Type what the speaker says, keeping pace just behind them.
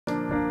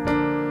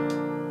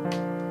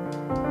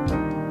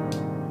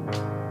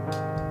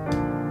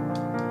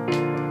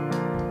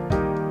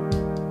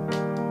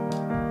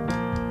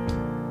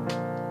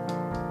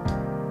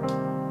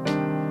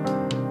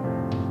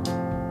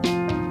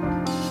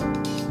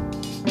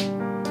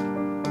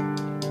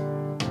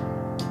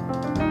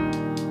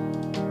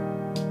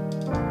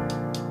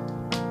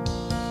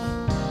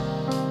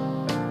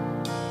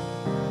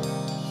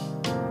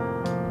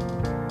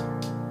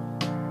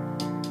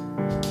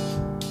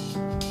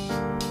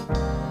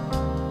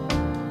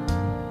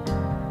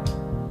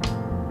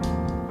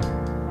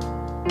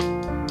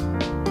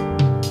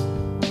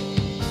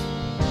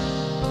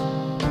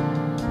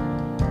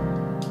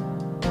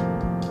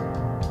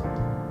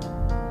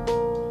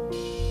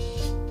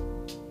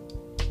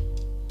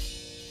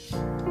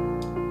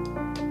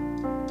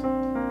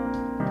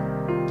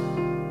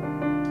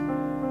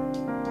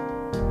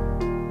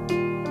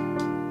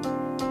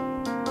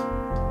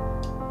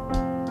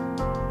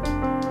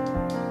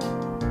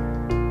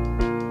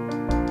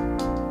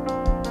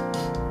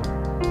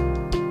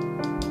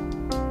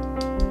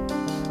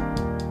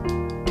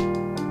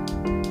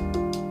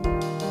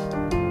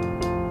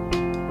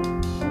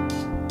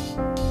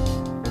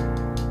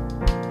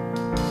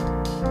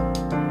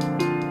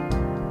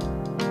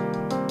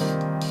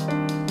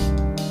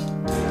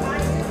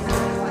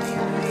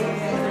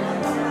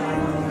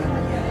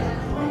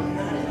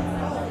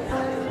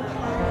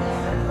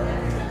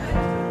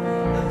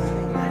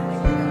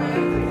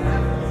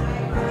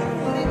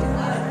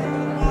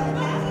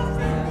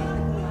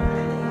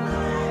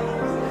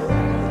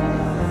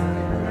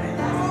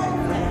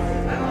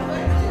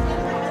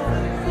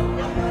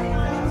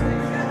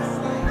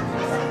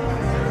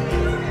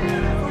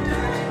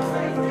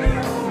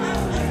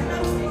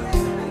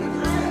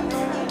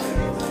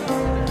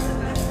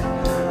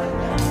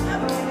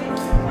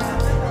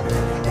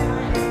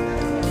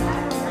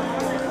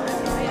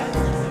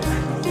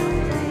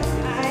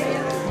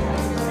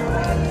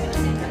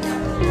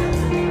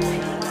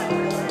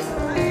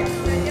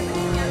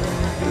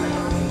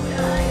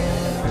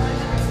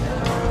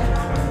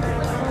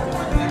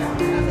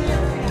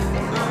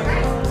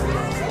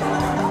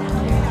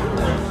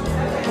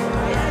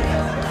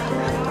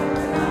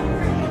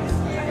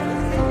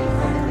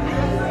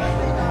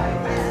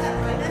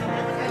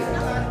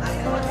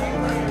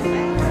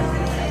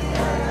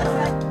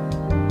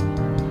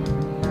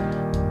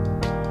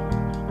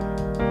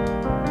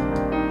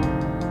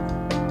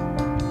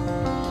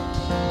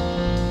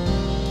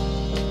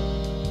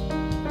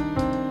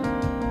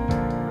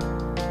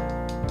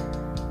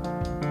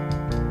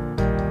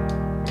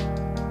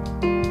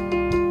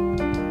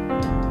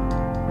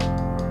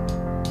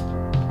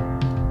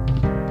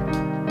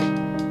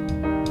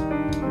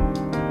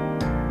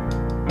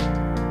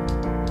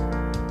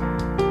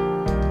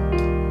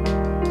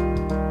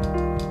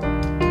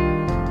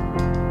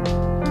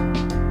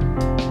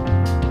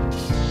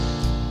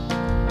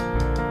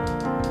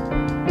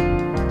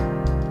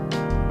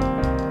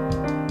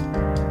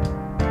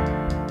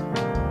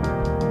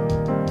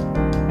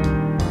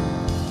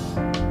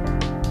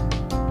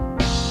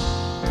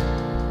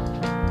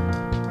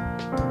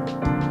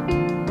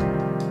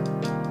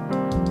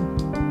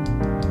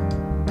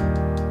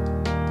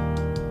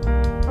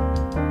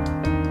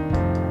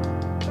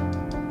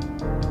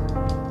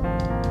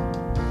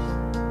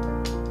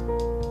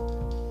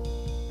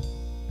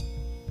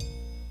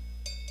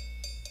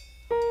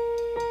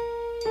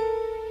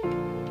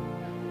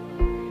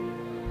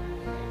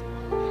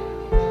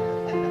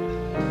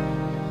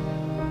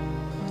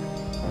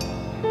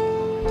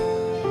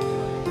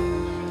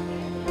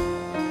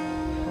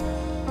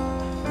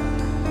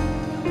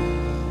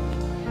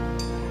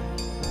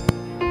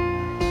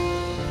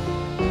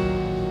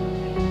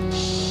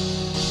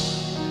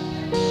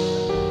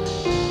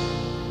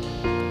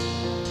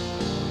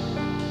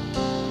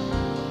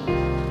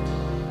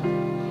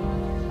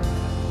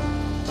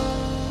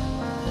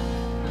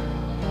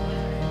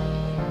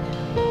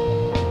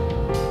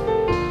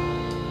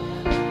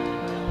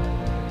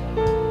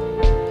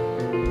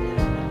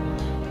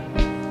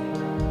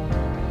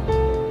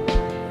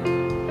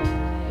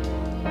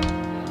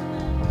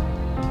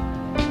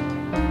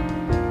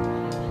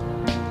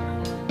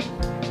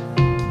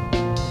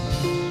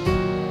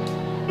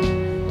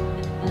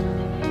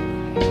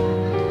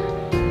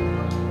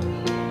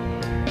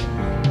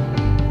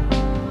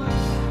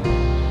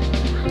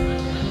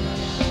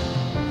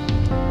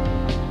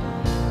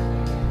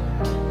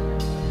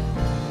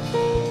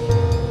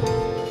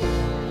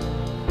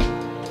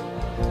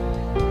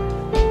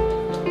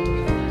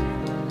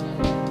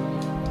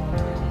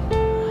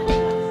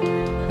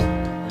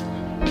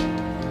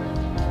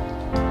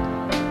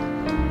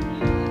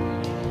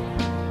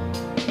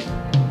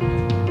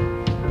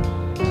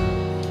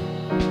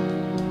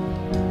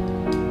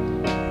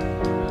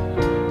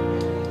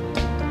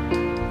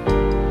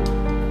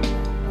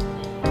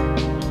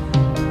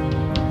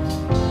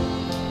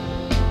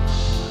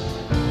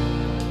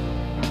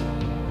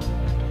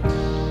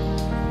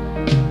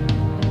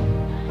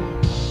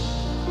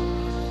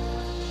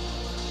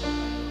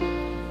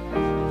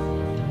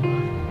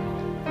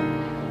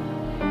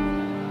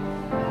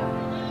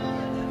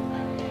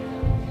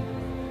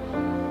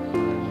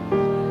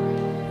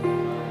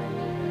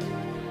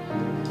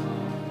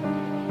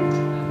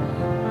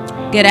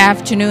Good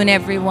afternoon,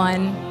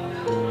 everyone,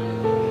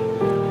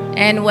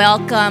 and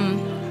welcome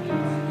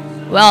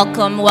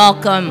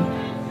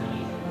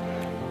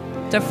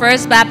to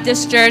First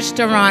Baptist Church,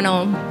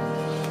 Toronto,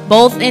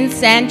 both in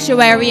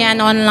sanctuary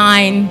and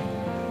online.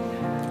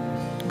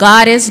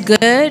 God is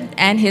good,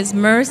 and His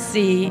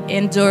mercy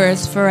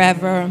endures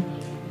forever.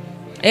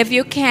 If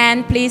you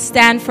can, please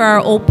stand for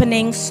our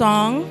opening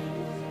song.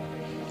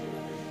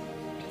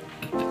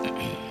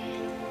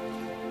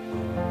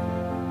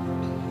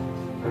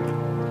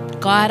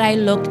 God, I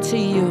look to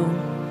you,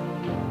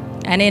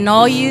 and in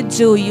all you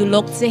do, you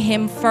look to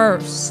Him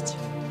first,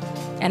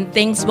 and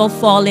things will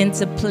fall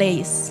into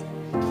place.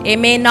 It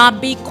may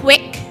not be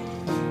quick,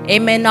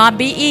 it may not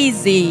be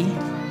easy,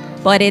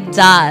 but it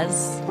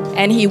does,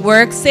 and He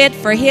works it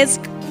for His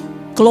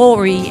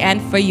glory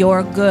and for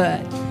your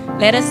good.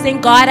 Let us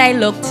sing, God, I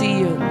look to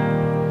you.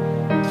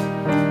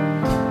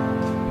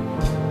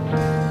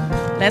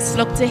 Let's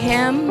look to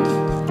Him.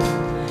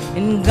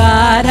 And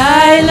God,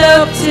 I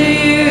look to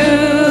you.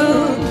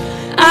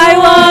 I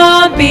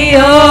won't be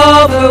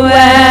overwhelmed.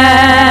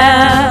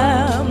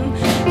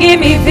 Give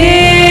me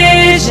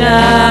vision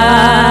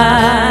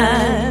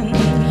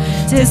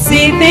to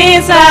see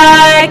things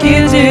like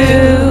you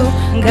do.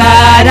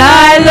 God,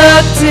 I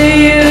look to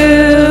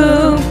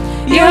you.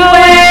 You're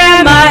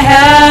where my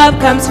help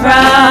comes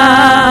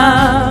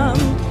from.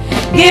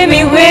 Give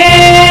me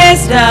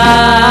wisdom.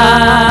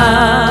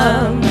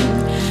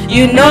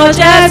 You know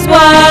just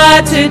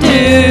what to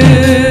do.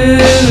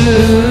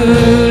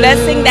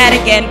 Let's sing that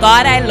again.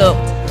 God, I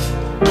looked.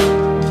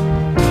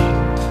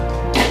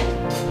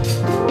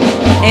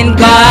 And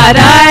God,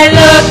 I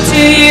look to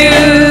you.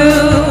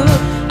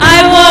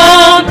 I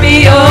won't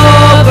be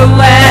overwhelmed.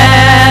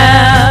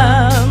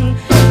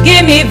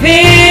 Give me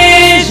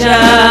vision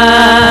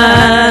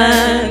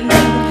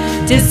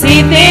to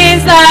see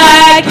things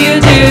like you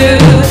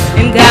do.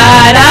 And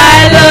God,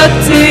 I look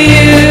to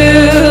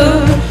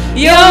you.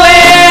 You're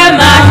where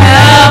my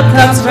help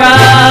comes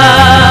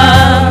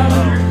from.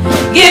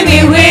 Give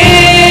me wisdom.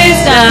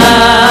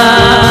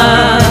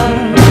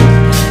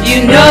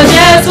 You know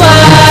just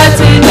what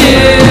to do.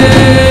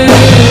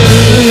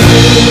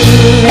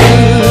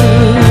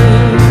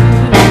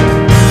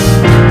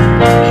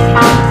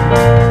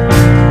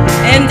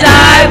 And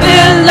I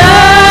will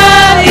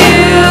love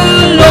you,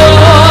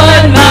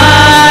 Lord,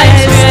 my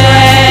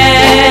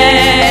strength.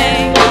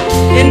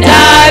 And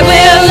I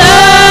will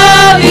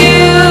love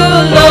you,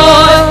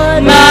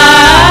 Lord,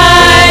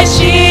 my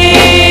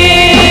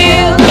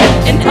shield.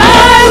 And I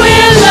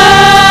will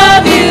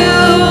love you,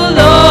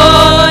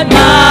 Lord,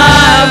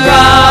 my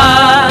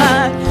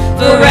rock.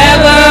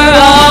 Forever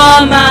all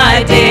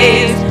my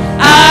days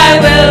I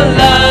will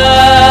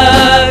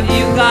love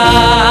you,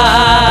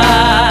 God.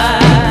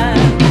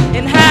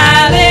 And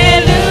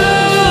hallelujah,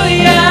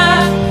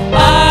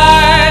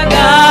 our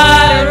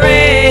God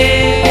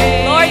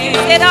reigns. Lord, you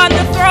sit on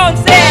the throne,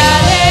 say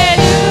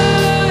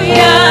hallelujah,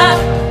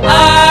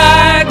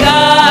 our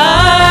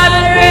God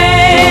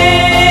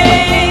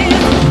reigns.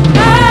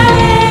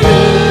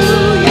 Hallelujah,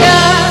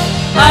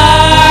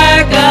 our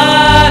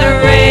God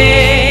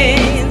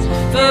reigns.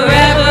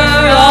 Forever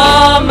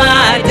all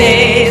my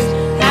days.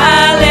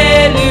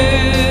 Hallelujah.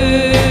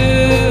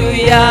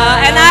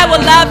 And I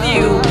will love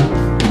you.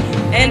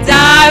 And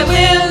I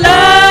will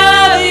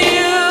love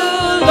you,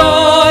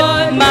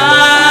 Lord,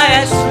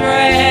 my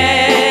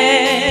strength.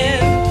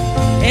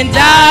 And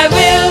I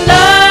will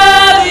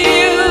love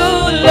you,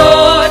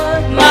 Lord,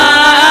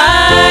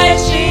 my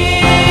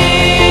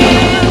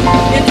shield.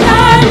 And I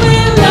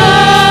will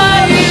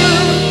love you,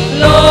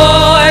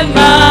 Lord,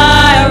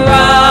 my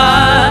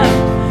rock.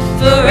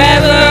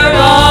 Forever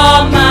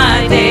all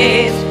my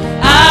days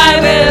I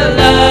will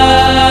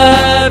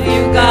love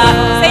you,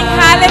 God. Sing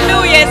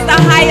hallelujah, it's the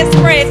highest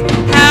praise.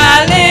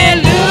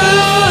 Hallelujah,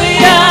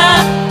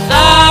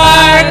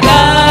 our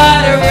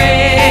God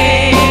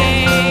reigns.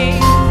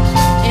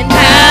 And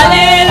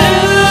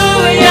hallelujah,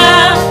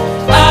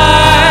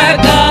 our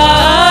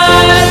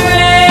God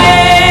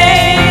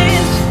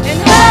reigns. And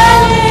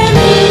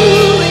hallelujah,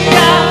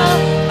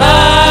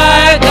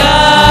 our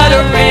God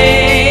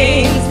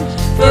reigns.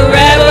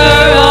 Forever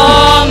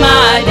all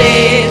my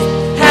days.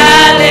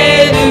 Hallelujah.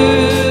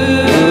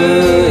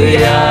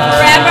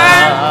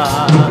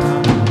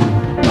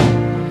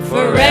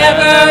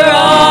 Forever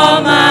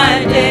all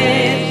my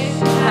days.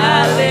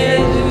 Hallelujah.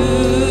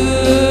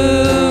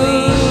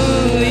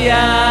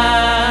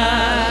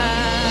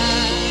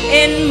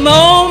 In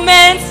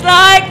moments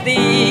like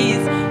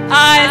these,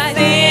 I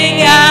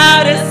sing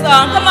out a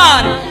song. Come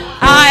on.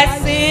 I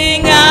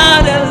sing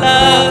out a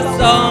love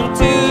song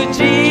to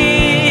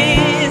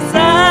Jesus.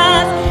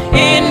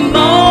 In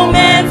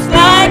moments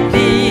like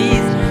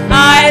these,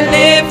 I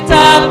lift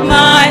up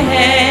my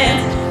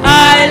hands.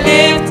 I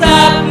lift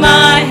up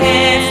my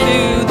hands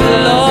to the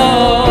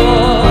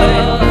Lord,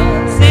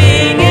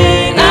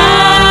 singing,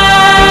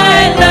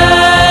 I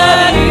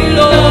love you,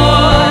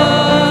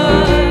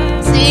 Lord.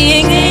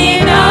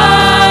 Singing,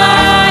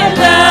 I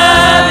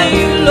love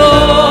you,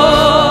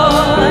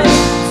 Lord.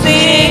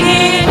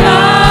 Singing,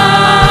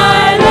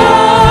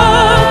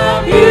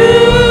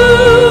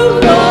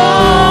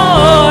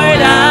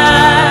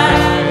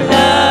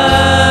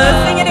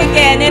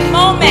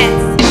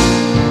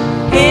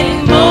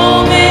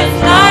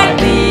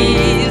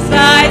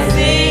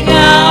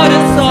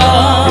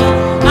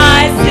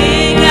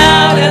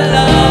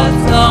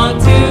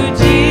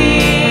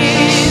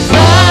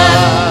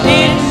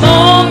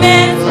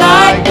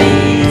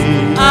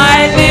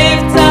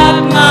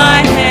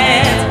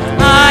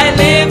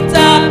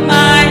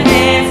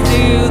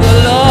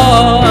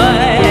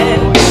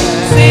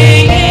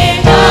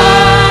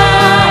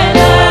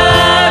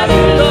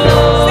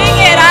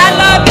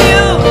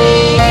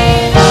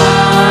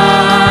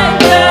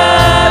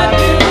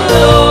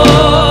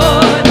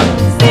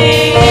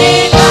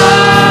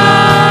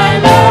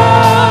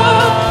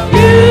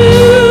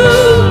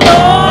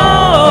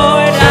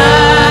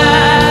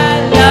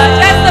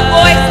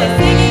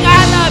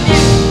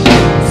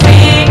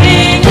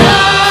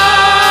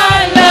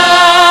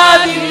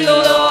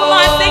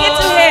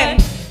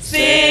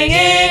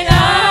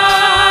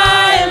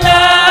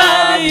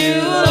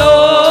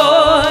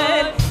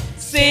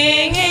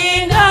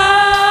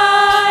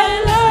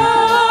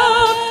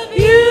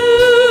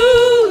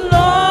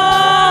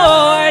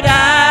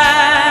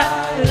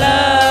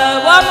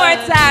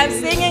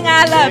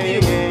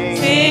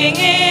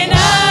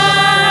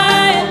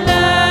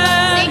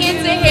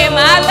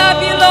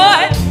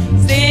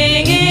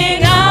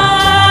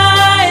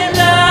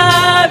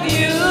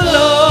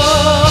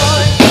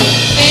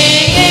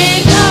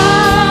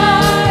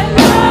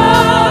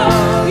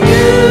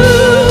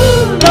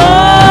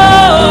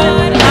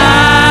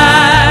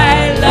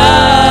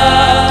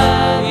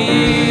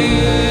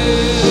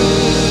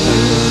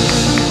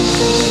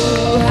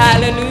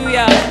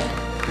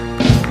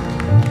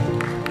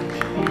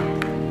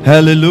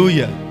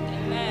 Hallelujah.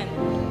 Amen.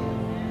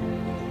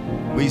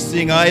 We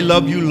sing, I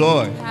love you,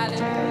 Lord.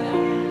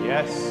 Hallelujah.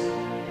 Yes.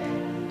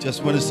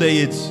 Just want to say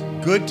it's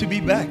good to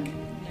be back.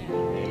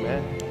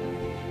 Amen.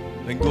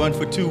 Been gone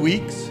for 2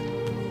 weeks.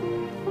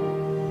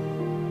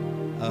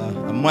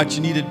 A much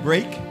needed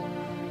break.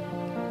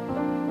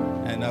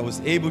 And I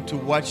was able to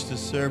watch the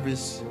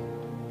service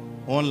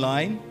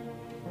online.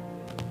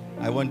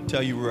 I won't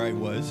tell you where I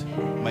was.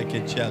 Might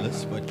get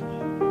jealous, but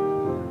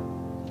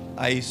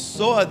I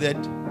saw that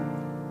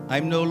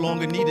I'm no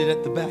longer needed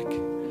at the back.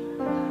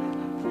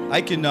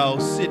 I can now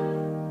sit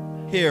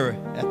here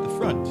at the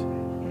front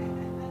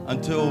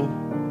until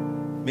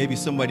maybe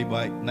somebody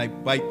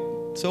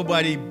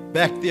somebody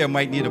back there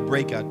might need a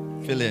breakout,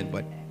 fill in.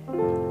 But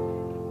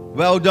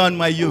well done,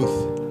 my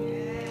youth.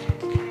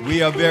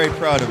 We are very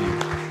proud of you.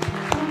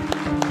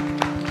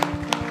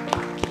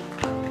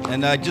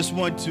 And I just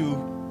want to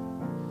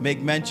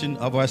make mention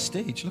of our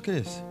stage. Look at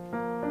this.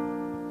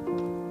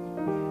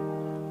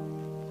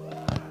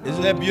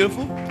 Isn't that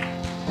beautiful?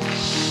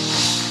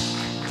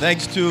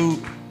 Thanks to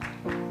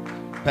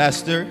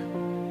Pastor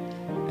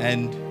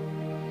and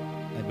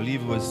I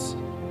believe it was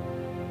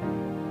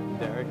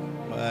Derek,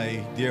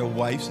 my dear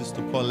wife,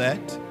 Sister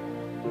Paulette,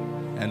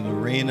 and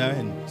Lorena,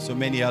 and so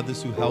many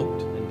others who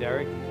helped. and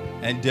Derek,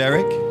 And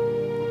Derek,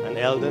 and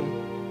Eldon.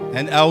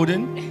 and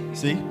Alden.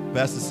 See,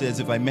 Pastor says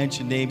if I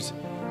mention names,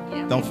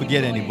 don't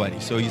forget anybody.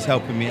 So he's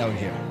helping me out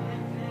here.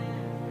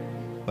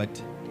 But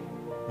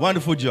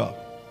wonderful job.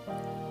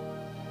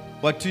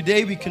 But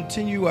today we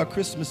continue our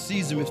Christmas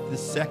season with the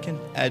second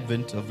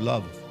advent of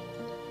love.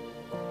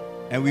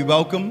 And we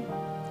welcome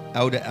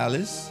Elder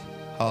Alice,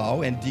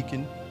 Howe, and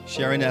Deacon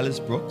Sharon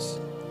Ellis-Brooks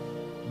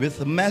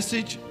with a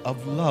message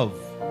of love.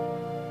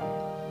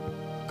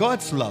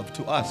 God's love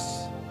to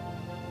us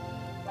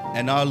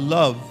and our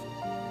love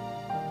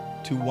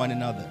to one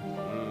another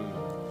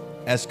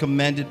as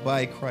commanded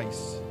by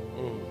Christ.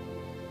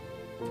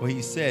 For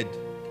he said,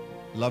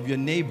 love your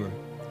neighbor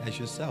as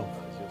yourself.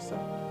 As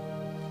yourself.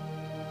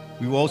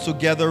 We will also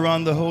gather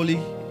around the Holy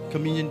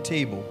Communion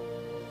table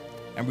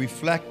and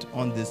reflect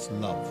on this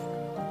love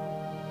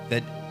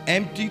that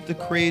emptied the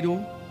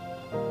cradle,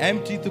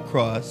 emptied the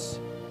cross,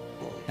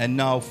 and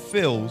now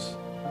fills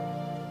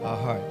our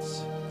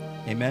hearts.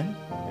 Amen?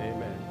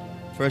 Amen.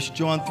 1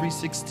 John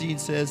 3:16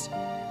 says,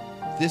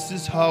 this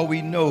is how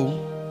we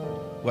know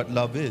what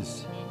love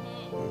is.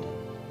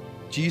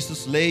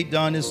 Jesus laid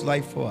down his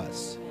life for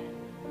us,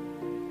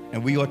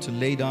 and we ought to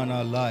lay down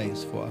our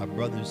lives for our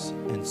brothers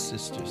and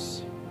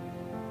sisters.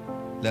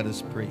 Let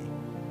us pray.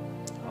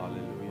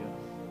 Hallelujah.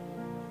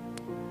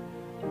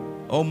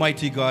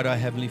 Almighty God, our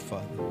Heavenly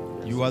Father,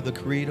 you are the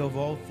creator of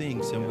all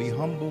things, and we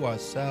humble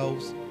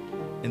ourselves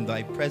in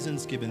thy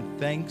presence, giving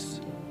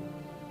thanks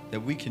that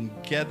we can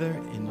gather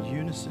in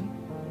unison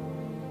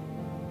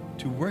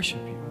to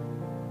worship you.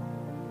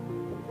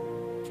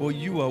 For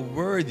you are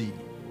worthy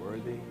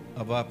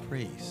of our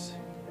praise.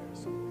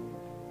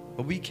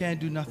 But we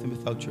can't do nothing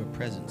without your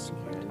presence,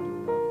 Lord.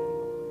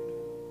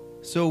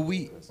 So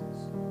we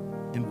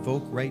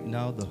invoke right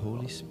now the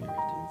Holy Spirit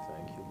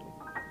Thank you,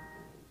 Lord.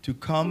 to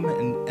come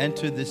and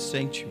enter this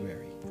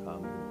sanctuary,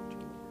 Come,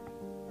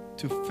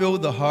 to fill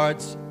the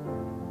hearts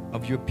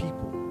of your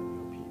people,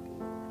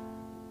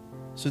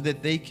 so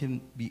that they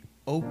can be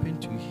open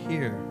to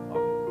hear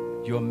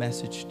your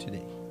message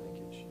today. Thank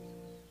you, Jesus.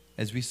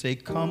 As we say,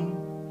 come,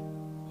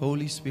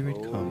 Holy Spirit,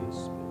 Holy come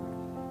Spirit.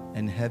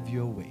 and have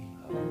your way.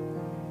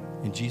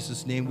 In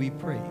Jesus' name we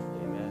pray.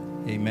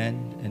 Amen.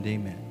 Amen and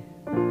amen.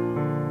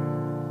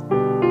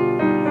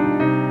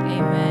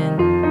 Amen.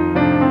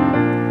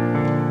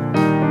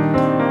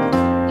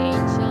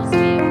 Angels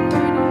be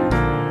heard.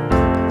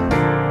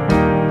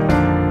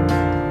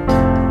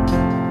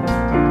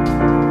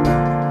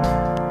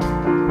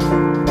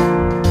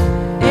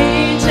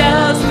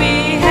 Angels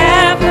we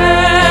have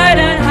heard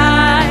on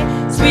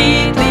high,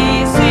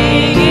 sweetly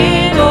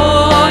singing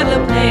o'er the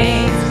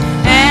plains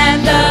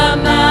and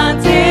the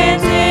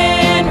mountains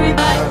in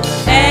reply,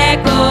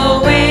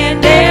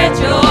 echoing their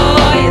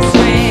joyous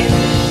strains.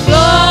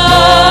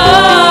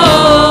 Glory.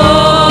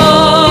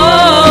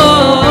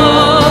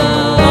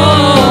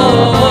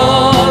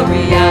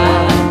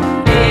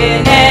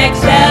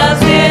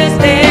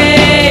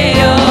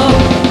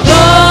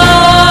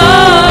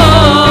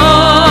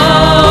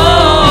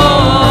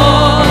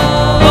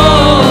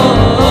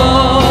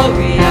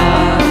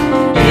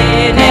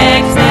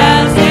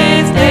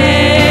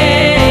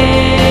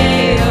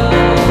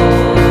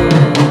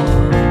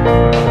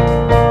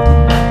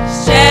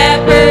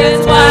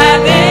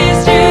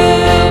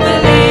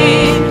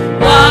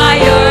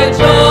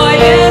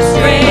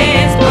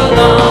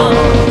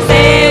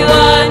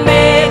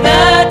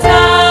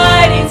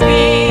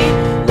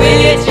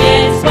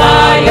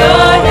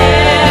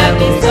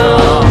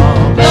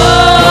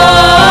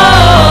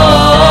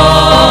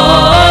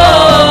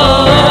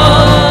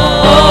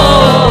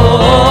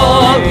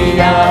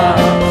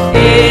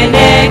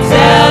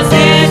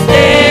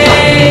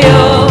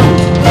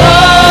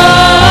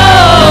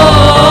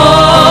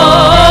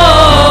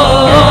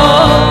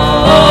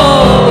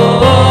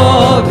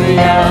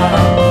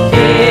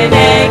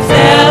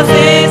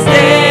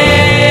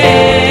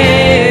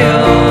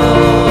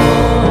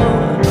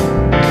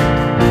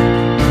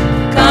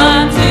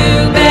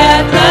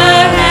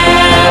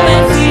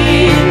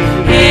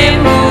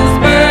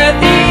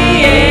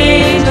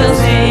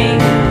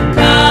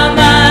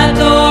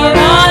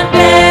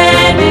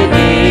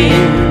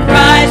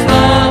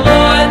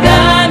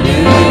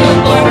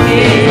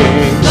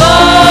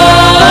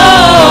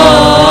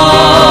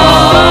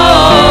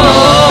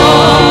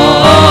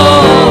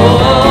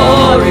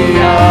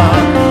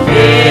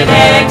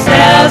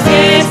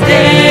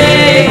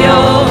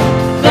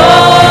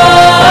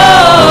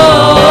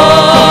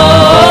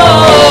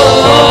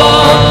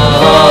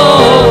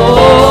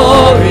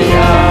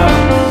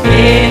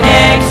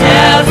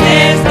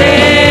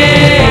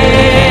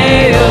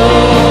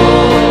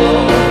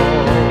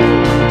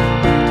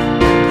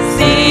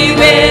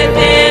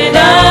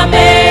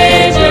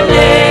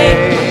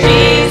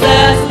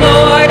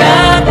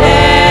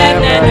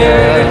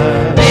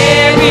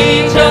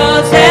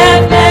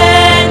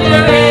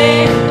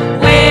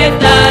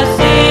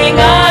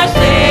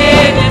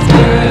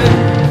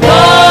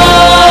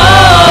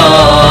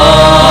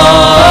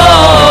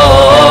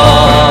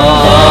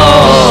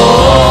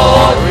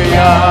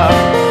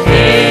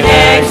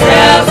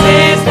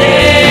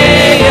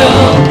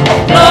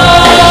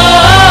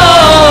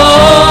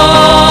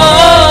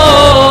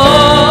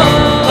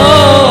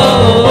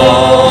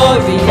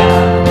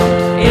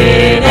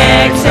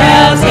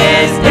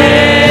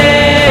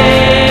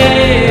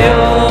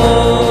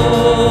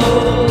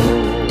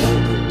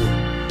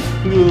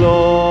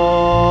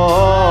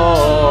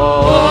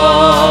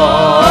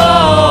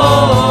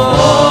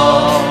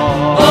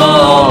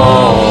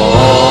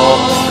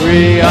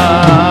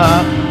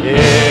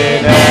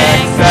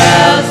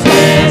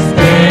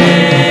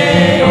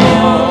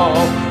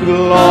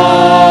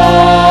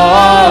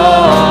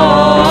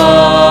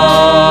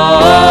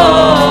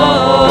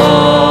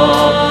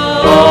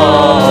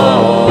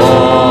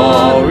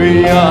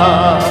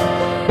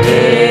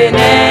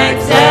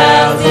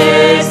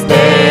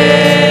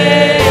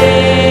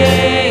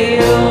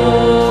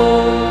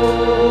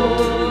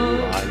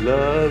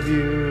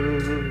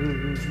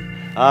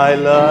 I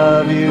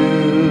love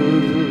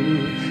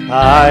you.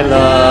 I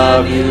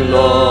love you,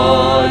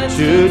 Lord,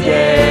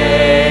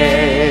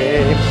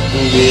 today.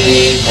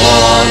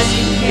 Because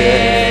you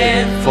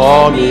cared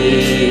for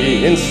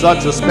me in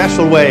such a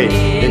special way.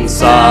 In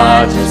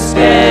such a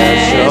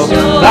special way.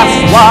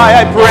 That's why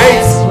I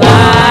praise.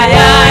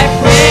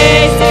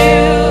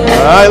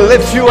 I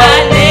lift you up.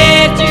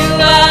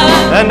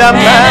 And I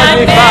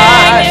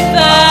magnify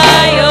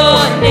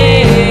your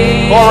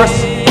name. Chorus.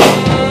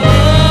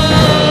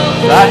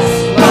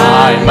 That's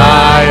why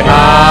my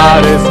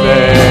heart is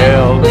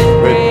filled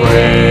with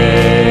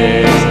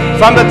praise.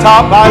 From the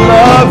top, I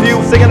love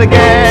you. Sing it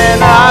again.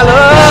 I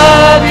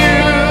love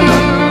you.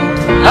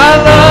 I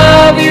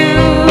love you.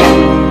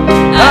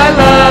 I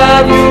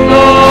love you,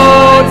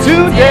 Lord,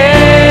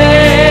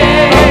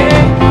 today.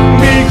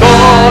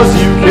 Because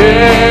you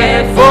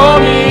cared for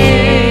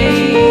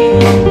me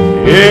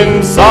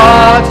in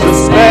such a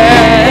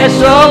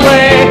special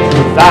way.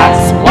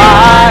 That's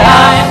why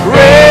I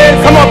praise.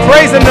 Come on,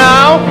 praise him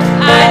now.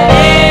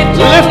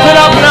 Lift it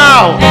up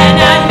now.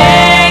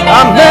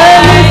 I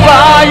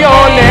magnify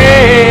your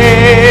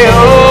name.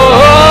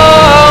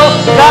 Oh,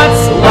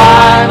 that's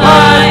why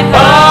my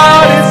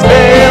heart is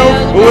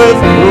filled with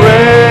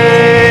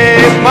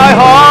praise. My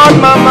heart,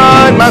 my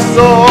mind, my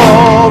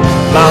soul,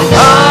 my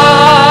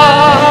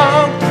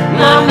heart,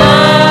 my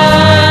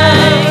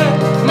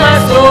mind, my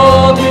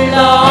soul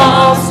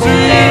belongs to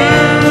you.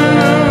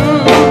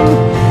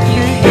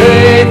 You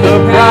paid the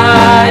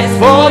price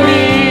for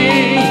me.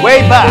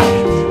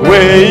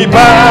 Way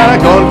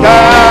back on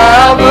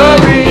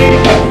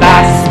Calvary.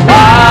 That's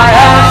why I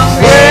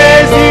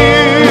praise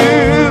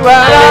you, and I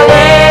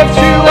lift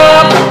you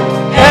up,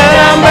 and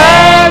I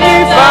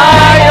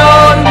magnify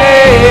your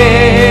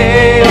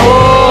name.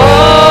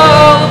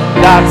 Oh,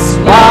 that's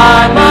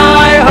why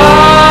my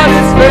heart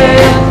is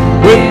filled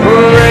with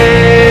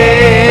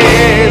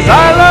praise. I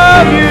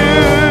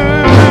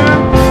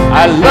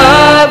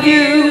love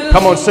you.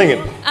 Come on, sing it.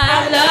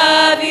 I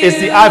love you. It's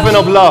the advent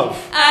of love.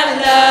 I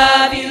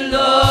love you,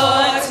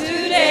 Lord,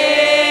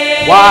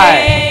 today.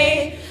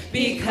 Why?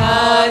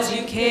 Because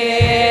you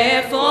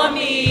care for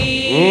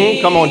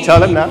me. Come on,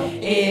 tell him now.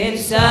 In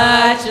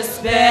such a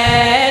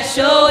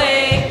special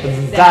way.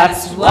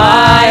 That's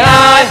why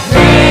I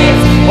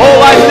praise you.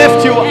 Oh, I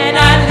lift you up. And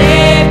I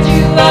lift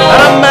you up.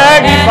 And I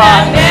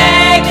magnify. And I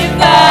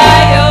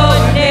magnify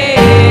your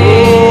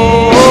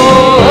name.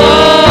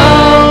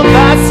 Oh,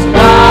 that's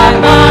why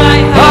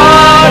my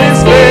heart is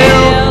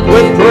filled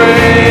with praise.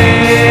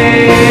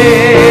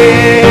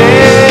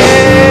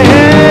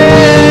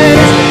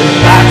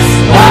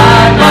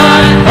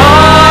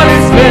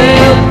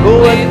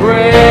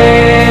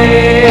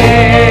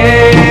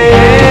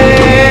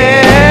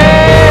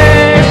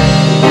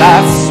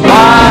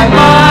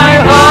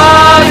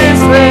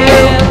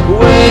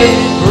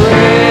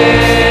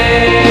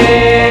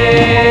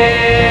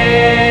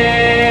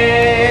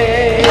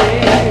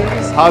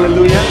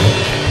 Hallelujah.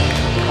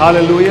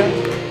 Hallelujah.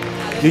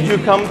 Did you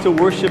come to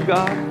worship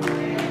God?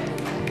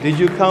 Did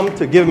you come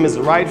to give him his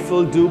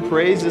rightful due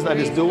praises that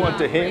is due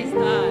unto him?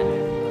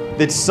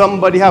 Did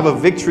somebody have a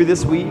victory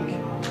this week?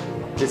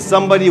 Did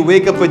somebody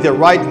wake up with their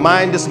right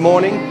mind this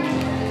morning?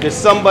 Did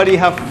somebody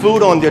have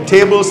food on their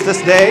tables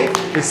this day?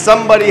 Did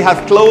somebody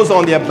have clothes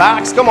on their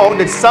backs? Come on,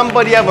 did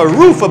somebody have a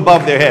roof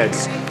above their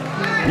heads?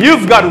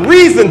 You've got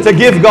reason to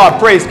give God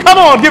praise. Come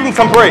on, give him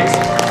some praise.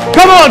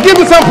 Come on, give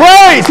him some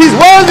praise. He's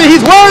worthy,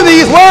 he's worthy,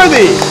 he's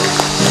worthy.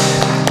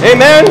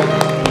 Amen.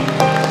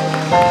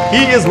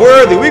 He is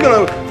worthy. We're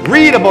going to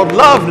read about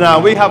love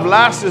now. We have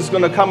Last is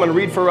going to come and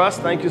read for us.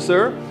 Thank you,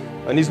 sir.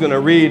 And he's going to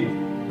read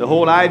the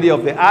whole idea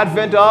of the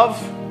advent of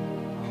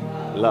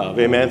love.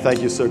 Amen.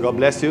 Thank you, sir. God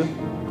bless you.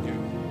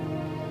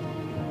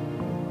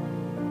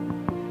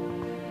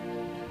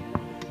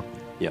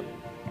 Yep.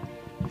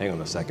 Hang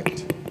on a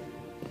second.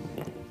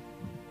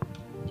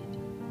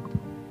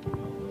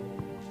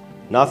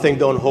 Nothing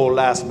don't hold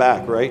Last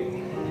back, right?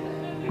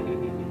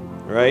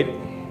 Right?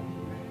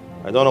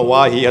 I don't know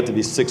why he had to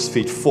be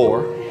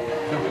 6'4".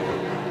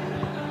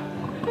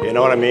 You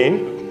know what I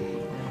mean?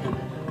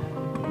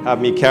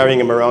 Have me carrying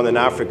him around in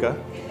Africa.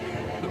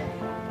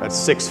 That's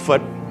 6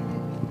 foot.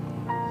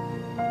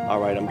 All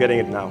right, I'm getting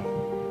it now.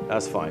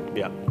 That's fine,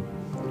 yeah.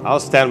 I'll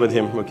stand with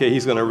him, okay?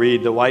 He's going to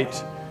read the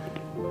white,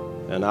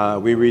 and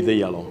we read the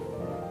yellow.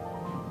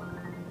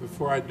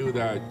 Before I do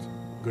that,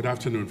 good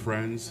afternoon,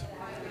 friends,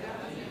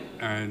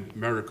 and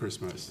Merry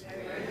Christmas.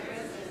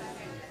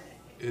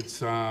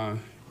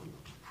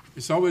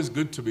 It's always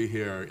good to be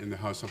here in the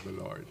house of the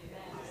Lord.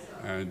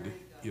 And,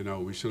 you know,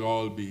 we should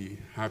all be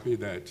happy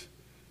that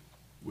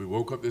we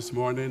woke up this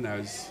morning,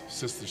 as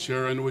Sister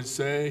Sharon would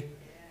say,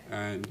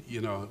 and,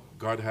 you know,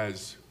 God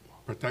has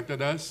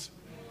protected us.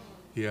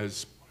 He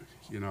has,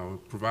 you know,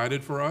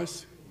 provided for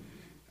us.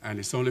 And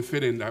it's only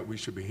fitting that we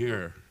should be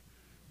here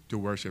to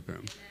worship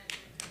him.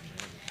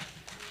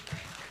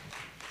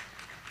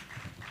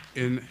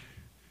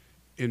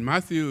 In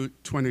Matthew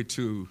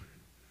 22,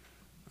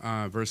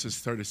 verses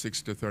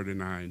 36 to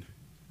 39,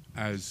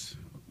 as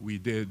we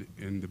did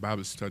in the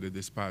Bible study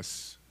this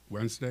past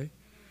Wednesday,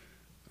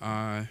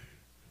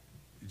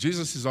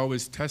 Jesus is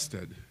always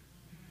tested.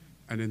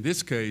 And in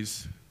this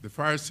case, the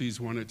Pharisees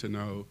wanted to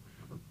know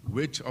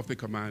which of the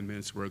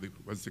commandments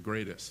was the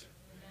greatest.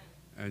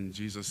 And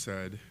Jesus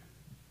said,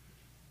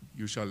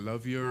 you shall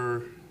love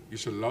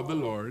the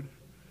Lord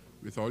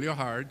with all your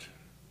heart,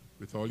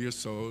 with all your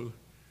soul,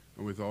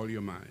 and with all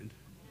your mind.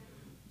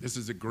 This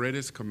is the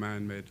greatest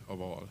commandment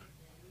of all.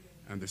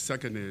 And the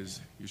second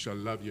is, you shall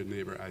love your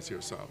neighbor as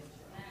yourself.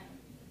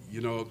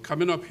 You know,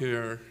 coming up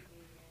here,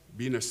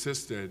 being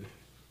assisted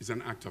is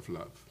an act of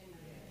love.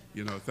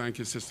 You know, thank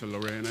you, Sister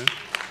Lorena.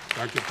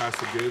 Thank you,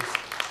 Pastor Gibbs.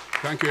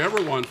 Thank you,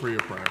 everyone, for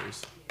your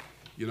prayers.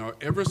 You know,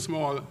 every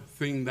small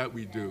thing that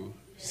we do,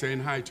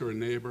 saying hi to our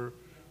neighbor,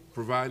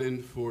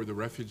 providing for the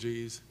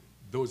refugees,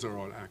 those are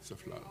all acts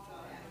of love.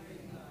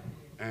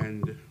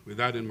 And with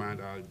that in mind,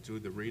 I'll do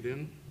the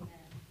reading.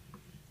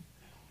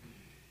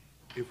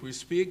 If we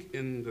speak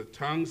in the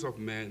tongues of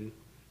men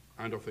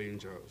and of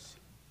angels,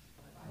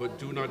 but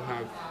do not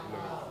have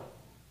love,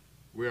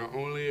 we are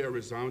only a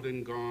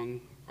resounding gong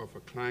of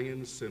a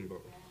clanging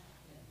cymbal.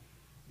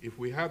 If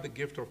we have the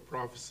gift of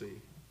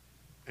prophecy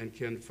and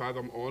can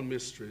fathom all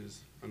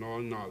mysteries and all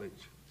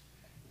knowledge,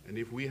 and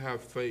if we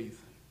have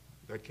faith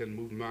that can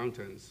move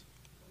mountains,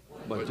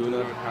 but do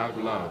not have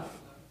love,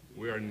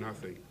 we are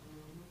nothing.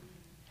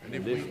 And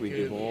if we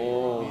give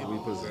all we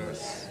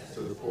possess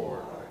to the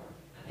poor,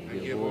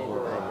 and give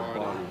over our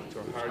body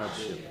to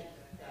hardship,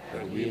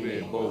 that we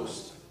may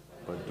boast,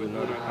 but do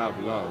not have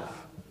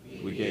love,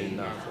 we gain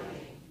nothing.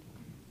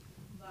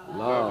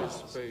 Love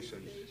is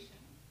patient,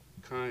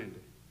 kind,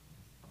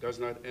 does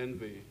not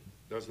envy,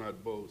 does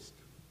not boast,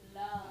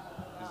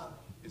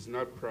 is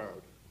not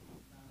proud.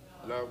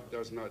 Love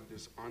does not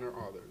dishonor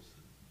others,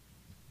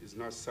 is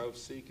not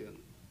self-seeking,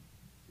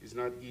 is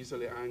not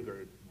easily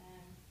angered,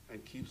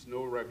 and keeps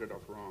no record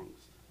of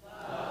wrongs.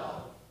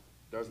 Love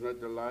does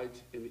not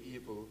delight in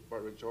evil,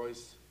 but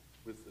rejoice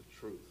with the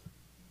truth.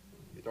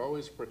 It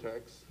always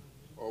protects,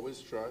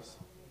 always trusts,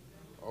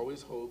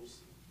 always hopes,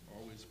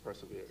 always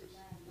perseveres.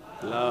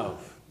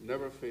 Love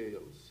never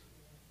fails.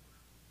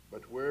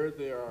 But where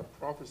there are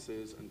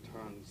prophecies and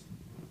tongues,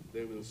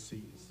 they will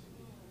cease.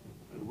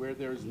 And where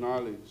there is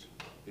knowledge,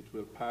 it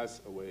will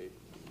pass away.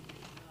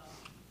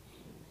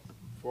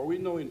 For we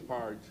know in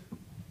part,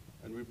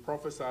 and we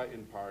prophesy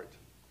in part.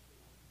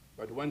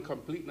 But when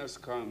completeness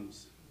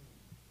comes,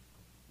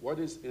 what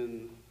is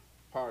in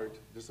part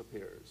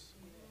disappears.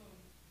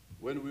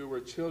 When we were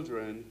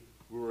children,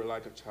 we were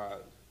like a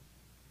child.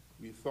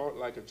 We thought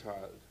like a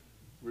child.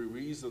 We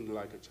reasoned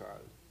like a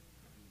child.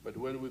 But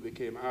when we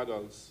became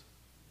adults,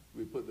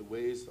 we put the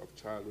ways of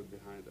childhood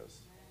behind us.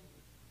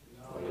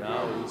 For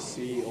now we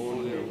see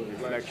only a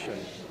reflection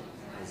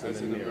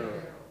as in a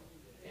mirror.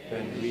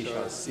 Then we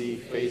shall see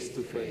face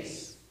to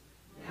face.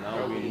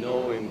 Now we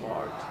know in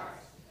part,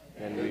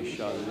 and we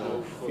shall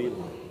know fully,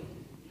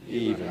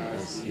 even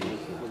as he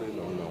fully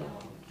knows.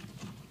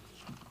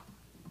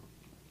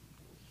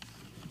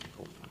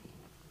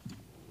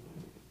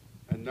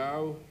 And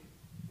now,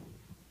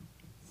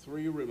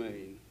 three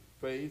remain: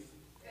 faith,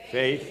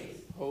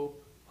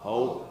 hope,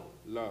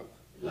 love.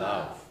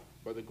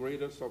 But the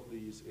greatest of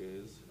these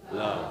is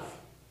love.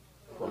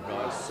 For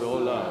God so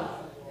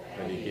loved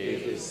that he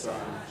gave his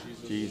Son,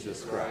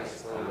 Jesus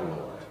Christ our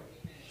Lord.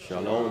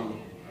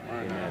 Shalom.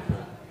 Amen.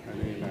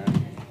 And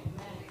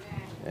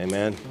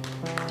amen.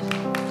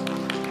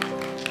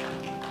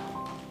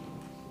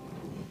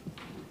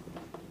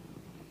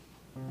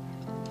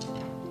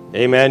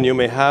 Amen. You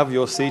may have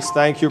your seats.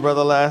 Thank you,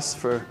 Brother Lass,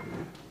 for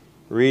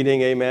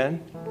reading.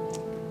 Amen.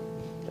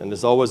 And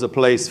there's always a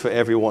place for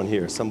everyone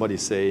here. Somebody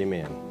say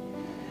amen.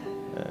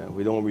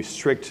 We don't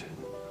restrict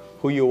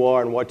who you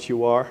are and what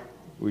you are.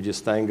 We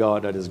just thank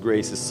God that his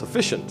grace is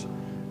sufficient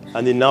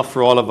and enough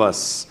for all of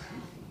us.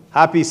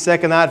 Happy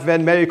second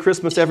Advent. Merry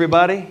Christmas,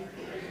 everybody.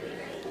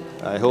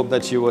 I hope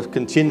that you will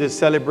continue to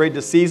celebrate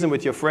the season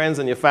with your friends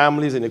and your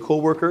families and your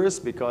co-workers,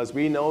 because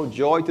we know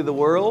joy to the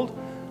world,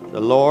 the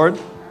Lord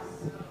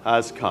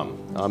has come.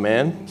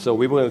 Amen. So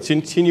we will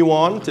continue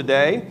on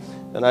today.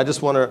 And I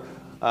just want to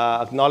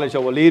acknowledge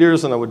our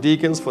leaders and our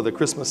deacons for the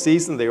Christmas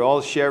season. They're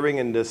all sharing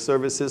in the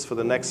services for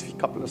the next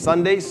couple of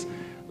Sundays.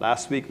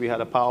 Last week we had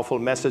a powerful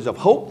message of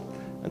hope,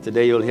 and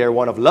today you'll hear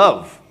one of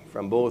love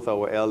from both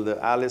our elder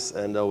Alice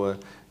and our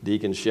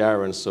deacon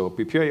Sharon. So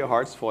prepare your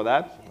hearts for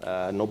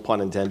that. No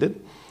pun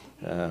intended.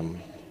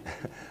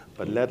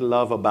 But let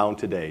love abound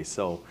today.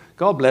 So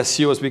God bless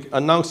you as we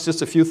announce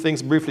just a few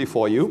things briefly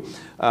for you.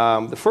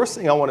 The first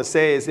thing I want to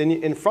say is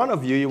in front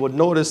of you, you would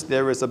notice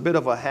there is a bit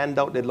of a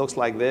handout that looks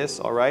like this,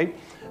 all right?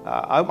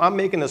 I'm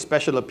making a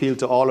special appeal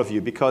to all of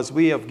you because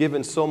we have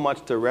given so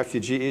much to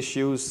refugee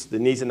issues, the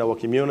needs in our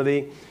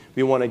community.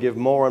 We want to give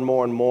more and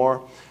more and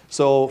more.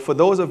 So for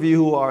those of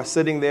you who are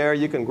sitting there,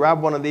 you can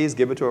grab one of these,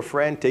 give it to a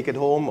friend, take it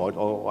home,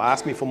 or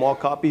ask me for more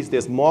copies.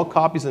 There's more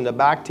copies in the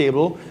back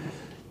table.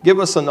 give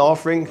us an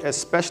offering,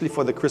 especially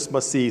for the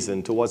Christmas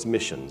season, towards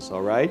missions,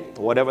 all right?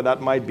 Whatever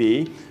that might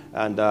be.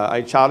 And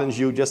I challenge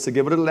you just to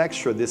give a little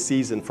extra this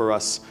season for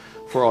us,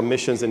 for our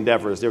missions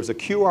endeavors. There's a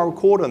QR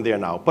code on there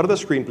now. Put it on the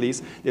screen,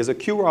 please. There's a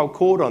QR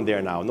code on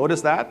there now.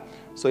 Notice that?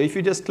 So if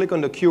you just click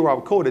on the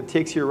QR code, it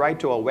takes you right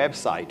to our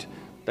website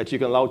that you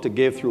can allow to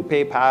give through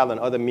PayPal and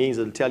other means.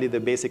 It'll tell you the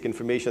basic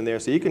information there.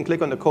 So you can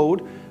click on the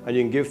code and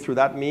you can give through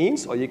that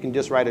means, or you can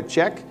just write a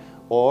check,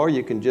 or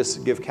you can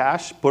just give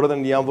cash, put it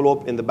in the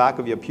envelope in the back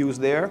of your pews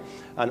there.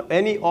 And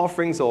any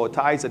offerings or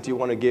tithes that you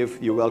want to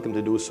give, you're welcome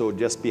to do so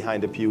just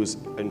behind the pews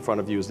in front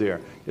of you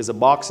there. There's a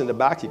box in the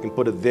back. You can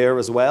put it there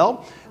as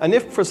well. And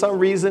if for some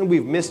reason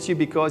we've missed you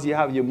because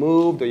you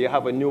moved, or you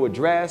have a new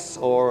address,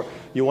 or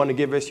you want to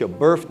give us your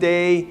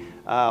birthday,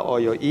 or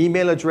your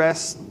email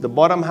address, the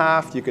bottom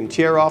half, you can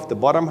tear off the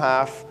bottom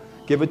half,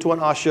 give it to an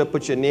usher,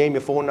 put your name,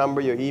 your phone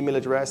number, your email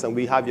address, and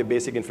we have your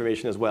basic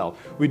information as well.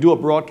 We do a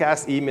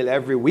broadcast email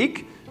every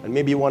week, and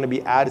maybe you want to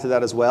be added to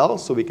that as well,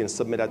 so we can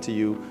submit that to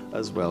you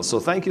as well. So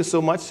thank you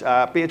so much.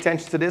 Pay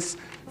attention to this.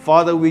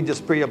 Father, we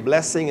just pray a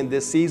blessing in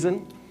this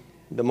season,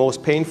 the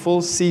most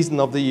painful season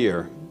of the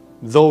year,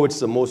 though it's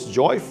the most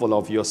joyful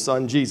of your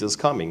Son Jesus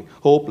coming.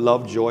 Hope,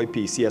 love, joy,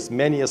 peace. Yes,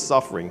 many are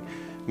suffering.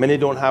 Many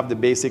don't have the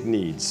basic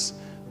needs,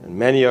 and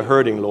many are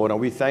hurting, Lord. And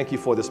we thank you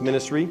for this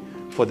ministry,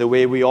 for the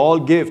way we all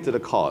give to the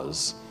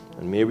cause.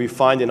 And may we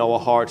find in our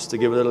hearts to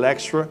give a little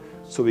extra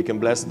so we can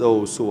bless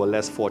those who are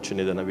less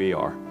fortunate than we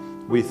are.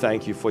 We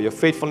thank you for your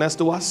faithfulness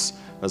to us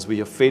as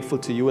we are faithful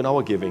to you in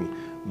our giving.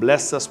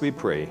 Bless us, we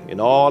pray, in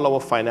all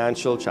our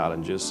financial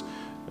challenges.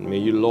 And may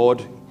you,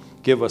 Lord,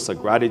 give us a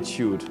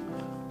gratitude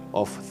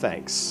of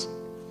thanks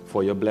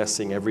for your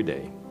blessing every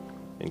day.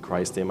 In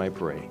Christ's name I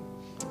pray.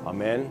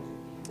 Amen.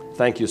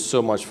 Thank you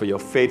so much for your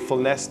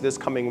faithfulness. This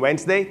coming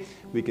Wednesday,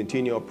 we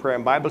continue our prayer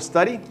and Bible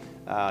study.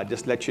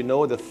 Just let you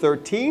know, the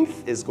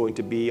 13th is going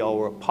to be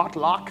our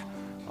potluck.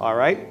 All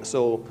right,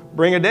 so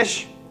bring a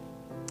dish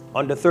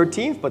on the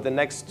 13th, but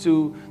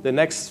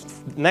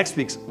next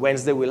week's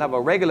Wednesday, we'll have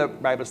a regular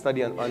Bible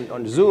study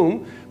on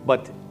Zoom,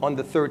 but on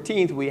the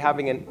 13th, we're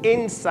having an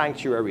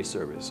in-sanctuary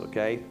service,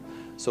 okay?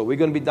 So we're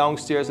going to be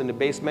downstairs in the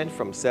basement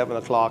from 7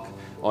 o'clock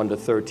on the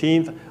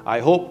 13th.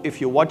 I hope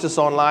if you watch us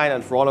online,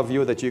 and for all of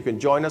you, that you can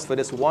join us for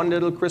this one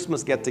little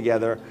Christmas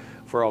get-together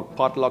for our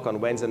potluck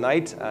on Wednesday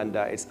night. And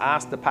it's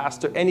Ask the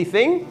Pastor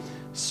Anything.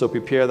 So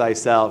prepare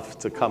thyself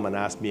to come and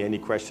ask me any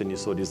question you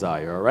so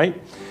desire, all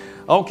right?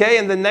 Okay,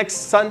 and the next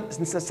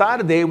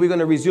Saturday, we're going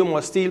to resume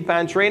our steel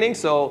pan training.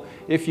 So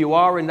if you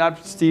are in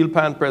that steel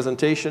pan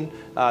presentation,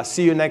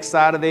 see you next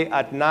Saturday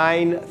at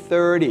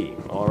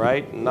 9:30. All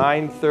right,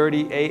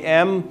 9:30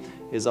 a.m.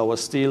 is our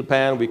steel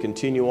pan. We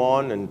continue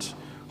on, and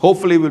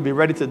hopefully we'll be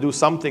ready to do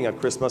something at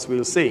Christmas.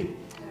 We'll see.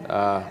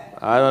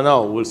 I don't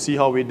know. We'll see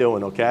how we're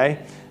doing,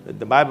 okay?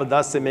 The Bible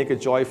does say make a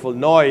joyful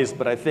noise,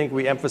 but I think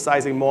we're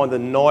emphasizing more on the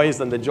noise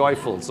than the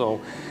joyful. So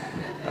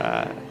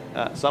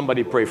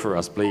somebody pray for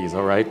us, please,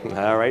 all right?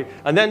 All right.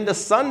 And then the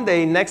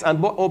Sunday next, and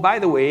oh, by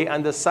the way,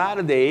 and the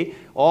Saturday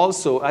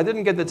also, I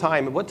didn't get the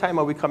time. What time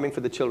are we coming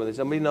for the children? Does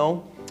somebody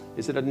know?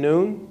 Is it at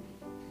noon?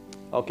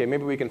 Okay,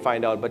 maybe we can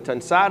find out. But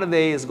on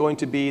Saturday is going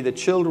to be the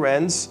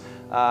children's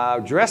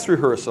dress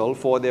rehearsal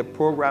for their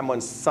program on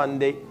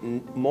Sunday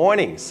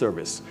morning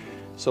service.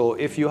 So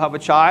if you have a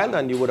child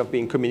and you would have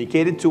been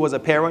communicated to as a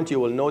parent, you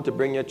will know to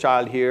bring your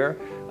child here.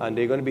 And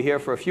they're going to be here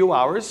for a few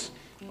hours.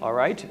 All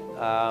right,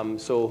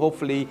 so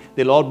hopefully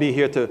they'll all be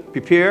here to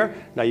prepare.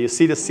 Now you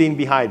see the scene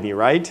behind me,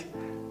 right?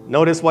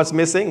 Notice what's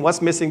missing.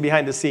 What's missing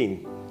behind the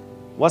scene?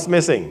 What's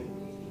missing?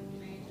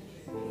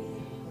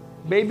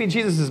 Baby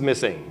Jesus is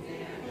missing.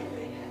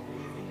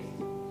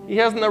 He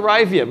hasn't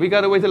arrived yet. We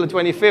got to wait till the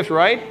 25th,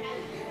 right?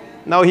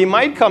 Now he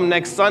might come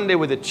next Sunday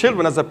with the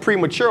children as a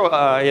premature,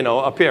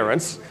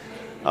 appearance.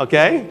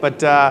 Okay, but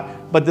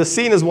the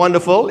scene is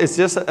wonderful. It's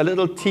just a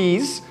little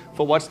tease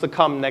for what's to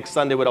come next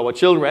Sunday with our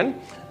children.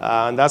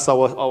 And that's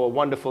our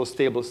wonderful,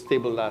 stable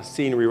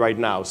scenery right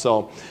now.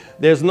 So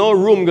there's no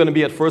room going to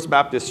be at First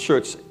Baptist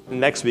Church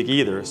next week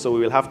either. So we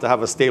will have to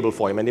have a stable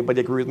for him.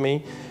 Anybody agree with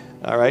me?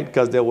 All right,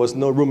 because there was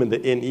no room in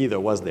the inn either,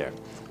 was there?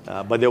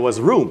 But there was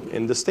room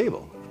in the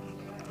stable,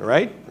 all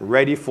right?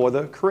 Ready for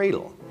the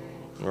cradle.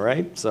 All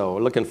right, so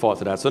looking forward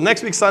to that. So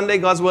next week, Sunday,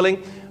 God's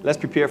willing, let's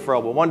prepare for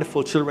our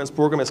wonderful children's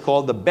program. It's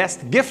called The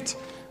Best Gift.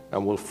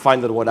 And we'll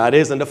find out what that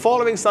is. And the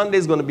following Sunday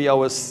is going to be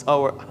our I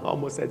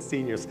almost said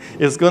seniors.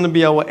 It's going to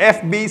be our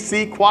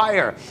FBC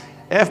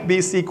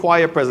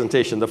choir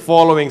presentation. The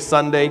following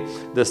Sunday,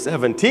 the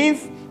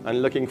 17th.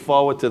 And looking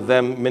forward to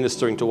them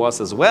ministering to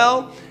us as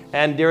well.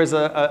 And there is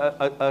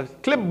a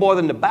clipboard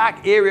in the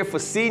back area for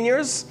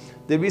seniors.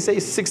 Did we say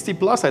 60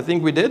 plus? I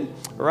think we did.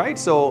 All right,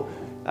 so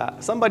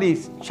somebody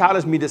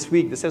challenged me this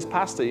week. That says,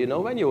 Pastor,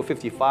 when you were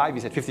 55,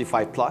 you said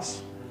 55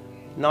 plus.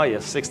 Now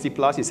you're 60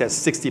 plus. He says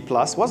 60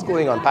 plus. What's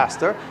going on,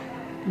 Pastor?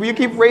 You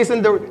keep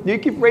raising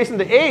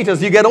the age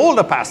as you get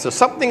older, Pastor.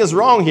 Something is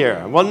wrong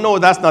here. Well, no,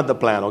 that's not the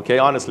plan, okay?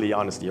 Honestly,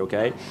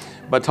 okay?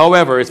 But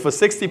however, it's for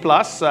 60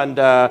 plus, and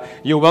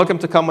you're welcome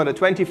to come on the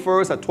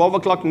 21st at 12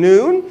 o'clock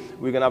noon.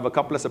 We're going to have a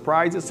couple of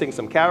surprises, sing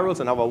some carols,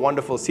 and have a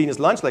wonderful seniors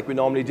lunch like we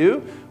normally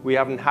do. We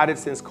haven't had it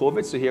since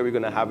COVID, so here we're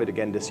going to have it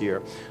again this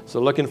year.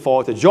 So looking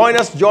forward to join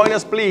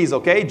us, please,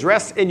 okay?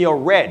 Dress in your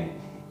red.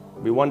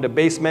 We want the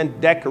basement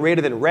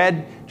decorated in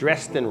red,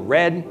 dressed in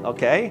red,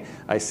 okay?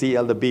 I see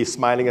Elder B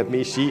smiling at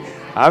me.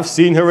 I've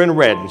seen her in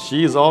red, and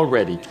she's all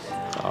ready.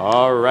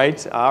 All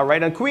right.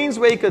 And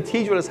Queensway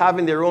Cathedral is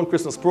having their own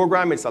Christmas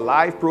program. It's a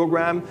live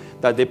program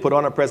that they put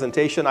on a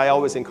presentation. I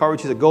always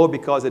encourage you to go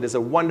because it is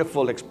a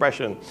wonderful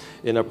expression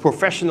in a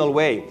professional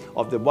way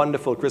of the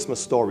wonderful Christmas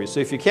story. So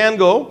if you can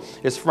go,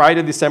 it's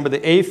Friday, December the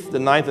 8th, the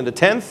 9th, and the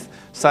 10th.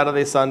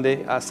 Friday,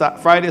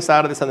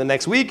 Saturday, Sunday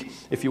next week.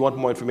 If you want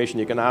more information,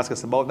 you can ask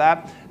us about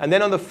that. And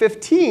then on the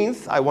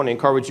 15th, I want to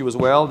encourage you as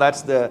well.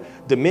 That's the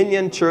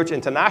Dominion Church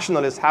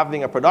International is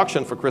having a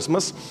production for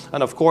Christmas.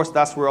 And of course,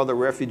 that's where all the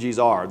refugees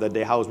are, that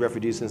they house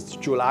refugees since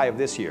July of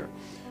this year.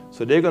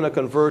 So they're going to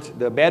convert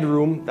the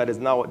bedroom that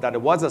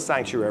it was a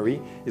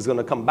sanctuary, is going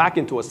to come back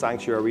into a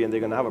sanctuary, and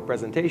they're going to have a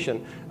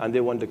presentation, and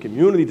they want the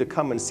community to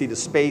come and see the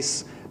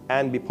space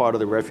and be part of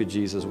the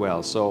refugees as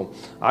well. So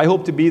I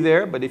hope to be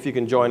there, but if you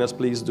can join us,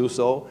 please do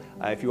so.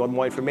 If you want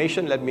more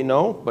information, let me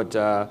know. But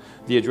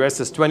the address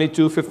is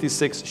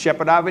 2256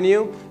 Shepherd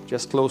Avenue,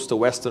 just close to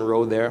Western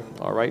Road there.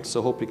 All right,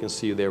 so hope we can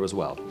see you there as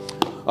well.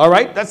 All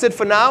right, that's it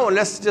for now, and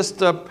let's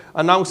just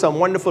announce some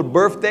wonderful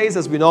birthdays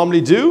as we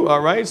normally do.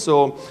 All right,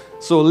 so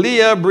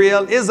Leah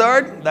Brielle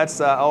Izzard, that's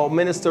our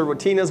Minister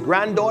Rotina's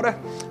granddaughter.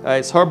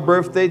 It's her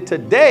birthday.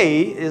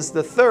 Today is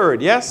the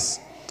 3rd, yes?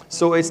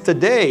 So it's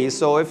today.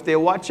 So if they're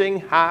watching,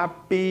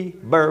 happy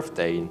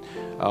birthday.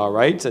 All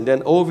right, and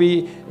then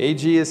Ovi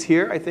AG is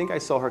here. I think I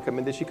saw her come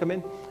in. Did she come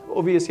in?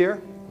 Ovi is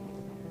here.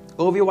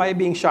 Ovi, why are you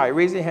being shy?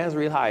 Raise your hands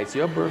real high. It's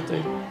your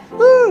birthday.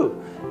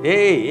 Woo!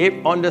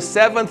 Hey, on the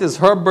 7th is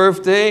her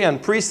birthday, and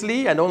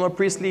Priestley, I don't know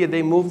Priestley,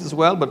 they moved as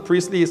well, but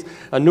Priestley's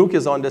Anouk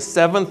is on the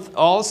 7th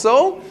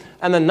also.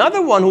 And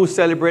another one who's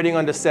celebrating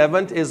on the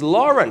 7th is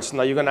Lawrence.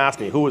 Now you're going to ask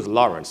me, who is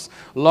Lawrence?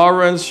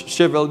 Lawrence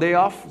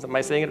Cheveldayoff, am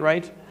I saying it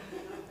right?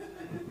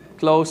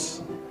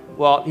 Close.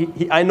 Well,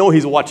 I know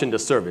he's watching the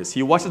service.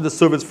 He watches the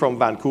service from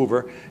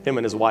Vancouver, him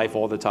and his wife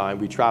all the time.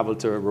 We traveled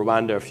to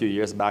Rwanda a few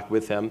years back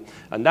with him.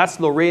 And that's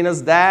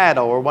Lorena's dad,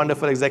 our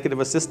wonderful executive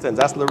assistant.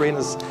 That's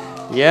Lorena's,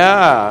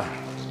 yeah.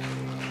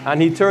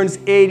 And he turns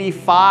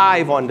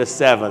 85 on the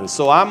 7th.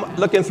 So I'm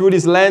looking through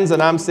this lens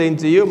and I'm saying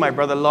to you, my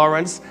brother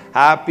Lawrence,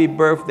 happy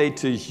birthday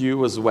to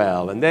you as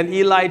well. And then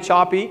Eli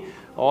Choppy,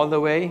 all the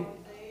way.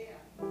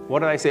 What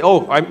did I say?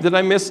 Oh, did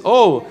I miss?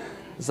 Oh,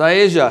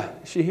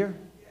 Zaeja. Is she here?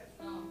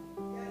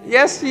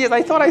 Yes, she is.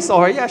 I thought I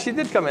saw her. Yeah, she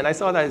did come in. I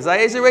saw that.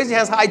 Zaeja, raise your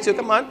hands high too.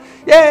 Come on.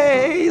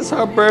 Yay! It's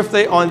her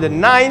birthday on the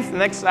 9th,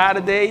 next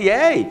Saturday.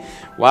 Yay!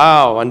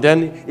 Wow. And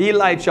then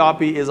Eli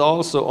Choppy is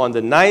also on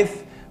the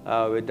 9th.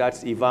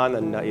 That's Ivan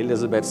and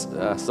Elizabeth's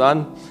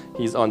son.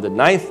 He's on the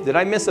 9th. Did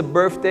I miss a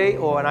birthday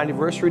or an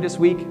anniversary this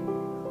week?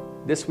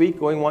 This week?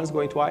 Going once,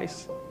 going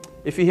twice?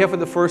 If you're here for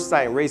the first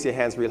time, raise your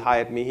hands real high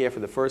at me. Here for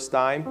the first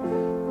time.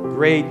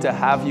 Great to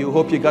have you.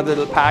 Hope you got a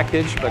little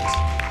package, but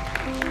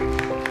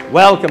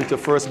welcome to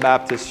First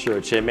Baptist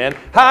Church, amen.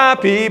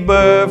 Happy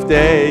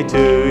birthday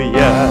to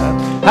ya.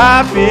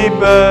 Happy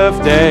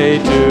birthday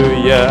to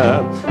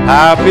ya.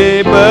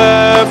 Happy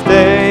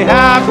birthday to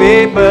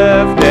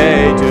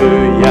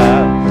ya.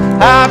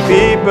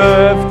 Happy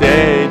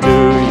birthday to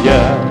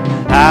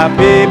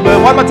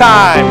ya. One more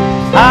time.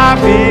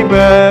 Happy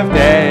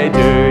birthday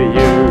to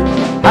you.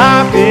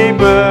 Happy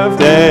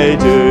birthday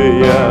to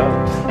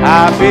ya.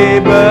 Happy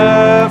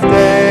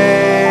birthday.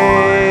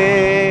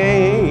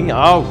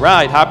 All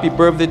right, happy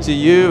birthday to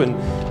you.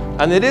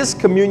 And it is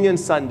Communion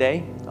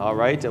Sunday, all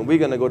right, and we're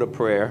going to go to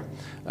prayer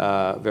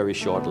very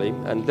shortly.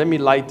 And let me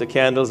light the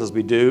candles as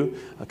we do.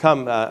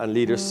 Come and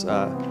lead us,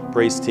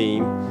 praise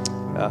team.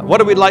 What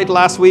did we light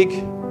last week?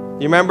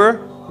 You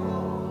remember?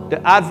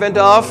 The Advent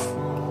of?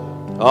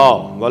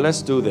 Oh, well,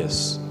 let's do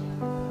this.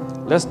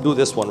 Let's do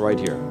this one right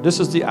here. This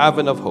is the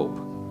Advent of Hope.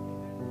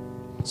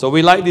 So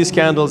we light these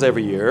candles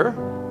every year,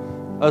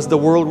 as the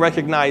world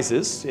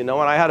recognizes, you know,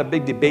 and I had a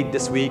big debate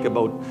this week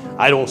about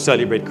I don't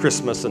celebrate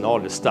Christmas and all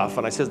this stuff.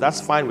 And I said,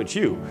 that's fine with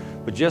you.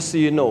 But just so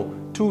you know,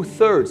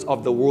 2/3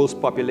 of the world's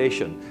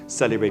population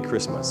celebrate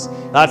Christmas.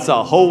 That's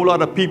a whole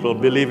lot of people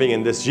believing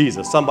in this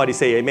Jesus. Somebody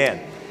say amen.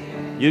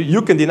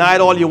 You can deny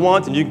it all you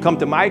want, and you can come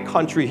to my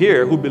country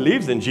here who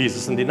believes in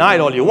Jesus and deny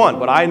it all you want.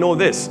 But I know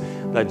this,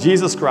 that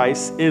Jesus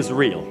Christ is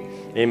real.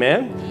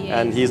 Amen? Yes.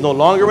 And he's no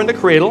longer in the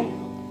cradle.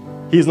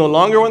 He's no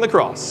longer on the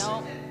cross. No.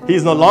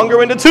 He's no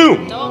longer in the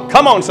tomb. No.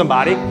 Come on,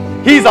 somebody.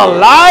 He's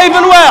alive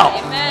and well.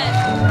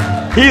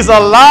 Amen. He's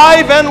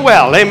alive and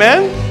well.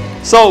 Amen.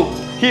 So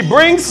he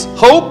brings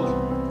hope.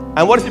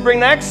 And what does he bring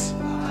next?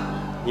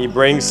 He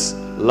brings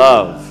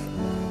love.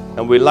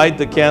 And we light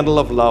the candle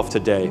of love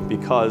today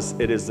because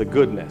it is the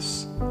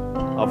goodness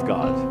of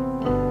God.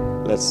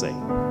 Let's sing.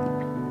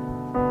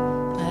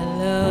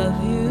 I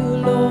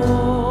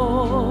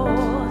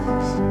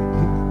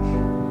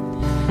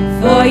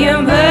For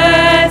your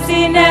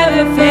mercy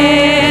never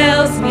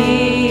fails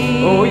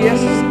me. Oh,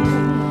 yes.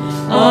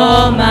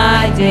 All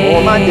my days,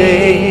 All my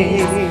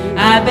days.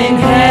 I've been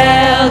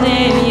held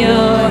in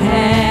your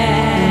hands.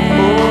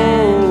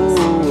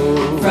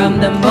 From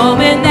the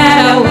moment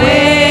that I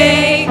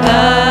wake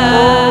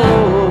up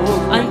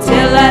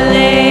until I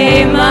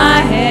lay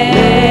my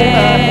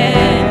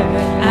head,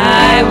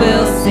 I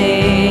will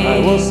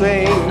sing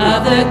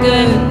of the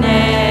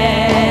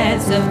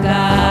goodness of God.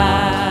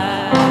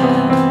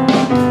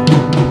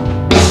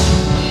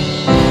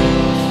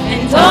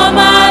 And all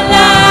my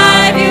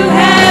life you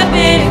have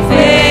been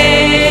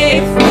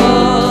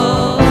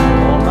faithful.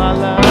 All my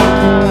life.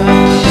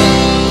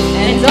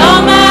 And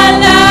all my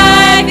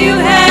life you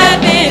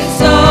have been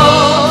so,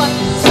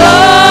 so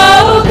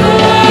good.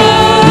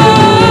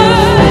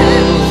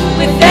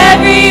 With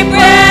every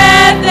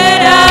breath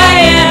that I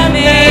am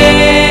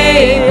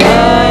able,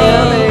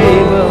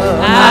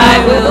 I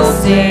will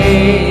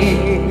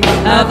sing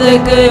of the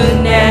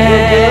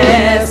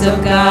goodness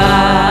of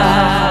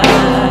God.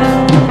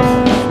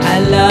 I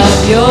love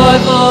your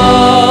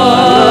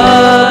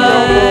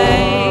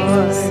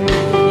voice.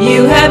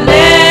 You have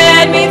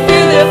led me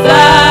through the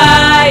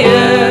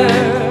fire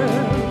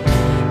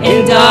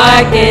in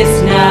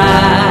darkest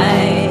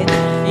night.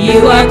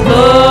 You are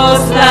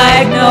close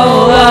like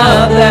no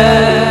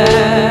other.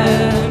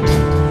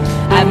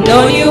 I've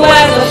known you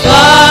as a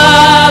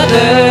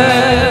father.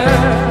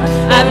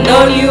 I've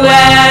known you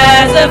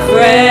as a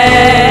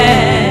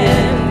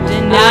friend,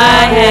 and I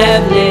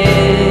have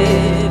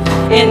lived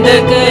in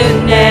the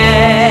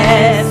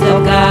goodness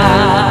of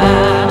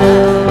God.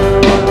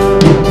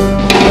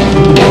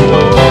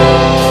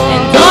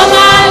 And all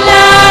my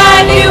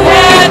life you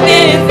have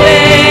been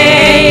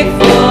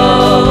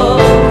faithful.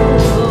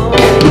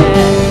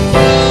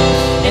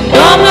 And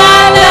all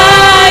my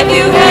life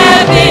you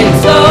have been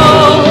so,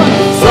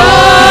 so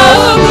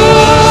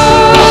good.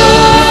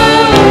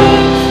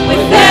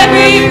 With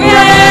every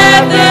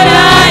breath that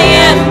I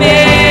am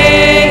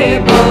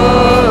able,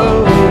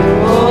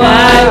 I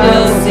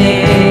will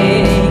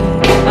sing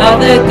of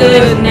the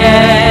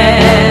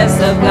goodness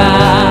of God.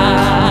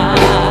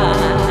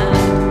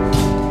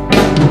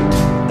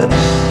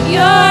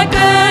 Your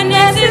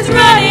goodness is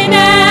running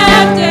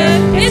after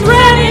me.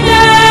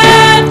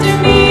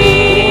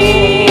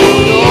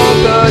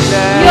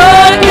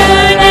 Your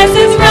goodness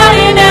is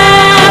running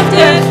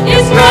after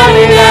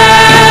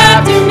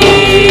me.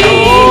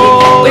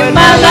 With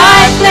my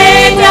life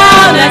laid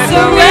down, I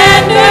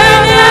surrender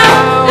now.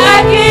 I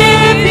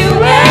give you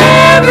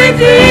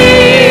everything.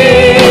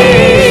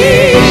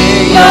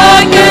 Your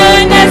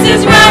goodness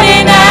is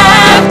running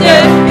after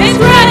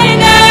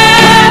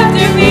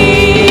me.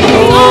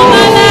 All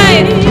my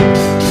life,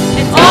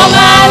 and all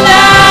my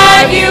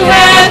life you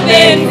have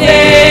been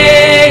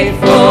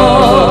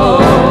faithful.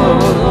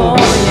 Oh,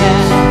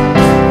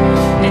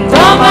 yeah. And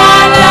all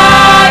my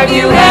life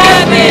you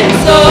have been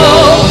so,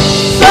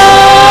 so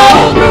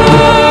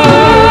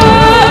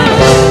good.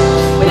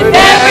 With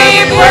every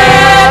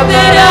breath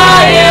that I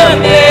am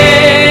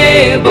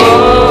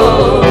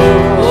able,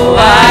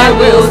 I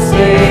will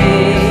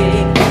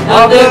sing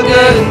of the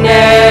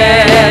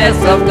goodness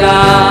of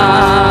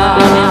God.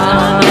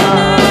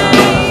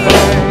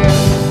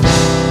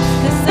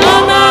 'Cause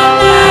all my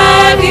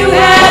life you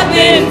have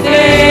been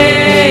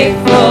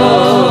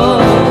faithful.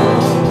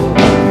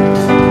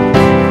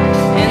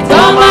 And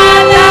all my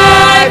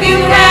life you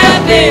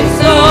have been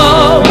so,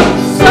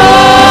 so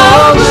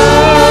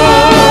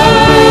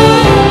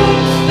good.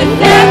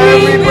 With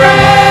every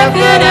breath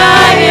that I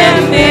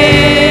am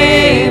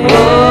able,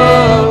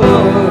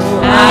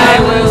 I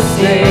will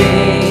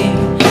sing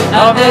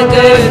of the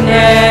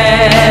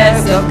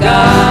goodness of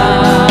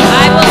God. I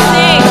will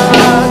sing,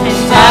 and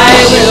I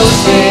will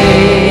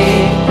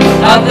sing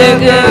of the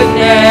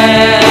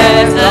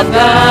goodness of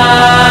God.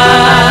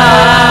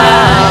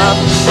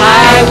 I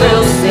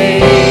will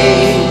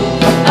sing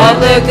of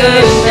the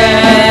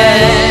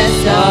goodness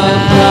of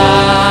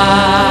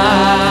God.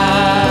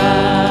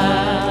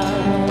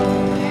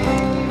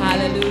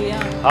 Hallelujah.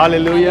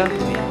 Hallelujah.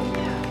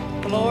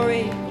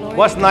 Glory, glory.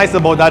 What's nice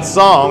about that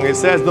song, it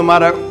says no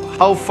matter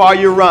how far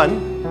you run,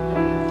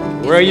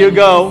 where you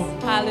go,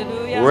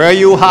 Hallelujah. where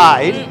you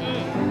hide,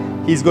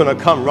 he's going to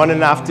come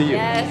running after you.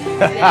 Yes,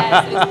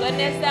 yes. His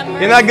goodness and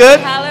mercy. Isn't that good?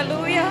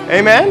 Hallelujah.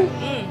 Amen?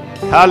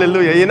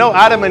 Hallelujah. You know,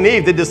 Adam and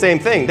Eve did the same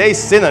thing. They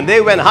sinned and they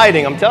went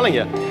hiding, I'm telling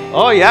you.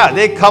 Oh, yeah,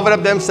 they covered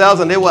up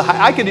themselves and they were,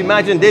 I could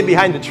imagine they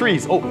behind the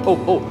trees. Oh,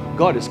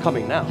 God is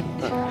coming now.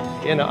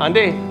 You know,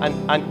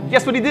 and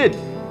guess what he did?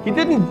 He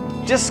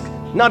didn't just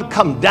not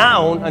come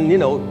down and,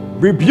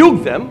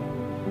 rebuke them.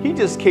 He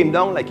just came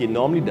down like he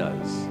normally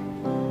does.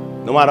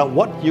 No matter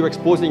what you're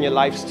exposing your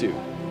lives to,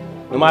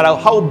 no matter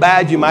how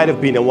bad you might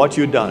have been and what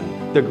you've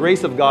done, the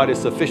grace of God is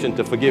sufficient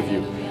to forgive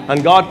you.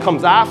 And God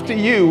comes after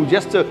you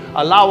just to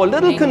allow a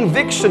little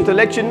conviction to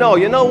let you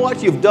know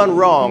what, you've done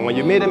wrong, or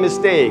you made a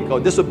mistake, or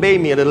disobeyed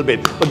me a little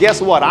bit. But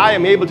guess what? I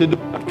am able to do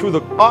that through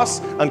the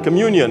cross and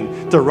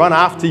communion to run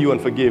after you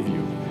and forgive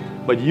you.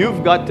 But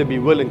you've got to be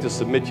willing to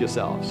submit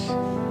yourselves.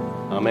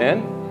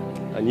 Amen?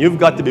 And you've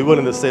got to be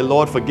willing to say,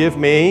 Lord, forgive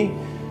me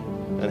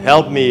and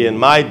help me in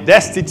my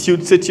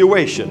destitute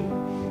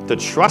situation to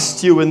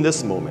trust you in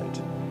this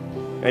moment.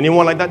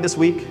 Anyone like that this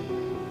week?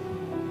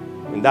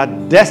 In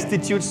that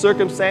destitute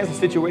circumstance and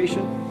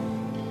situation,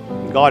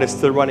 God is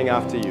still running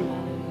after you,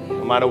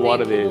 no matter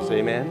what it is.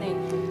 Amen.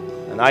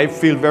 And I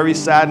feel very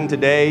saddened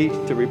today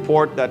to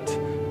report that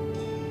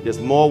there's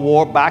more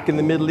war back in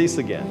the Middle East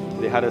again.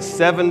 They had a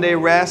 7-day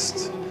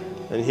rest,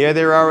 and here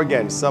they are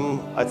again.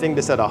 I think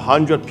they said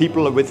 100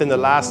 people within the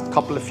last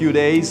few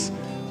days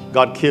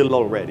got killed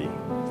already.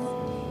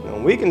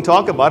 And we can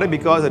talk about it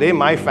because it ain't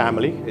my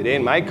family, it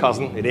ain't my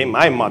cousin, it ain't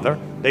my mother.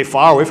 They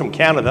far away from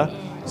Canada,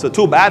 so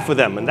too bad for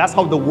them. And that's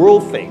how the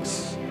world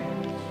thinks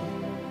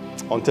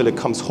until it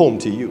comes home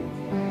to you.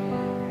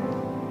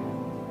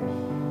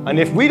 And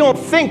if we don't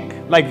think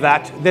like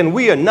that, then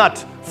we are not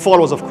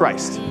followers of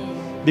Christ.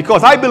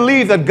 Because I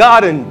believe that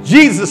God and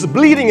Jesus is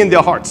bleeding in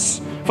their hearts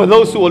for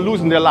those who are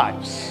losing their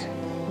lives.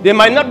 They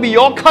might not be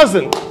your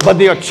cousin, but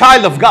they are a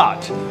child of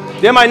God.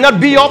 They might not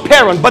be your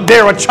parent, but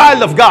they're a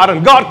child of God.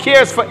 And God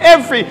cares for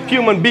every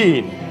human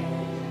being,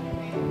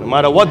 no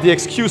matter what the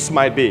excuse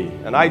might be.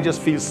 And I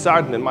just feel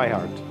saddened in my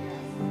heart.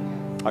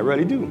 I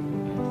really do.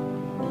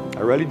 I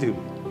really do.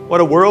 What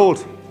a world.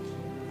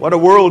 What a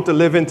world to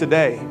live in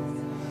today.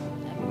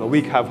 But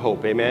we have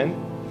hope, amen?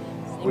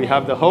 We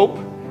have the hope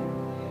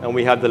and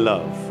we have the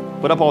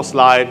love. Put up our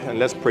slide and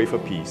let's pray for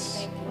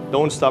peace.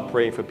 Don't stop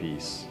praying for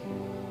peace.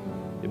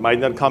 It might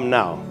not come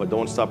now, but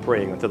don't stop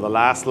praying until the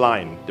last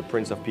line, the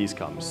Prince of Peace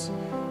comes.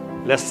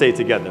 Let's say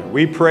together,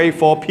 we pray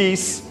for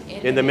peace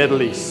in the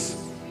Middle East.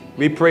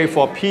 We pray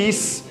for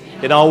peace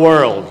in our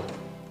world.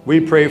 We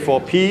pray for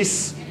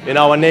peace in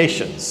our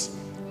nations.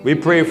 We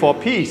pray for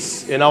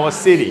peace in our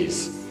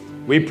cities.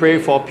 We pray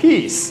for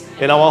peace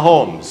in our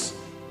homes.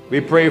 We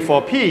pray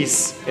for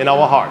peace in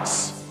our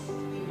hearts.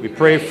 We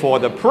pray for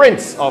the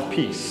Prince of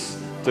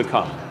Peace to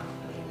come.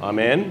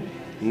 Amen.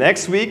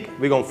 Next week,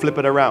 we're going to flip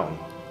it around.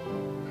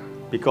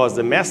 Because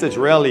the message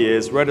really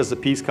is, where does the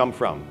peace come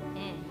from?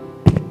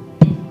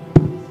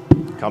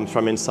 It comes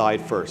from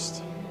inside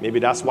first. Maybe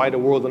that's why the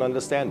world don't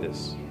understand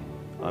this.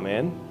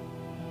 Amen.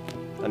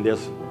 And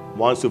there's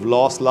ones who've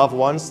lost loved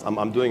ones.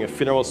 I'm doing a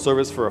funeral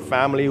service for a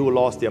family who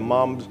lost their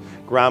mom,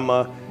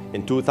 grandma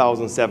in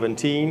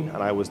 2017. And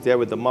I was there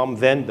with the mom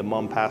then. The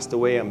mom passed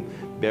away. I'm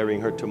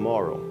burying her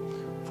tomorrow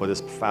for this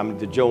family,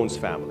 the Jones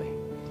family.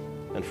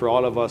 And for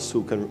all of us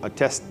who can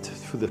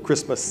attest to the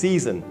Christmas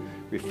season,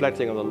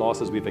 reflecting on the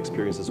losses we've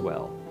experienced as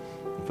well.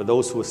 And for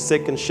those who are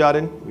sick and shut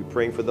in, we're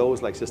praying for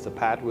those like Sister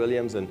Pat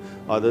Williams and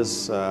others.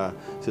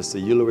 Sister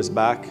Eula is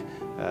back.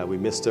 We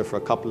missed her for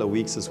a couple of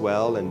weeks as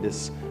well. And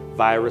this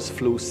virus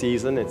flu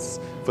season, it's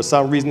for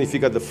some reason, if you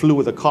got the flu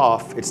with a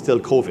cough, it's still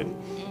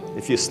COVID.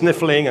 If you're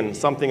sniffling and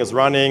something is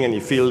running and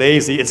you feel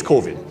lazy, it's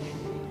COVID.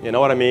 You know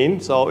what I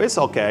mean? So it's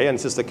okay. And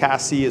Sister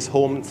Cassie is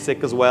home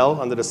sick as well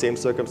under the same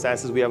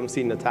circumstances. We haven't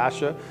seen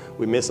Natasha.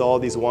 We miss all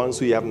these ones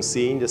who you haven't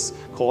seen. Just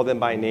call them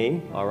by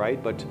name, all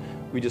right? But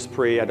we just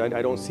pray. I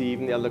don't see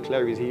even Elder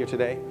Clary is here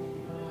today.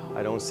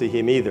 I don't see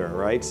him either,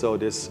 right? So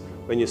this,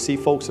 when you see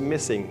folks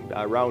missing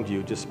around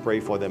you, just pray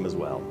for them as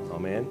well,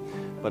 amen?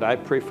 But I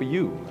pray for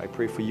you. I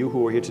pray for you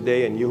who are here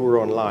today and you who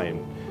are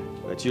online,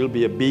 that you'll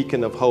be a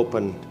beacon of hope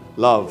and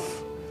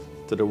love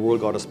to the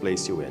world God has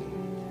placed you in.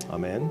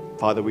 Amen.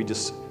 Father, we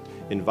just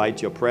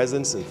invite your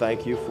presence and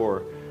thank you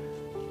for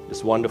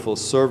this wonderful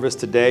service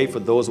today. For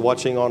those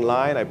watching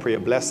online, I pray a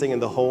blessing in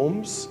the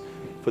homes.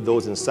 For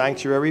those in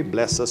sanctuary,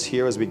 bless us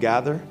here as we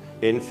gather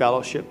in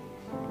fellowship.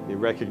 We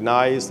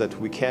recognize that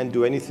we can't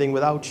do anything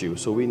without you,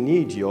 so we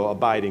need your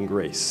abiding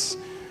grace.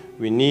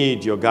 We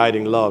need your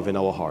guiding love in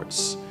our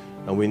hearts,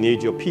 and we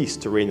need your peace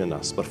to reign in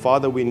us. But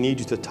Father, we need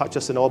you to touch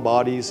us in our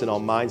bodies, in our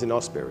minds, in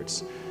our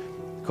spirits,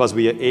 because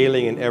we are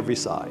ailing in every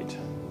side.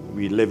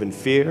 We live in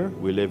fear,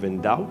 we live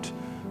in doubt.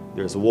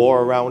 There's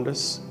war around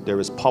us, there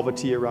is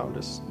poverty around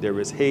us, there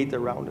is hate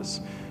around us.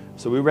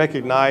 So we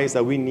recognize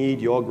that we need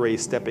your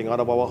grace stepping out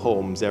of our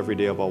homes every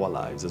day of our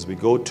lives. As we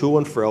go to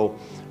and fro,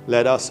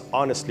 let us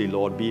honestly,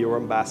 Lord, be your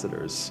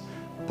ambassadors.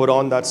 Put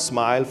on that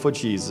smile for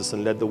Jesus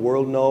and let the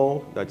world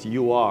know that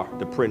you are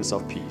the Prince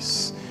of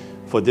Peace.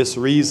 For this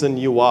reason,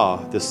 you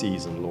are the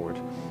season, Lord.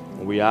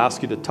 And we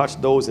ask you to touch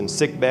those in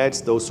sick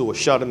beds, those who are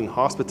shut in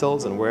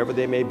hospitals and wherever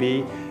they may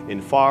be, in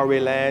faraway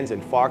lands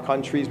and far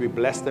countries. We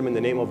bless them in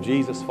the name of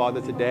Jesus,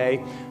 Father,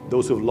 today.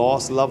 Those who have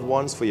lost loved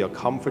ones, for your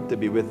comfort to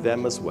be with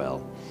them as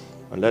well.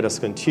 And let us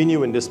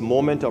continue in this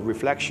moment of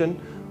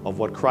reflection of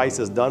what Christ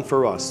has done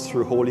for us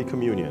through Holy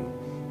Communion.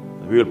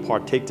 And we will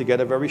partake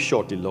together very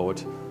shortly, Lord,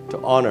 to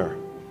honor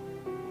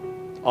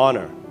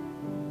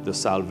the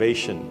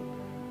salvation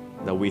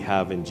that we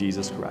have in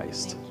Jesus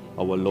Christ,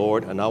 our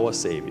Lord and our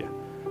Savior,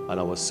 and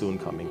our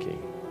soon-coming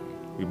King.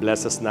 We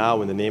bless us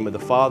now in the name of the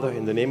Father,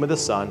 in the name of the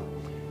Son,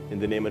 in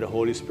the name of the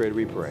Holy Spirit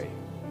we pray.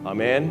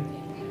 Amen.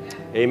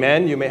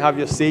 Amen. You may have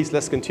your seats.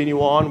 Let's continue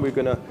on. We're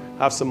going to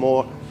have some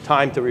more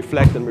time to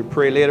reflect and we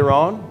pray later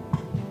on.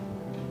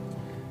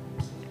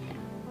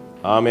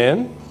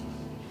 Amen.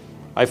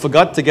 I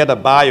forgot to get a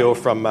bio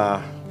from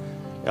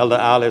Elder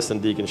Alice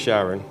and Deacon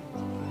Sharon.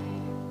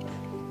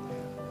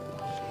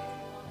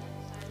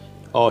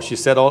 Oh, she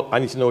said, I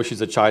need to know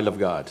she's a child of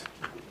God.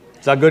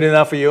 Is that good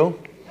enough for you?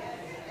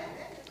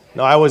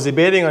 Now, I was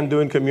debating on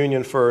doing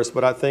communion first,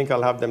 but I think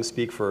I'll have them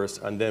speak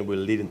first, and then we'll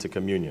lead into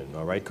communion,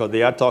 all right? Because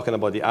they are talking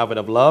about the Advent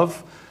of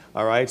love,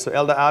 all right? So,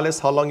 Elder Alice,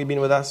 how long have you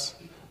been with us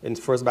in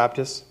First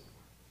Baptist?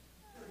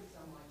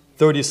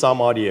 30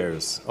 some odd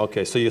years.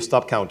 Okay, so you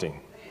stopped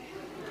counting.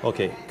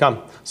 Okay,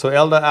 come. So,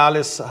 Elder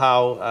Alice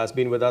Howe has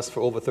been with us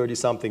for over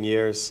 30-something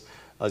years.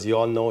 As you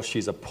all know,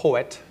 she's a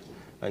poet,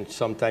 and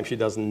sometimes she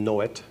doesn't know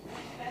it.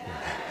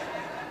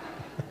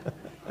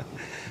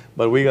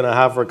 But we're going to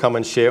have her come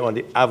and share on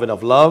the Advent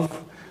of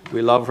love.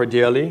 We love her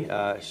dearly.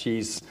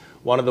 She's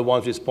one of the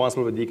ones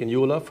responsible with Deacon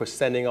Eula for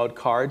sending out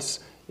cards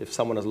if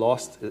someone has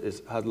lost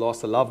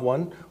a loved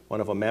one.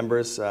 One of our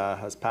members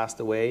has passed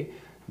away.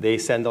 They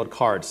send out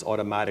cards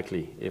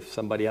automatically. If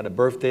somebody had a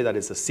birthday that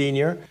is a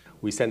senior,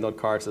 we send out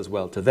cards as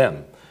well to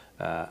them.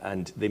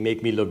 And they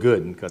make me look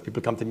good because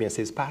people come to me and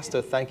say,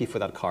 Pastor, thank you for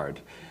that card.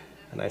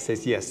 And I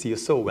says, yes, you're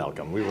so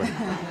welcome. We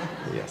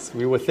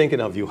were thinking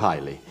of you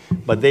highly.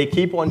 But they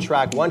keep on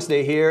track. Once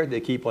they're here,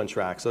 they keep on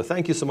track. So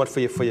thank you so much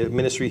for your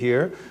ministry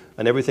here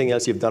and everything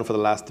else you've done for the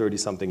last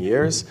 30-something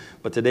years.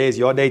 But today is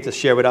your day to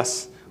share with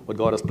us what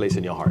God has placed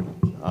in your heart.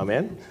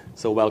 Amen.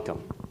 So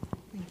welcome.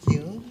 Thank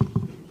you.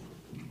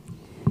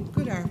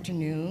 Good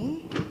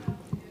afternoon.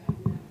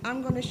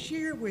 I'm going to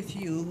share with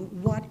you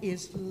what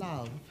is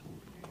love,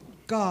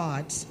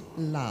 God's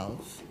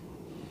love.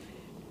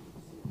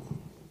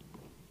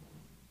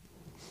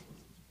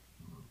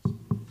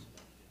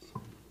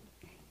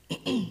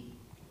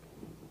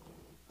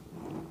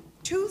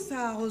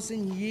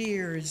 2,000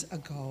 years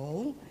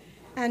ago,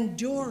 and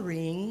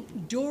during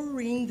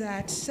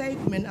that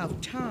segment of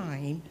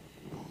time,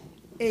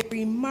 a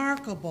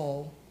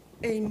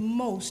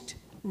most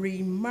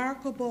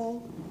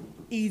remarkable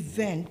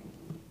event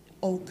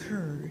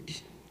occurred.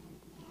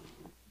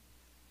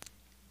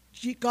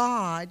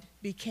 God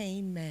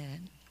became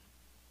man.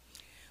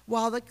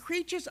 While the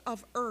creatures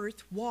of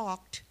earth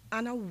walked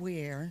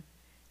unaware,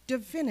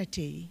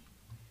 divinity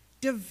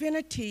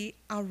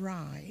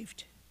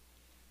arrived.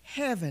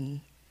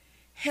 Heaven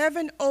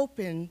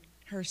opened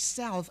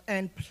herself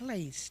and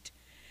placed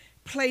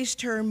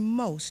her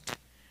most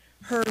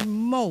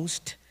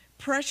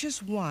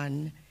precious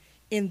one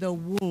in the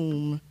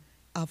womb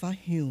of a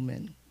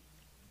human.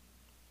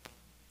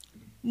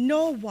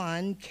 No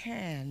one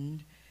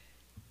can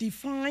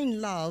define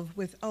love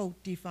without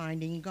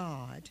defining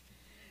God.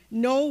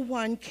 No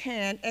one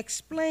can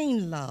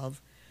explain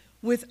love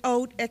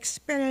without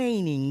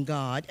explaining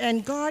God.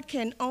 And God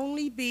can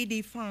only be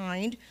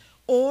defined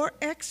or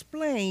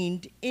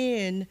explained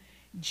in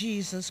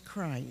Jesus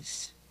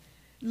Christ.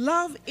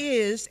 Love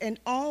is and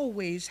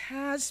always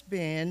has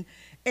been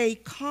a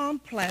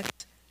complex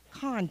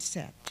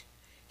concept.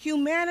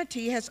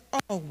 Humanity has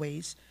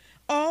always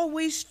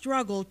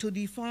struggled to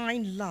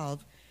define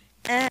love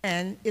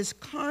and is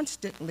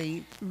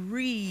constantly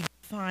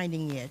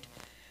redefining it.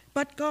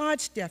 But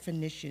God's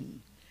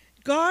definition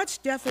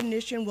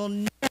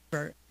will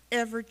never,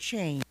 ever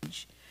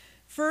change.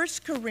 1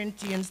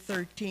 Corinthians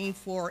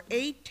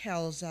 13:4-8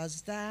 tells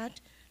us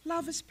that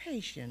love is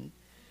patient.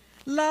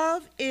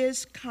 Love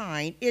is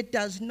kind. It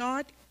does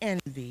not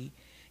envy.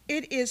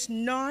 It is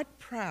not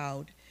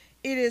proud.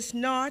 It is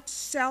not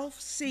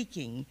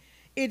self-seeking.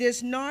 It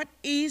is not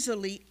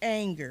easily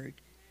angered.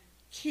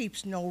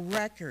 Keeps no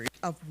record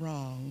of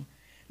wrong.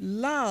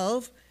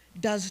 Love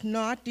does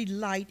not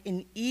delight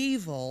in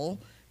evil,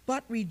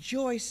 but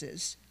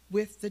rejoices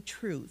with the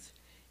truth.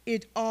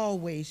 It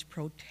always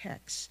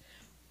protects,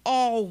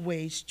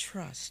 always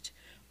trusts,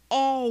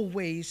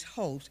 always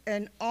hopes,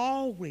 and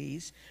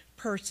always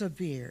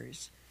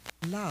perseveres.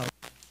 Love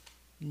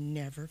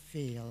never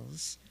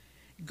fails.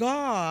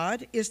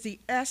 God is the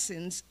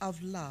essence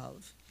of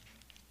love.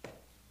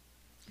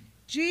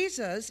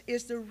 Jesus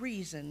is the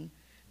reason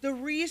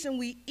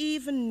we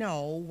even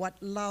know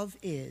what love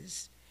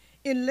is.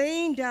 In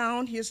laying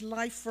down his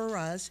life for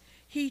us,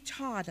 he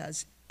taught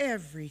us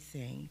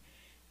everything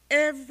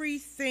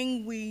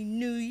we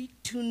need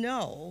to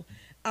know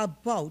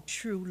about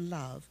true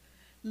love.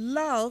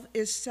 Love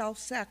is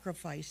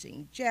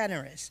self-sacrificing,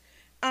 generous,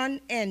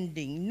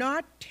 unending,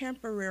 not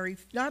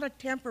a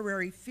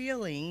temporary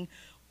feeling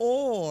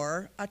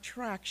or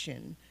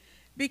attraction.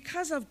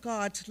 Because of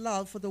God's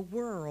love for the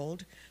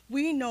world,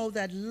 we know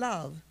that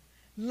love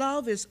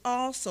is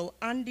also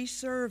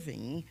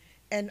undeserving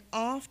and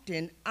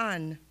often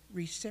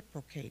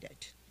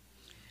unreciprocated.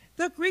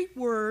 The Greek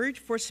word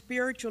for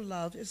spiritual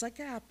love is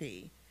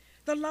agape,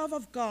 the love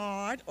of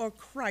God or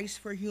Christ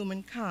for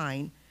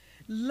humankind.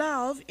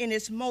 Love in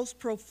its most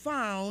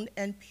profound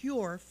and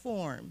pure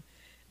form,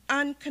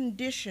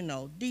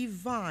 unconditional,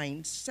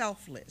 divine,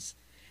 selfless.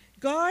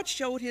 God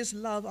showed his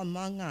love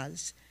among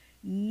us,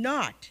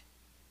 not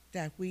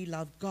that we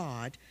loved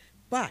God,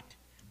 but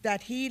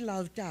that he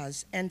loved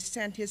us and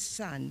sent his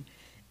Son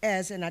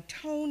as an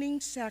atoning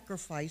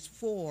sacrifice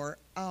for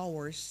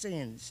our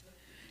sins.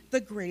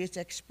 The greatest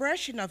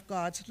expression of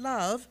God's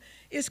love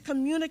is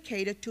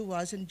communicated to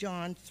us in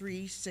John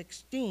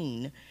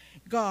 3:16.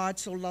 God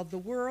so loved the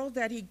world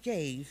that he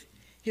gave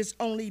his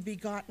only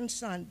begotten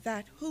Son,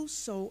 that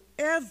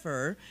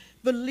whosoever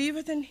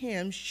believeth in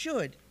him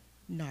should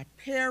not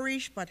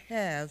perish but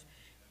have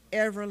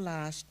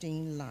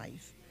everlasting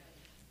life.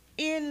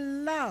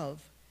 In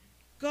love,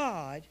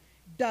 God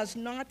does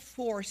not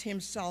force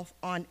himself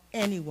on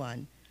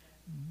anyone,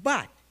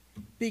 but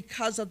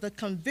because of the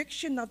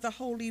conviction of the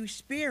Holy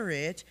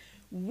Spirit,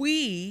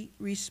 we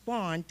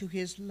respond to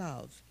his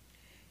love.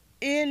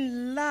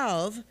 In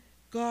love,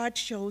 God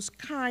shows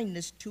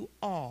kindness to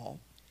all.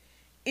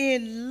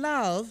 In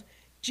love,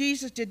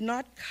 Jesus did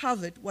not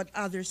covet what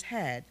others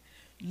had,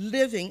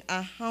 living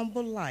a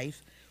humble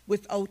life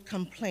without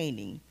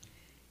complaining.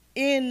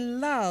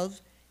 In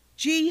love,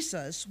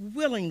 Jesus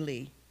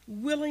willingly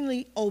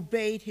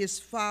obeyed his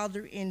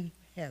Father in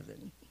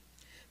heaven.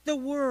 The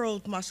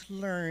world must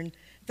learn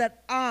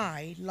that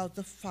I love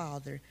the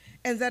Father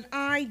and that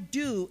I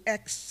do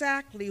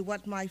exactly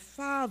what my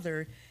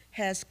Father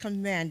has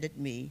commanded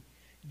me.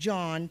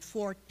 John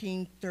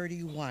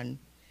 14:31.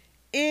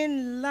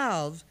 In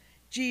love,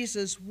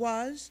 Jesus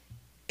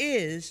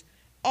is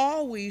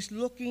always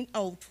looking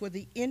out for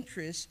the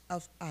interests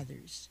of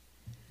others.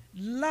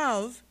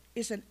 Love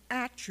is an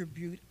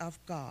attribute of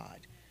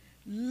God.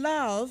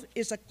 Love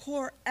is a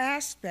core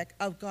aspect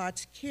of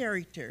God's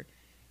character,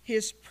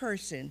 his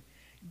person.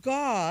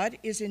 God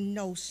is in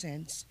no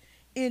sense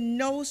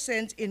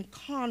in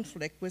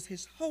conflict with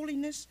his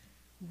holiness,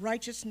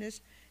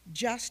 righteousness,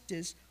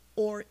 justice,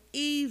 or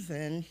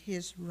even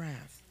his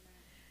wrath.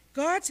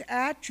 God's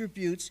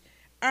attributes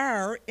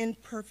are in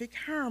perfect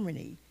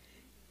harmony.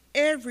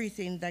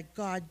 Everything that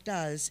God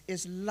does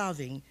is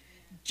loving,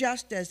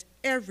 just as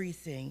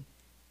everything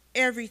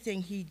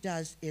he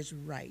does is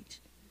right.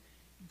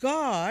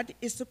 God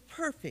is the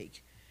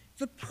perfect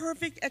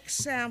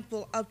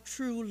example of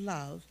true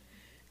love.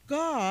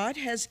 God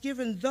has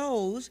given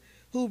those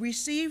who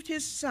received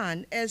his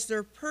Son as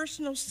their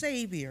personal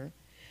Savior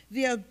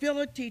the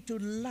ability to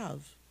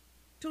love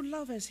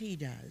as he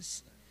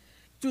does,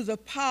 through the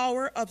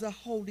power of the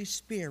Holy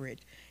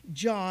Spirit.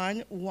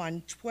 John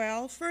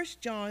 1:12,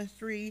 1 John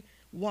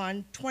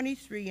 3:1,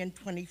 23 and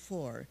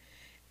 24.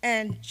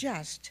 And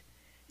just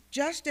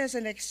as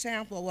an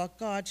example of what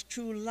God's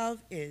true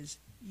love is,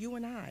 you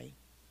and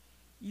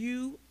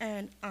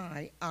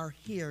I are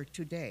here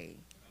today.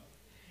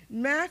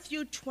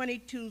 Matthew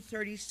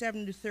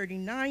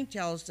 22:37-39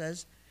 tells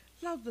us,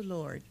 love the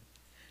Lord.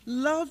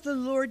 Love the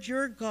Lord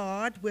your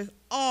God with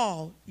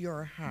all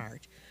your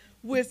heart,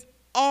 with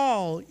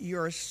all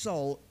your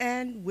soul,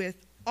 and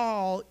with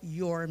all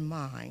your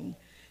mind.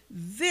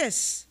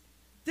 This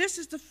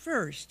is the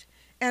first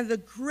and the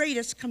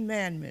greatest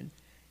commandment,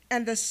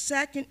 and the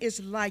second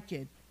is like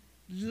it.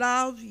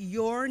 Love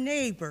your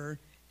neighbor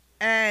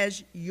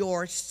as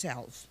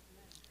yourself.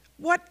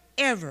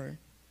 Whatever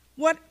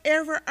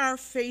our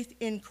faith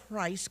in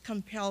Christ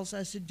compels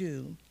us to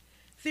do,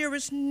 there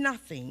is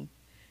nothing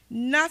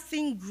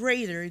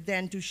greater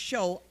than to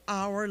show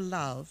our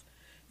love,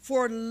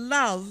 for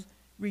love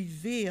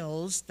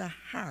reveals the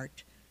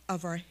heart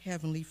of our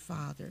Heavenly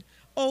Father.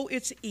 Oh,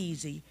 it's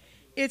easy.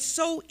 It's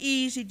so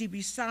easy to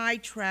be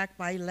sidetracked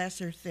by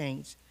lesser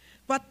things,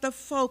 but the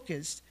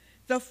focus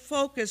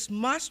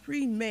must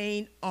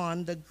remain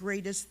on the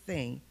greatest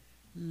thing,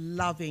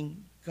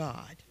 loving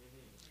God.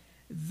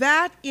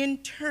 That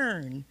in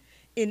turn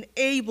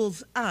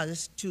enables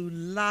us to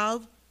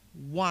love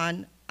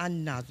one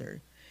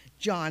another.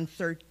 John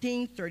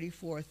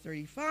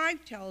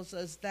 13:34-35 tells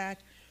us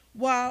that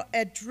while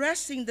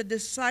addressing the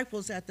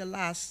disciples at the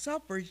Last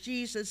Supper,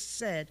 Jesus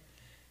said,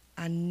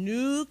 "A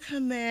new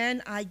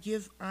command I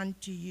give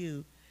unto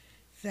you,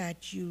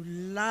 that you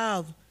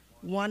love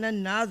one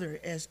another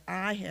as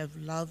I have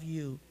loved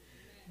you.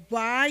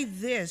 By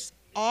this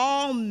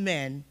all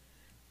men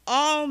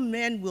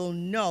will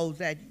know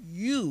that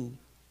you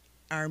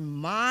are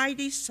my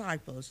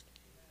disciples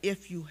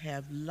if you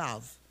have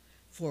love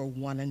for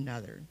one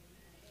another."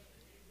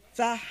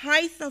 The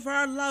height of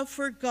our love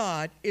for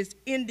God is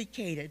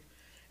indicated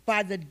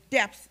by the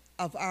depth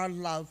of our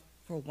love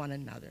for one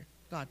another.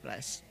 God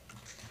bless.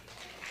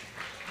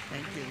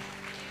 Thank you.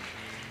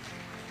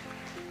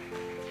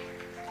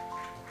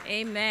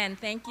 Amen.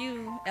 Thank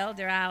you,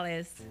 Elder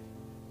Alice.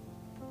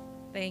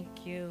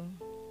 Thank you.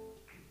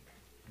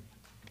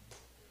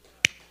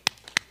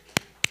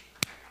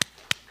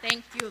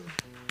 Thank you.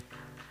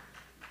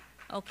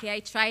 Okay, I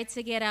tried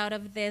to get out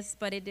of this,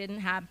 but it didn't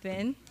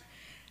happen.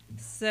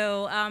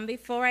 So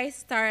before I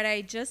start,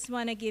 I just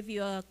want to give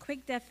you a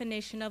quick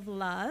definition of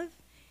love.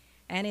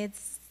 And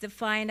it's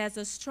defined as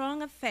a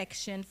strong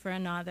affection for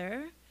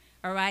another,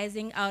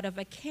 arising out of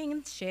a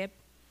kinship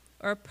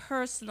or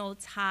personal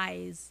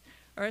ties,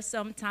 or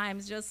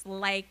sometimes just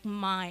like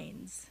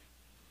minds.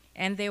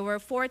 And there were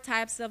 4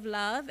 types of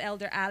love.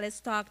 Elder Alice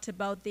talked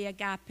about the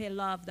agape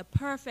love, the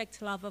perfect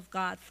love of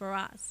God for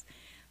us.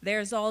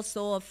 There's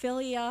also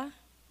philia,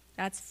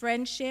 that's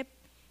friendship.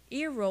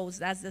 Eros,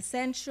 that's the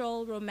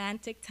sensual,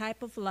 romantic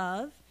type of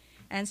love.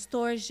 and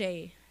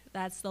storge,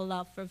 that's the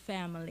love for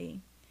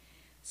family.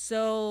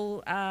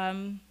 So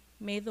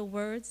may the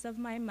words of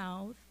my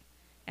mouth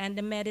and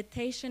the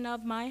meditation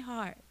of my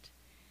heart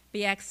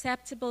be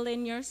acceptable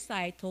in your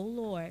sight, O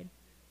Lord,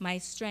 my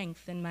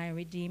strength and my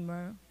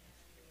Redeemer.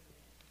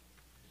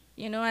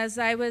 You know, as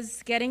I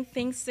was getting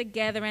things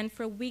together, and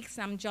for weeks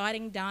I'm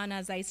jotting down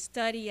as I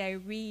study, I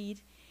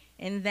read,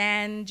 and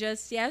then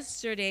just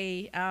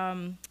yesterday,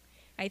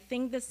 I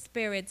think the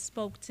Spirit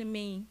spoke to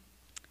me,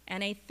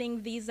 and I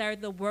think these are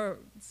the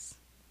words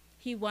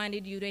He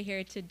wanted you to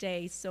hear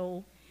today.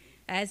 So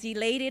as He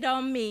laid it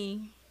on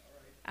me,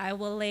 I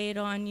will lay it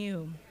on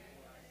you.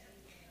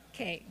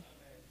 Okay,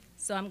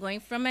 so I'm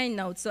going from my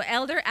notes. So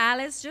Elder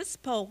Alice just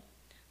spoke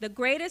the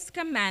greatest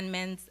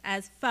commandments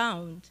as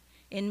found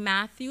in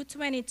Matthew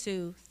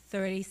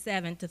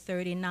 22:37 to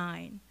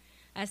 39.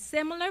 A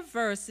similar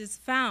verse is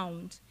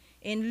found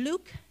in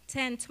Luke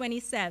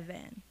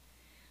 10:27.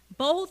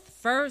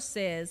 Both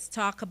verses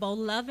talk about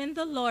loving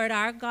the Lord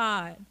our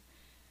God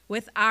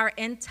with our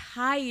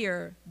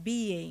entire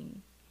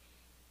being.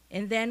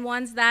 And then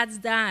once that's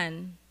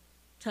done,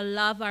 to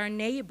love our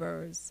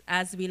neighbors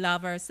as we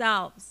love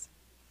ourselves.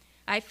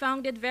 I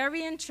found it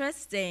very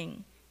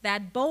interesting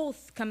that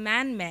both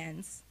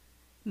commandments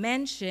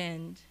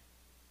mentioned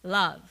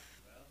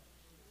love.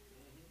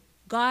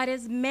 God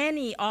is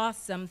many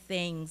awesome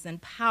things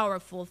and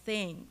powerful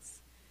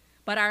things,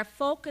 but our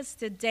focus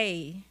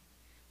today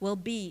will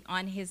be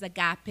on His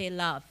agape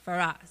love for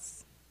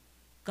us.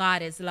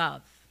 God is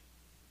love.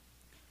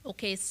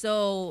 Okay,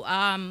 so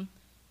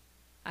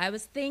I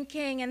was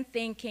thinking,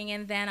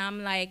 and then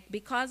I'm like,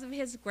 because of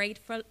His great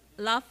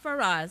love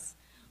for us,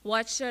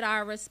 what should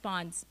our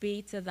response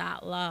be to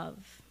that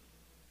love?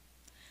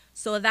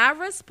 So that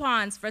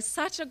response for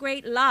such a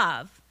great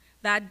love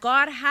that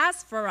God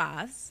has for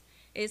us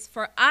is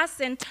for us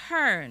in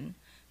turn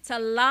to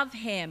love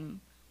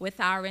Him with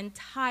our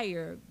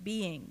entire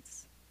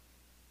beings.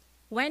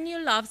 When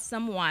you love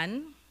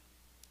someone,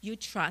 you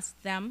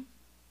trust them.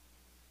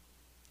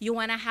 You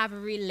want to have a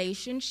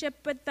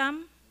relationship with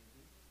them.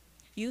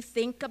 You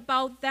think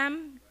about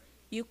them.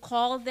 You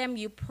call them.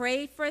 You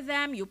pray for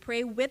them. You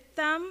pray with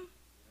them.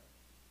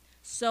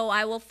 So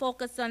I will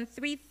focus on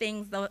three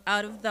things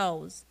out of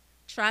those: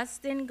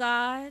 trust in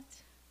God,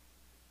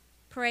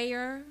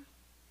 prayer,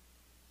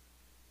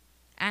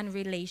 and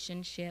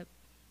relationship.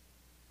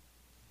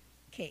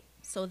 Okay,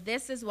 so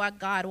this is what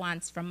God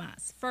wants from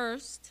us.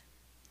 First,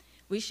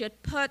 we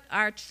should put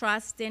our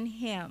trust in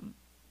Him.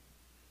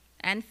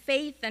 And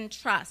faith and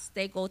trust,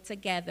 they go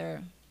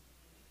together.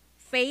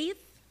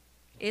 Faith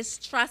is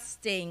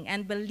trusting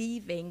and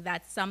believing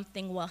that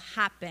something will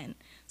happen.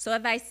 So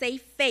if I say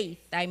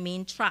faith, I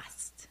mean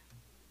trust.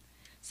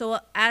 So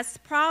as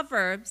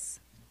Proverbs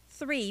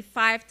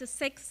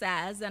 3:5-6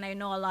 says, and I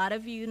know a lot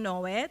of you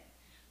know it,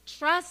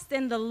 trust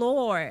in the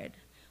Lord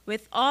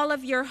with all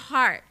of your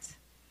heart,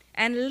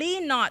 and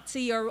lean not to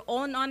your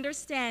own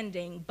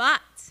understanding,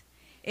 but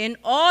in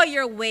all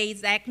your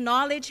ways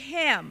acknowledge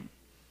Him,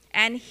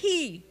 and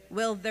He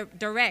will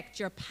direct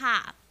your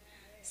path.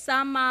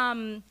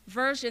 Some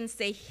versions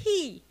say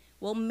He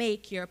will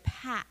make your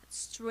path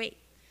straight.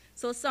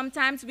 So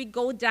sometimes we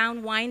go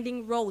down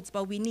winding roads,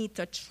 but we need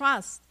to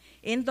trust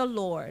in the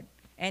Lord,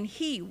 and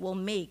He will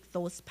make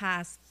those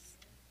paths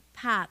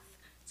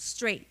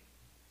straight.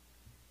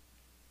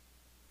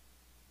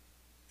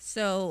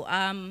 So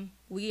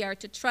we are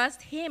to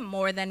trust Him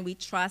more than we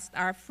trust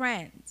our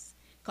friends,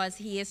 because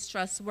He is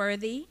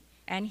trustworthy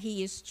and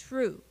He is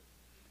true.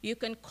 You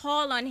can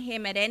call on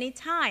Him at any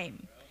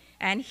time,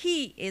 and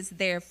He is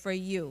there for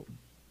you.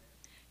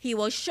 He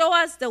will show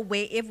us the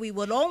way if we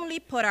will only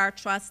put our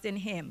trust in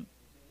Him.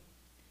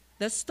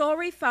 The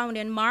story found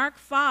in Mark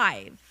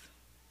 5,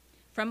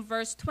 from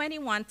verse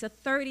 21 to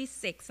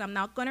 36, I'm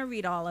not going to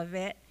read all of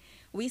it.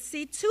 We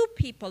see two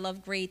people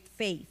of great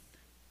faith.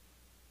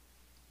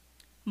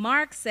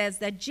 Mark says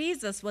that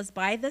Jesus was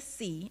by the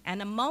sea,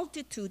 and a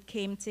multitude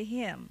came to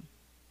Him.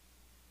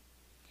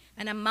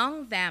 And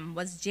among them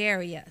was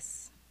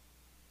Jairus.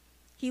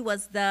 He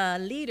was the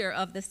leader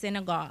of the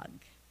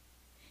synagogue.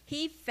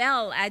 He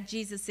fell at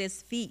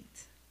Jesus'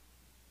 feet,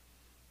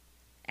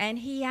 and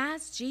he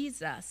asked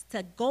Jesus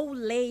to go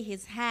lay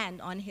his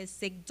hand on his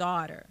sick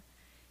daughter.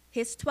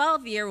 His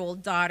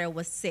 12-year-old daughter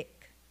was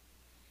sick.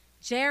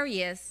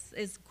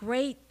 Jairus'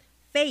 great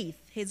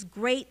faith, his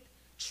great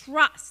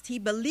trust, he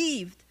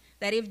believed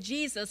that if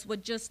Jesus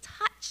would just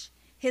touch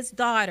his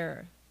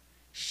daughter,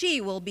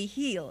 she will be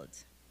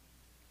healed.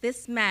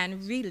 This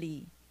man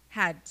really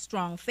had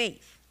strong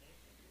faith.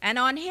 And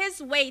on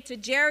his way to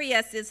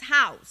Jairus'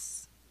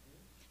 house,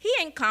 he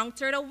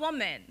encountered a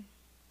woman,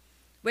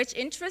 which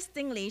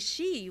interestingly,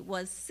 she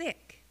was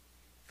sick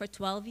for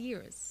 12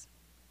 years.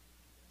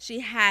 She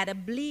had a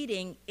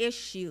bleeding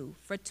issue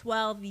for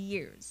 12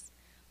 years.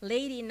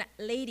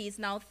 Ladies,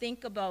 now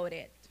think about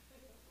it.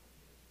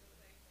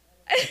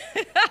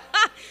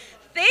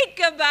 Think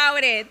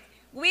about it.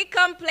 We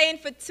complain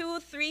for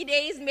 2-3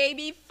 days,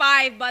 maybe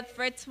 5, but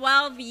for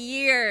 12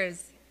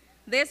 years,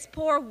 this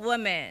poor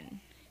woman,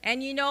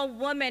 And you know,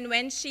 woman,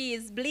 when she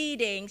is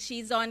bleeding,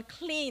 she's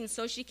unclean,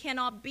 so she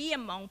cannot be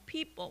among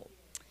people.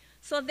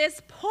 So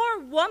this poor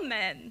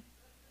woman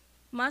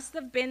must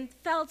have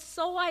felt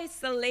so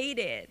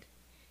isolated.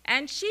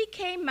 And she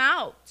came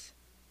out.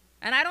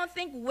 And I don't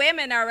think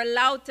women are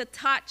allowed to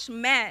touch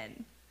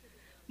men.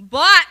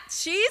 But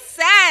she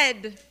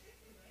said,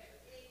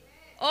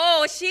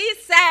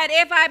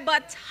 if I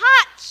but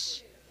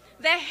touch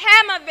the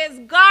hem of his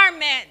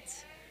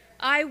garment,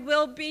 I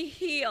will be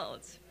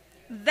healed.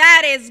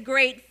 That is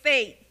great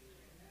faith.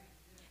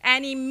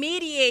 And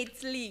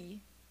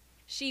immediately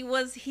she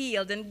was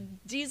healed. And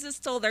Jesus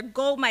told her,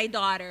 go, my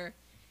daughter,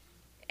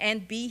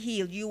 and be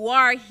healed. You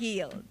are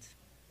healed.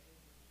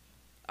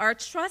 Our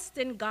trust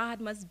in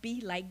God must be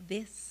like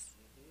this.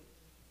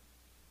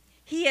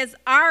 He is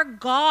our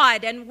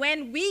God, and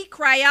when we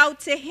cry out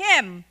to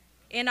him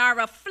in our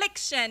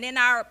affliction, in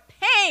our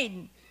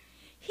pain,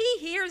 he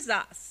hears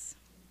us.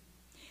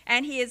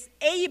 And he is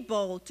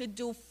able to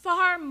do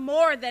far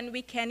more than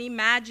we can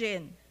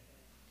imagine.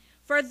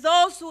 For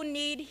those who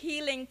need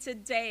healing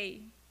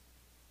today,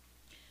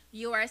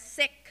 you are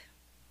sick,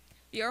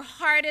 your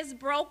heart is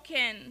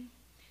broken,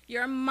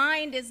 your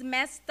mind is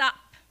messed up.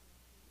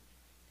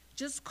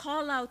 Just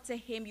call out to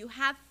him. You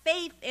have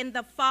faith in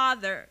the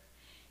Father.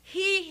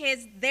 He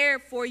is there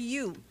for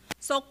you.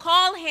 So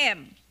call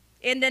him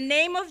in the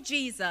name of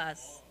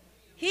Jesus.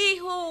 He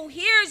who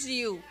hears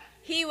you,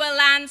 he will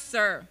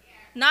answer.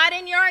 Not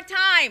in your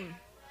time.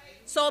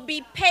 So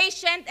be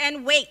patient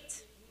and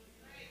wait.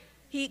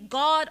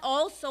 God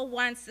also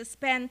wants to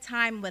spend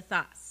time with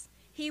us.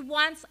 He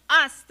wants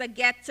us to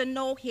get to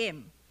know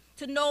him,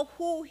 to know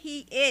who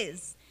he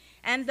is.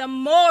 And the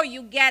more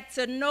you get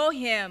to know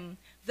him,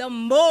 the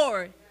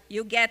more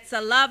you get to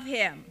love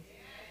him.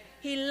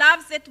 He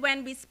loves it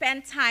when we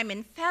spend time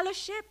in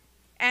fellowship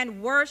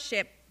and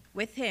worship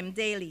with him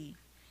daily.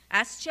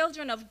 As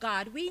children of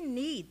God, we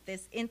need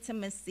this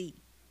intimacy.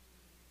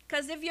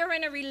 Because if you're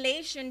in a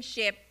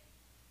relationship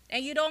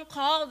and you don't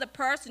call the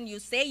person you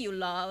say you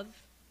love,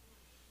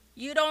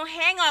 you don't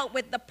hang out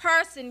with the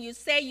person you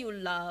say you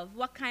love,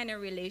 what kind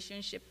of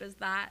relationship is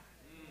that?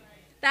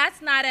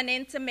 That's not an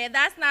intimate,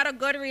 that's not a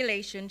good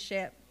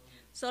relationship.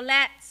 So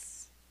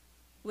let's,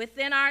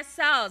 within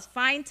ourselves,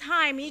 find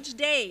time each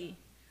day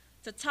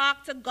to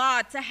talk to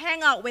God, to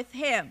hang out with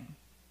him.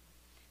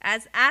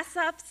 As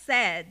Asaph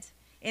said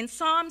in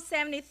Psalm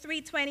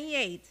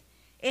 73:28,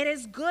 it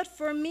is good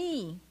for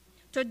me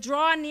to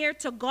draw near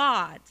to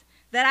God,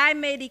 that I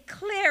may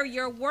declare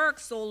your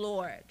works, O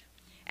Lord.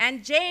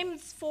 And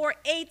James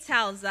 4:8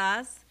 tells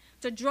us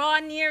to draw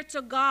near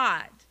to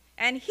God,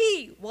 and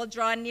he will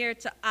draw near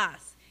to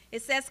us.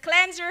 It says,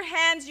 cleanse your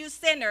hands, you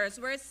sinners.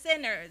 We're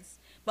sinners.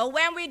 But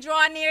when we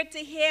draw near to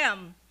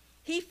him,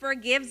 he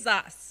forgives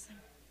us.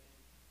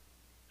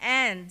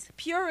 And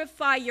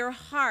purify your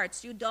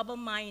hearts, you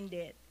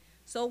double-minded.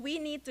 So we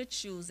need to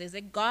choose. Is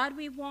it God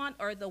we want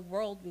or the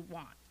world we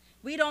want?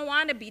 We don't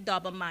want to be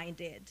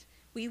double-minded.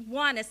 We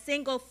want a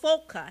single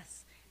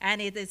focus,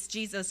 and it is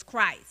Jesus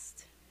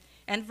Christ.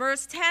 And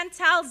verse 10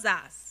 tells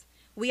us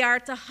we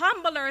are to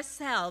humble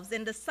ourselves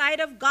in the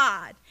sight of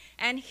God,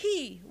 and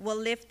he will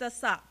lift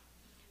us up.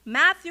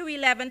 Matthew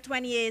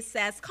 11:28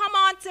 says, come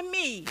unto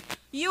me,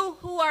 you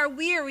who are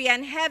weary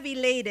and heavy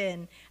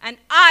laden, and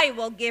I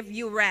will give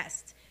you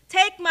rest.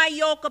 Take my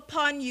yoke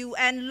upon you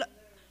and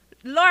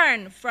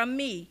learn from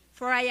me,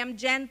 for I am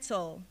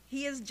gentle.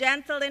 He is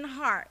gentle in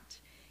heart,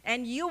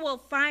 and you will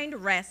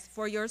find rest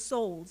for your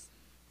souls.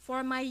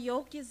 For my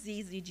yoke is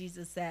easy,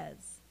 Jesus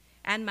says,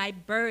 and my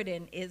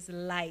burden is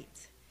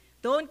light.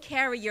 Don't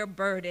carry your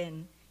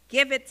burden.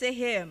 Give it to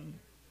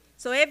him.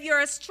 So if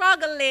you're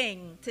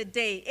struggling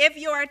today, if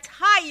you are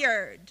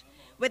tired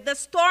with the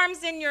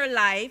storms in your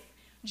life,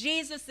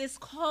 Jesus is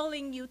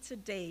calling you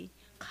today.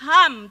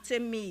 Come to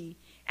me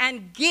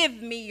and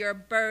give me your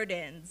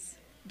burdens.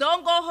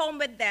 Don't go home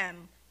with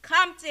them.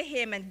 Come to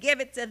him and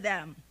give it to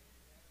them.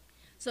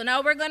 So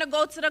now we're going to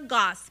go to the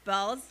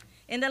Gospels.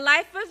 In the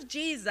life of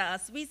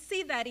Jesus, we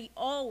see that he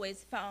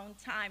always found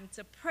time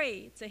to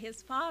pray to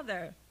his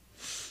Father.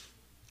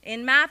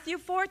 In Matthew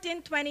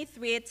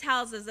 14:23, it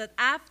tells us that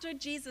after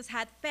Jesus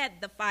had fed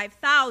the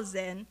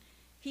 5,000,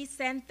 he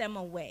sent them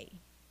away.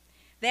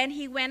 Then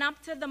he went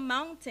up to the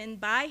mountain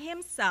by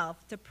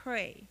himself to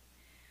pray.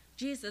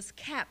 Jesus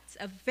kept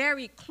a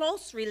very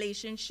close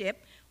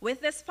relationship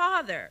with his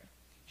Father.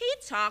 He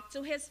talked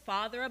to his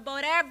Father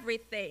about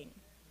everything.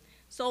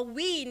 So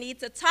we need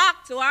to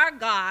talk to our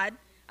God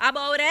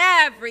about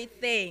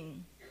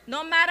everything.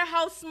 No matter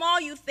how small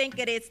you think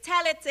it is,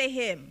 tell it to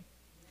him.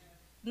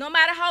 No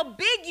matter how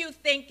big you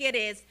think it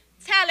is,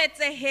 tell it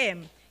to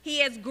him.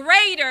 He is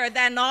greater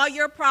than all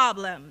your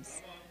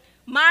problems.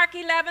 Mark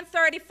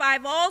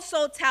 11:35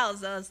 also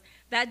tells us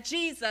that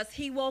Jesus,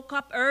 he woke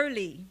up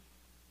early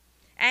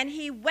and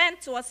he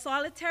went to a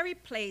solitary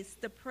place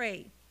to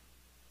pray.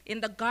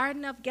 In the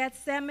Garden of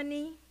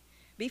Gethsemane,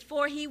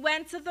 before he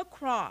went to the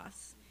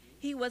cross,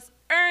 he was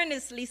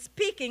earnestly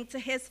speaking to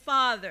his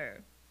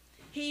Father.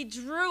 He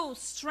drew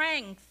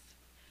strength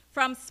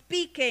from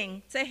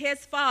speaking to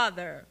his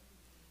Father.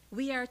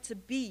 we are to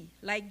be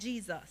like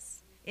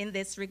Jesus in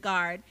this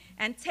regard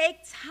and take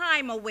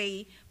time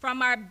away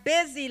from our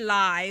busy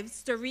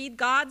lives to read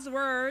God's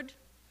word,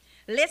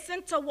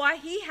 listen to what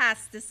he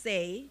has to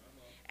say,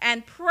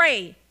 and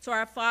pray to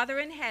our Father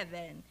in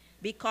heaven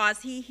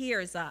because he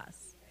hears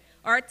us.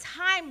 Our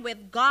time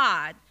with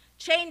God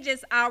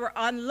changes our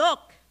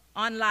outlook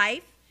on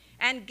life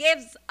and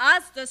gives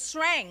us the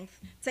strength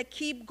to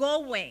keep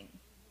going.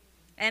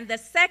 And the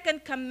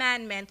second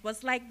commandment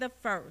was like the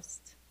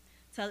first.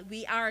 So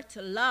we are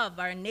to love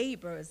our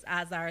neighbors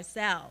as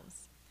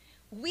ourselves.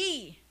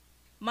 We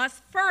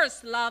must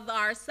first love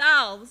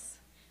ourselves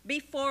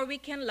before we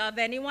can love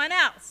anyone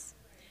else.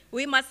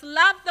 We must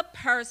love the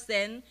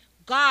person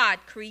God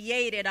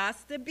created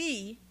us to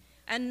be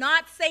and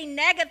not say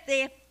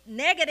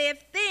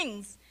negative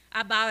things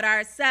about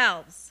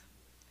ourselves.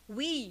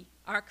 We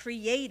are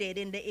created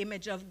in the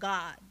image of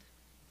God.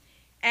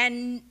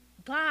 And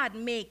God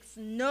makes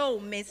no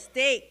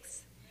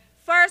mistakes.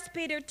 1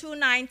 Peter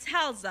 2:9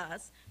 tells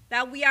us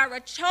that we are a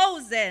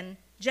chosen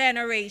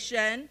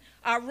generation,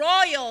 a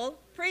royal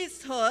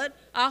priesthood,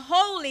 a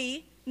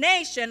holy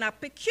nation, a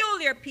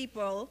peculiar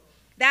people,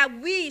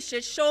 that we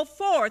should show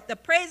forth the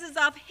praises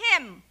of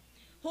him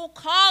who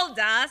called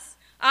us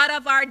out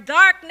of our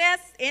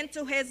darkness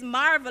into his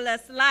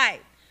marvelous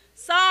light.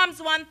 Psalms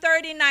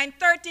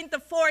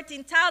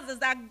 139:13-14 tells us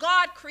that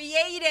God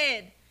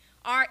created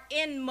our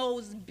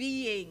inmost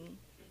being.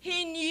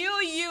 He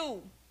knew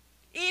you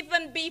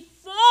even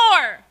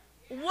before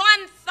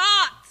one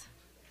thought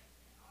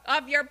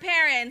of your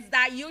parents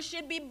that you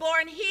should be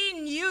born. He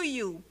knew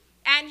you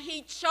and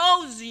he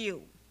chose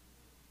you.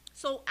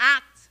 So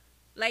act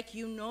like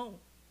you know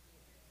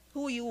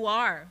who you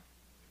are.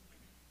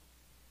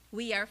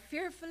 We are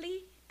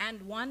fearfully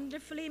and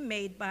wonderfully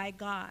made by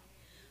God.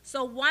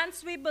 So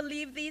once we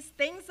believe these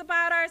things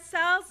about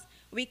ourselves,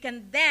 we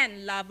can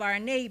then love our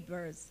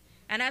neighbors.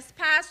 And as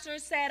Pastor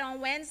said on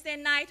Wednesday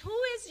night, who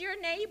is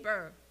your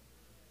neighbor?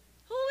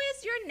 Who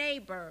is your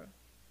neighbor?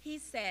 He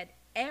said,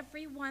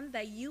 everyone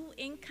that you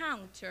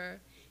encounter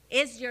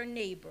is your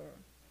neighbor.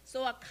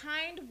 So a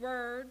kind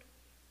word,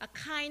 a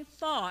kind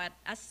thought,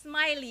 a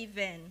smile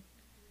even,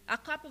 a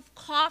cup of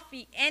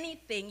coffee,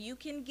 anything you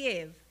can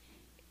give,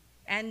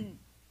 and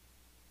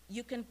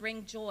you can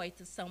bring joy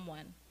to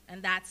someone,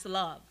 and that's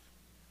love.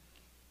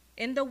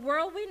 In the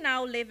world we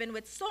now live in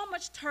with so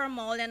much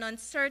turmoil and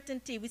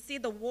uncertainty, we see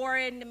the war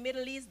in the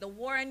Middle East, the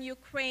war in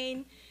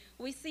Ukraine,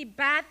 we see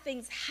bad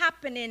things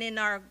happening in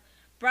our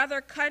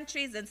brother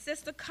countries and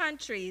sister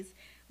countries.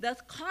 The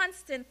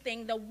constant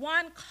thing, the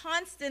one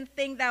constant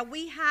thing that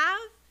we have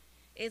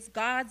is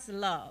God's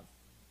love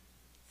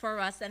for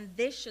us, and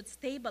this should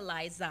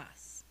stabilize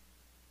us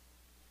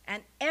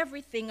and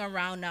everything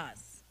around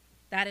us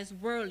that is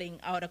whirling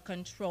out of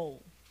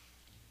control.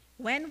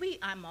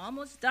 I'm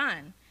almost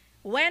done.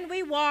 When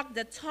we walk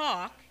the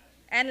talk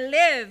and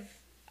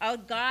live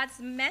out God's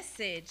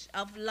message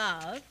of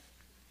love,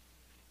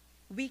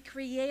 we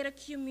create a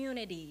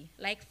community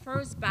like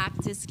First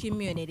Baptist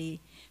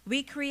community.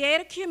 We create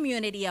a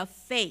community of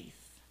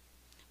faith.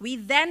 We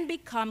then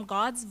become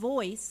God's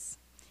voice,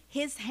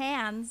 his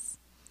hands,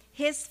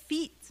 his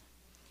feet,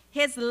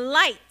 his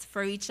light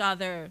for each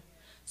other.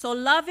 So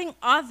loving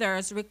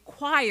others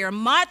require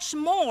much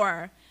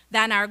more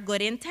than our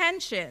good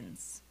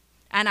intentions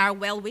and our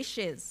well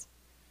wishes.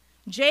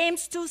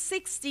 James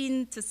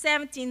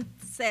 2:16-17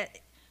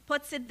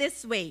 puts it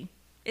this way.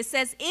 It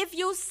says, if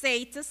you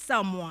say to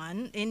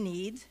someone in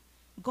need,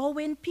 go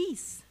in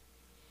peace,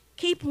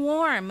 keep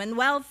warm and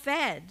well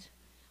fed,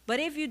 but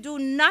if you do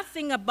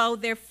nothing about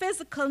their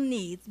physical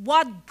needs,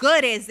 what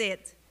good is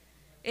it?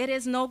 It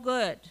is no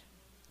good.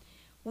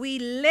 We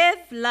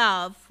live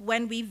love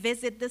when we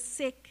visit the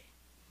sick.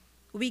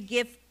 We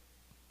give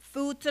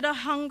food to the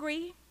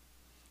hungry.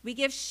 We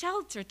give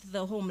shelter to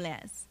the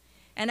homeless.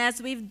 And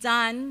as we've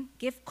done,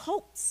 give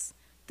coats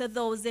to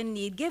those in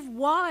need. Give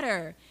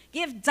water.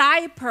 Give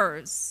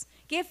diapers.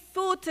 Give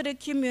food to the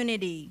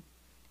community.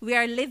 We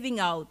are living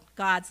out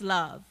God's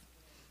love.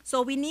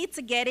 So we need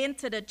to get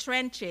into the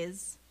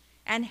trenches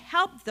and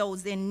help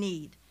those in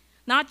need.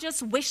 Not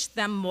just wish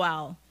them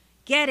well.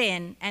 Get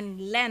in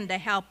and lend a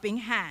helping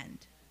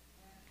hand.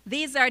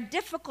 These are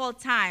difficult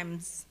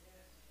times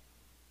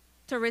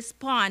to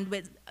respond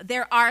with.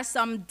 There are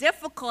some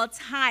difficult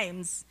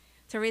times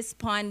to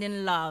respond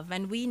in love,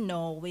 and we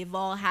know we've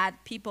all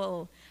had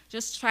people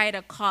just try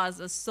to cause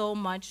us so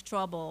much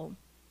trouble.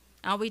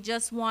 And we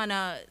just want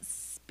to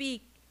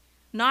speak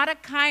not a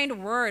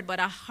kind word, but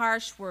a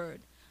harsh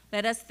word.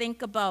 Let us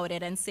think about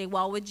it and say,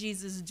 what would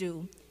Jesus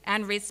do?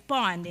 And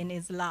respond in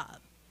his love.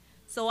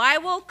 So I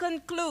will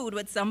conclude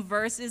with some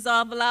verses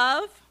of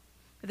love.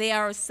 They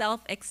are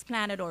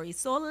self-explanatory.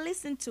 So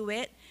listen to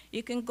it.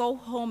 You can go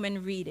home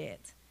and read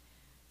it.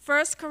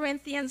 1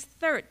 Corinthians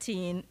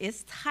 13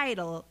 is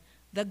titled,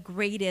 The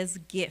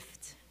Greatest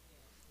Gift.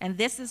 And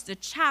this is the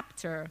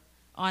chapter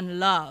on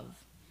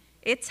love.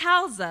 It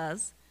tells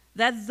us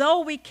that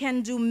though we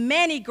can do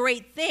many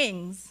great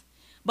things,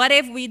 but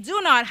if we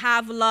do not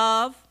have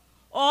love,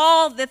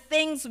 all the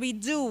things we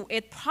do,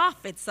 it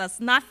profits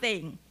us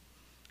nothing.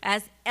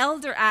 As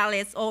Elder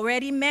Alice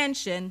already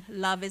mentioned,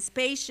 love is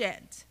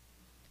patient.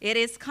 It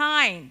is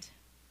kind.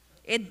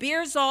 It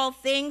bears all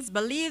things,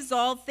 believes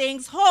all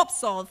things,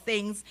 hopes all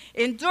things,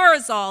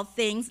 endures all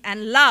things,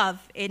 and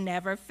love, it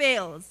never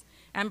fails.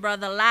 And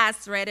Brother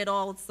Last read it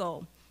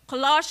also.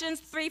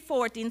 Colossians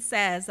 3:14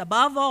 says,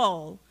 above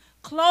all,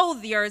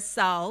 clothe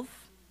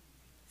yourself,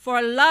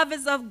 for love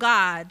is of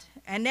God,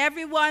 and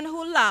everyone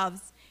who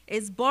loves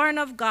is born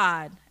of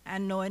God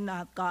and knowing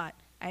not God.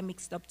 I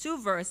mixed up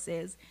two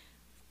verses.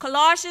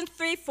 Colossians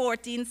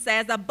 3:14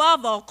 says,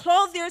 above all,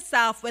 clothe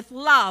yourself with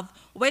love,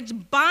 which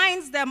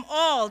binds them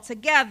all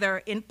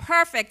together in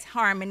perfect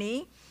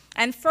harmony.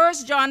 And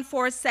 1 John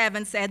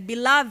 4:7 said,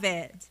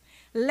 beloved,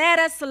 let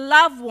us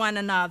love one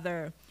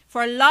another,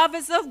 for love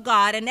is of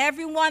God, and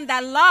everyone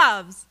that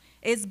loves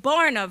is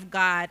born of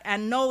God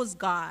and knows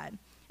God.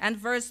 And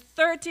verse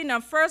 13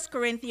 of 1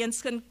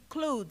 Corinthians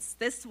concludes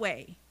this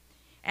way,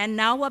 and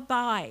now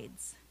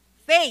abides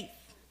faith,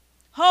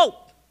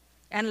 hope,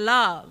 and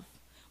love.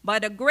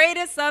 But the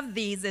greatest of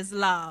these is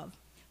love.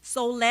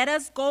 So let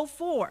us go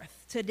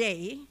forth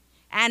today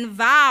and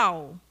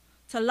vow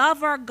to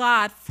love our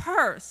God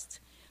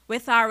first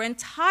with our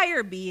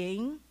entire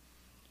being,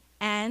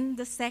 and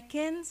the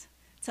second,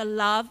 to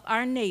love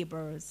our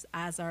neighbors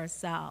as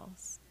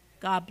ourselves.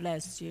 God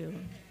bless you.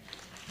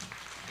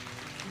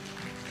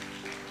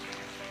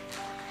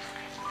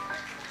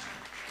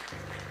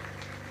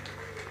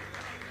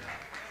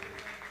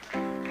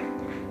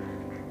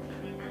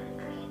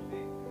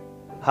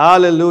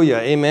 Hallelujah.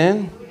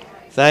 Amen.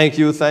 Thank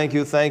you, thank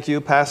you, thank you,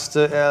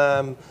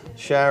 Pastor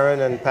Sharon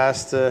and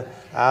Pastor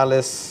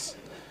Alice.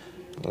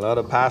 A lot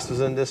of pastors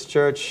in this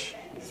church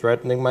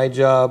threatening my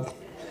job.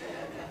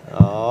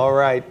 All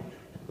right.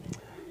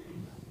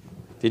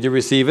 Did you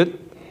receive it?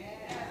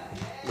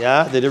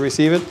 Yeah, did you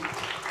receive it?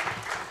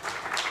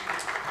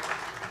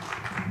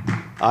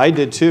 I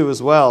did too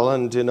as well.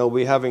 And,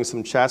 we're having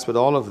some chats with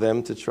all of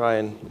them to try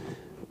and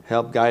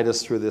help guide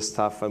us through this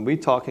stuff. And we're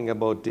talking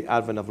about the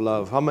advent of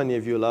love. How many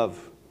of you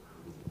love?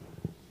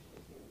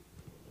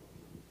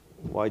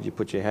 Why'd you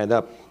put your hand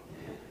up?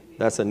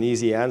 That's an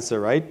easy answer,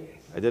 right?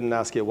 I didn't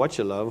ask you what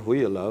you love, who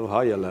you love,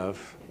 how you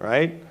love,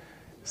 right?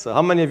 So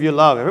how many of you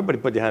love? Everybody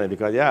put your hand up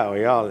because,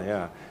 we all,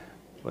 yeah.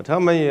 But how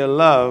many of you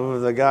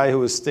love the guy who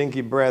was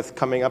stinky breath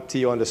coming up to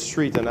you on the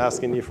street and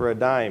asking you for a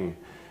dime?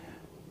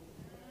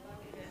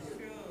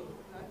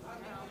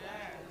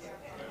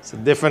 It's a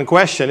different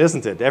question,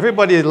 isn't it?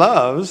 Everybody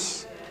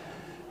loves.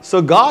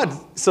 So God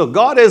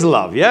is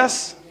love,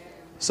 yes?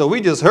 So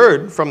we just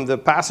heard from the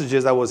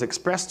passages that was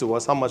expressed to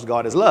us how much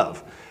God is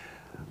love.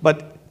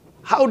 But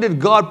how did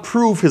God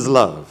prove his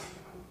love?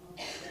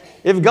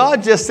 If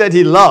God just said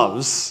he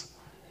loves,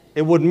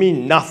 it would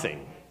mean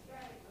nothing.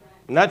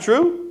 Isn't that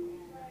true?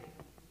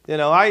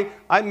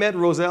 I met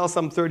Roselle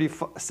some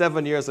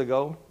 37 years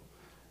ago,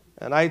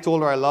 and I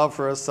told her I loved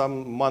her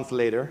some month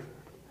later.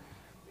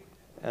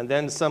 And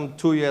then some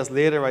 2 years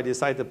later, I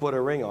decided to put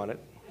a ring on it.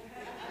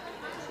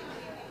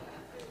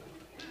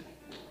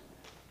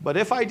 But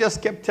if I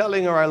just kept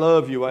telling her, I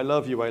love you, I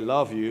love you, I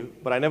love you,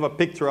 but I never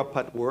picked her up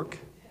at work,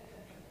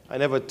 I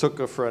never took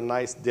her for a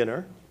nice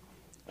dinner,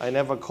 I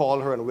never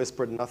called her and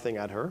whispered nothing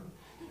at her,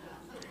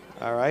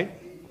 all right?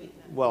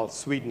 Well,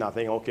 sweet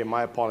nothing. Okay,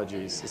 my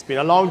apologies. It's been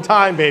a long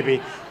time, baby.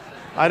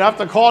 I don't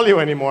have to call you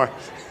anymore.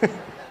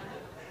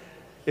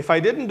 If I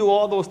didn't do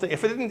all those things,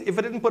 if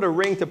I didn't put a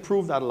ring to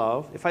prove that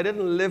love, if I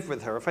didn't live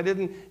with her, if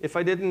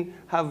I didn't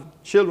have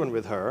children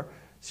with her,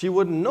 she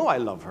wouldn't know I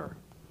love her.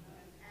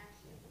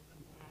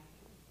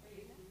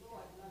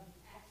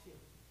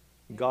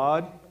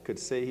 God could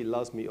say he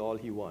loves me all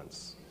he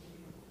wants.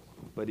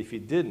 But if he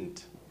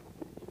didn't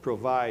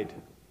provide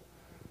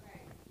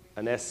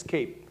an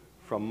escape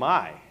from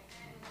my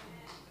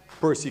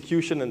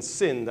persecution and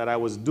sin that I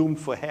was doomed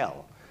for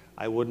hell,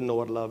 I wouldn't know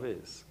what love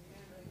is.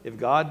 If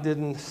God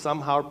didn't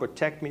somehow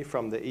protect me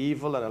from the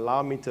evil and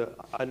allow me to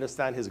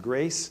understand his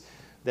grace,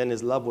 then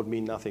his love would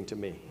mean nothing to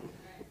me.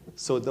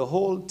 So the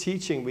whole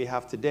teaching we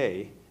have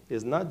today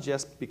is not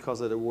just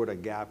because of the word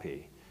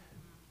agape,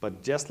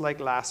 but just like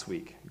last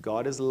week,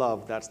 God is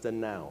love, that's the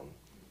noun.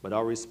 But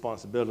our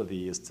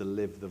responsibility is to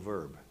live the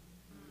verb.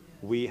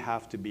 We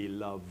have to be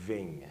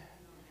loving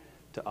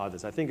to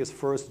others. I think it's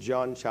 1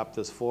 John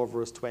chapters 4,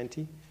 verse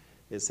 20.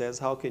 It says,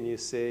 how can you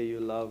say you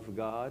love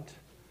God,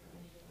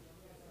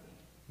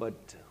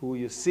 but who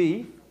you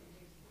see,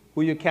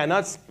 who you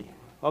cannot see?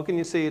 How can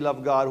you say you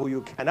love God who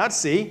you cannot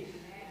see,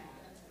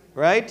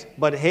 right?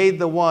 But hate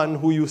the one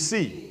who you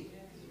see.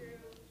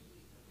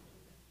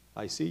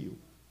 I see you.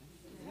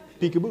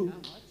 Peekaboo.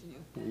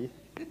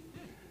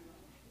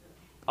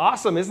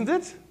 Awesome, isn't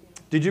it?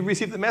 Did you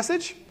receive the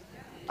message?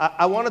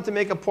 I wanted to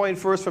make a point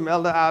first from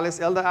Elder Alice.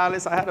 Elder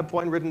Alice, I had a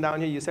point written down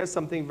here. You said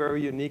something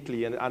very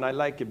uniquely, and I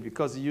like it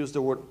because you used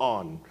the word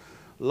on.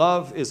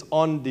 Love is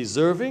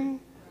undeserving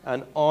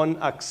and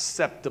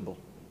unacceptable.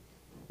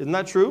 Isn't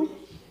that true?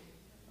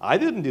 I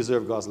didn't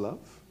deserve God's love,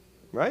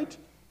 right?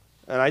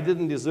 And I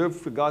didn't deserve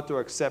for God to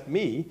accept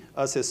me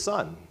as his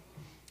son.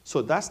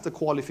 So that's the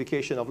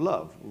qualification of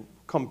love.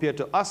 compared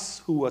to us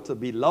who are to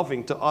be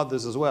loving to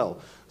others as well.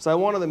 So I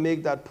wanted to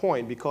make that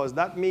point because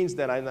that means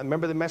that, I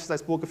remember the message I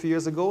spoke a few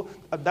years ago,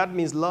 that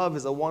means love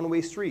is a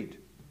one-way street.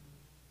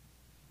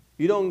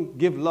 You don't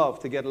give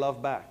love to get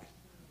love back.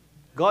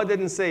 God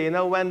didn't say, you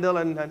know, Wendell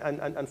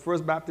and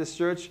First Baptist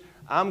Church,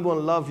 I'm going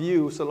to love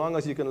you so long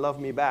as you can love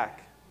me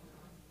back.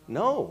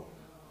 No.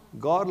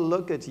 God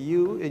look at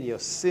you in your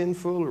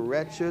sinful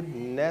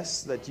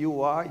wretchedness that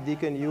you are,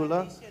 Deacon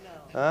Eula,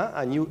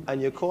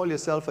 and you call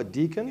yourself a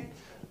deacon,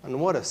 and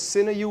what a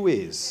sinner you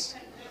is.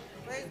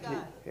 Praise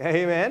God.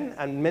 Amen.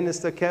 And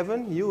Minister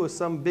Kevin, you are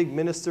some big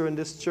minister in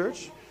this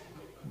church,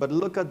 but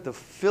look at the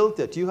filth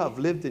that you have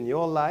lived in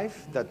your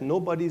life that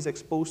nobody's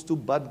exposed to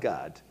but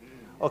God.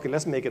 Okay,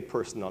 let's make it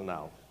personal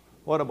now.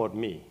 What about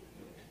me,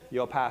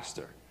 your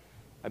pastor?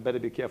 I better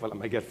be careful, I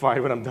might get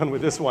fired when I'm done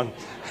with this one.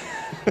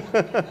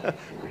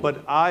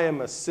 But I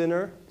am a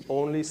sinner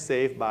only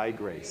saved by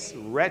grace.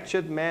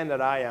 Wretched man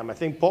that I am. I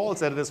think Paul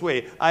said it this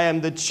way, I am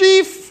the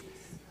chief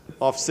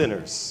of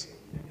sinners.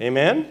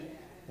 Amen?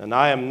 And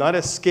I am not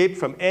escaped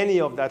from any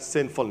of that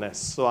sinfulness.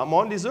 So I'm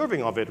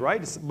undeserving of it,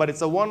 right? But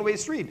it's a one-way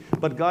street.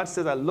 But God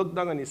says, I look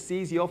down and he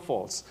sees your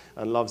faults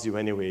and loves you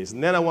anyways.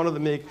 And then I wanted to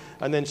make,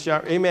 and then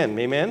Sharon,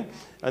 amen.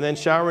 And then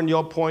Sharon,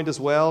 your point as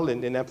well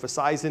in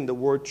emphasizing the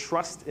word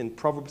trust in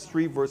Proverbs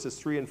 3, verses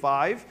 3 and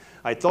 5.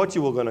 I thought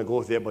you were going to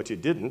go there, but you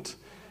didn't.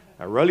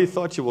 I really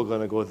thought you were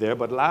going to go there,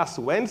 but last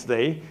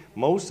Wednesday,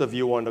 most of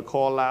you were on the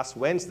call last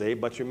Wednesday,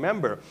 but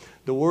remember,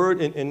 the word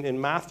in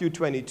Matthew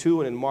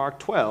 22 and in Mark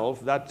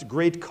 12, that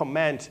great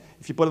command,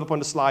 if you put it up on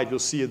the slide, you'll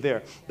see it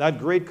there. That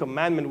great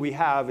commandment we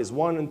have is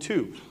 1 and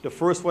 2. The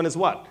first one is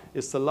what?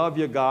 Is to love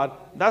your God.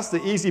 That's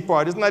the easy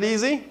part. Isn't that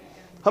easy?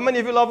 How many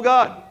of you love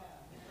God?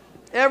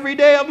 Every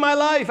day of my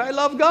life, I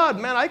love God.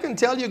 Man, I can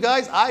tell you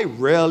guys, I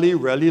really,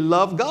 really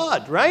love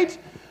God, right?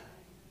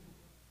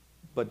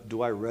 But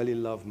do I really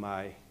love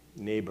my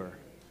neighbor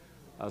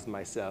as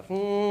myself?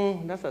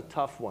 That's a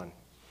tough one.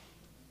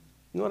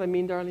 You know what I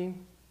mean, Darlene?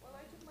 Well,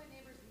 I took my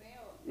neighbor's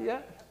mail. Yeah. I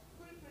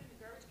couldn't put it in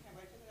the garbage can,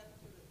 but I took it up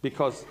to the...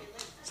 Because,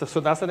 so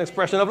that's an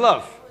expression of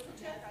love.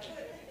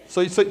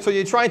 So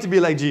you're trying to be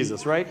like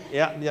Jesus, right?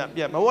 Yeah.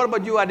 But what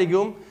about you,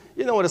 Adigum?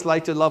 You know what it's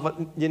like to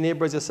love your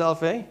neighbors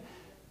yourself, eh?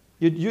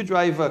 You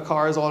drive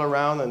cars all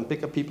around and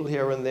pick up people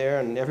here and there,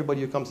 and everybody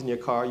who comes in your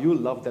car, you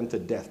love them to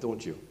death,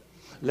 don't you?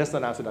 Let's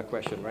not answer that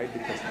question, right?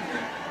 Because...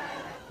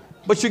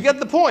 But you get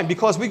the point,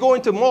 because we go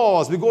into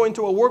malls, we go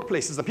into our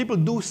workplaces, and people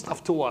do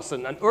stuff to us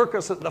and irk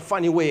us in a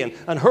funny way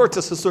and hurt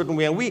us a certain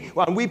way, and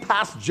we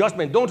pass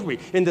judgment, don't we?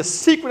 In the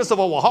secretness of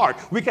our heart,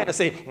 we kind of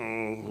say,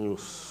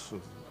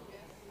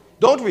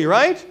 don't we,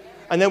 right?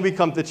 And then we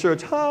come to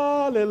church,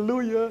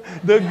 hallelujah,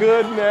 the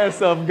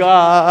goodness of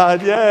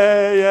God,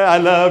 yeah, I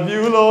love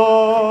you,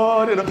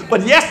 Lord. You know.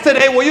 But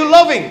yesterday, were you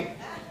loving?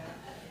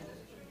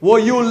 Were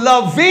you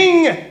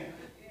loving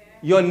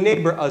your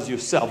neighbor as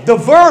yourself? The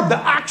verb, the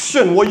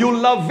action, were you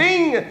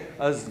loving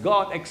as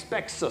God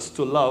expects us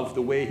to love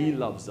the way he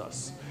loves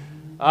us?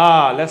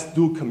 Let's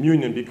do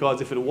communion,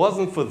 because if it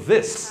wasn't for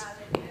this,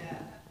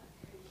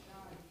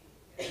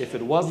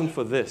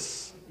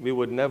 we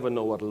would never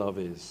know what love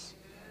is.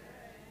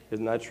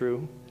 Isn't that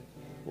true?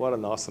 What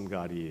an awesome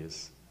God he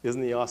is.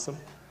 Isn't he awesome?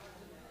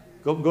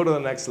 Go to the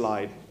next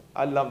slide.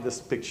 I love this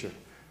picture.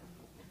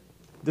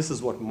 This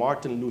is what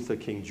Martin Luther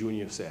King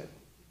Jr. said.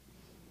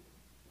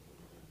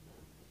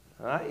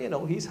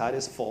 He's had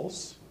his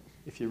faults.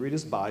 If you read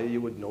his bio, you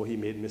would know he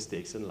made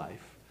mistakes in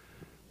life.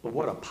 But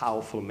what a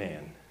powerful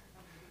man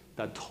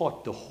that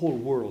taught the whole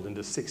world in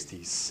the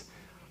 60s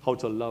how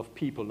to love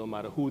people no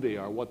matter who they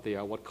are,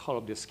 what color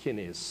their skin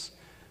is.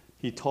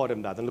 He taught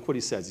him that. And look what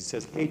he says. He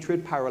says,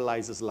 hatred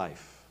paralyzes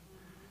life.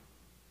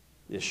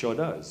 It sure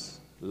does.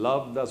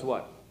 Love does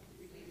what?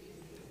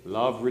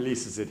 Love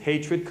releases it.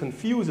 Hatred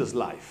confuses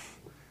life.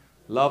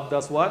 Love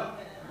does what?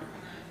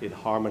 It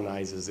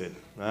harmonizes it.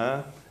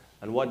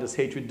 And what does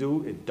hatred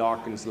do? It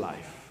darkens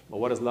life. But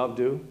what does love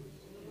do?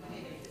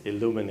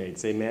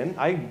 Illuminates. Amen?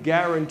 I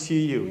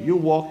guarantee you, you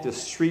walk the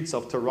streets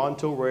of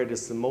Toronto, where it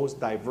is the most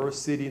diverse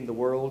city in the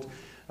world,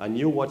 and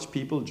you watch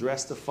people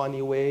dressed a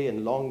funny way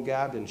in long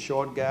gabs and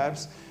short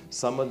gabs.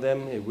 Some of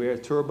them wear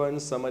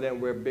turbans. Some of them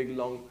wear big,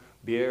 long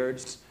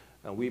beards.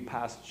 And we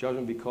pass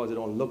judgment because they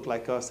don't look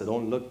like us. They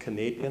don't look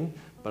Canadian.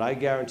 But I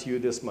guarantee you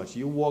this much.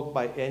 You walk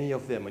by any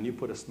of them and you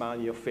put a smile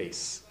on your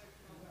face.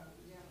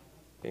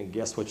 And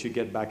guess what you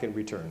get back in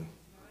return?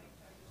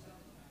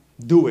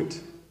 Do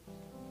it.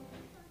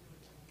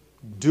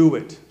 Do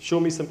it. Show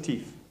me some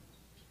teeth.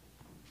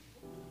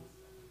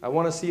 I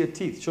want to see your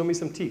teeth. Show me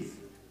some teeth.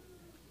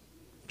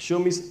 Show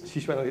me.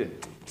 She's trying to get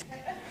it.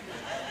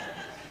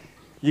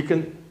 You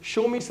can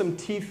show me some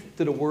teeth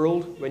to the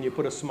world when you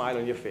put a smile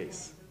on your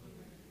face.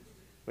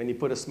 When you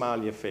put a smile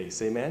on your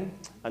face. Amen?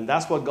 And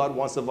that's what God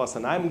wants of us.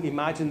 And I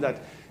imagine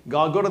that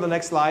God, go to the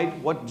next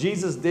slide. What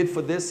Jesus did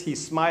for this,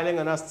 he's smiling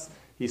on us.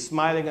 He's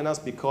smiling on us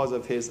because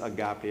of his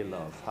agape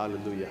love.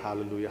 Hallelujah,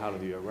 hallelujah,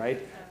 hallelujah,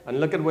 right? And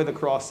look at where the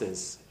cross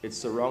is. It's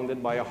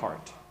surrounded by a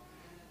heart.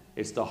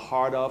 It's the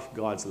heart of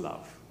God's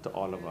love to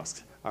all of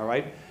us. All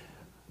right?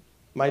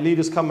 My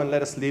leaders, come and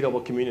let us lead our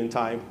communion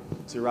time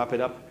to wrap it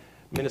up.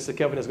 Minister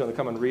Kevin is going to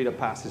come and read a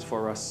passage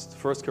for us.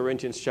 1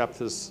 Corinthians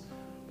chapters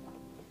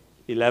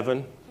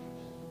 11.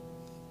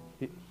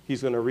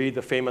 He's going to read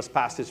the famous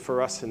passage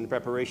for us in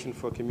preparation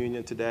for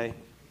communion today.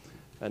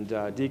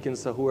 And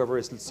deacons, whoever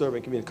is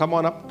serving communion, come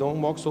on up.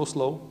 Don't walk so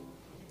slow.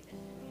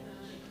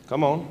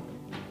 Come on.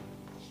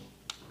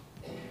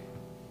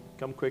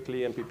 Come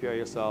quickly and prepare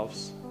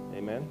yourselves.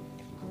 Amen.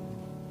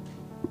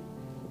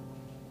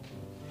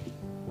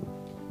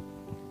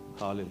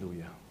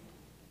 Hallelujah.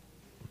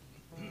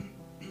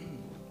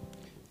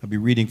 I'll be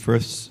reading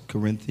 1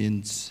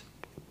 Corinthians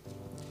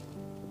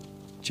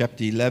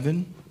chapter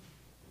 11,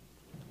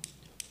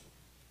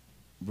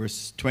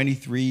 verse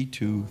 23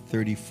 to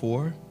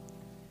 34.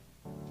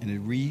 And it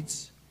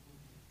reads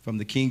from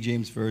the King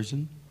James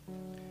Version,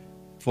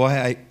 "For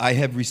I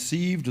have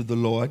received of the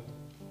Lord,"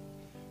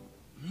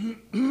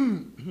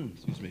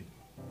 excuse me,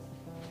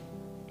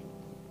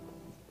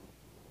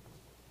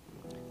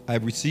 "I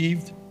have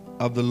received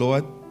of the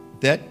Lord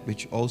that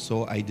which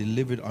also I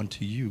delivered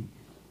unto you,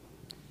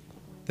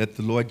 that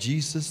the Lord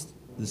Jesus,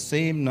 the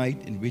same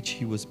night in which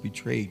he was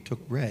betrayed,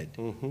 took bread.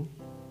 Mm-hmm.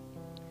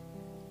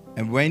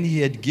 And when he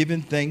had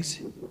given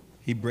thanks,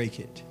 he brake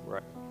it,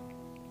 Right.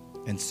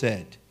 and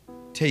said,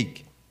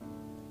 Take,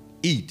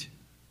 eat.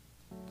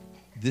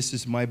 This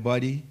is my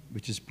body,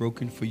 which is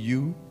broken for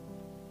you.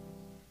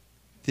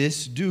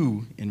 This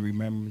do in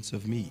remembrance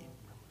of me.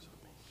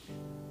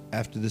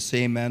 After the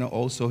same manner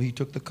also he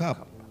took the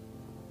cup,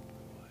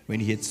 when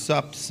he had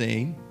supped,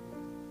 saying,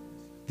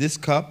 This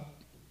cup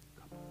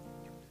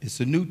is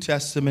the New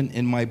Testament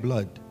in my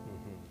blood.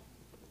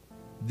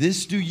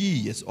 This do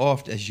ye as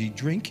oft as ye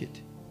drink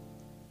it,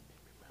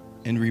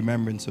 in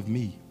remembrance of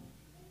me.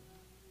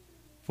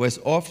 For as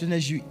often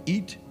as you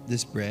eat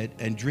this bread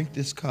and drink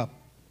this cup,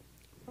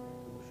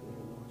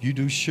 you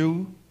do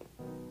shew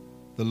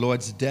the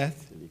Lord's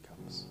death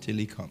till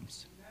he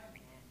comes.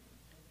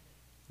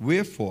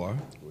 Wherefore,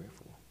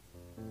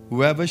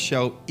 whoever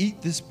shall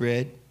eat this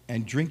bread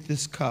and drink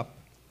this cup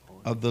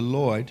of the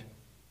Lord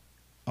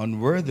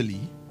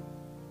unworthily,"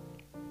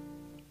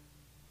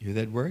 you hear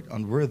that word?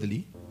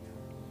 Unworthily.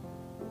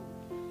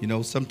 You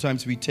know,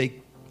 sometimes we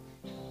take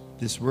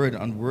this word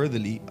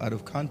unworthily out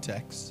of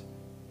context.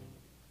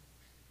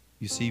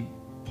 You see,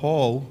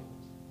 Paul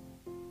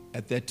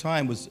at that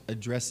time was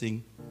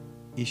addressing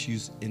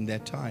issues in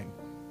that time.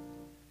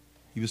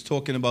 He was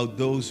talking about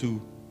those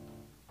who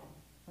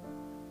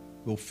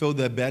will fill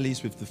their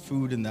bellies with the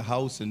food in the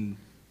house, and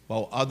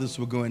while others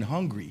were going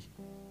hungry.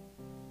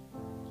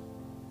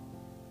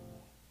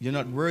 You're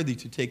not worthy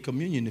to take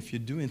communion if you're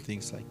doing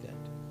things like that.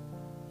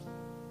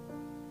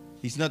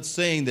 He's not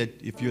saying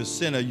that if you're a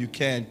sinner, you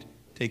can't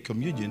take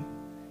communion.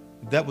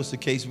 If that was the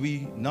case,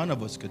 none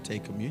of us could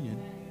take communion.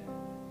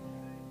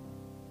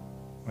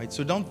 Right?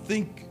 So don't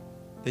think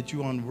that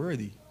you're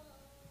unworthy.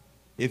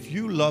 If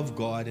you love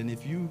God and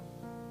if you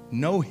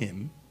know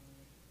him,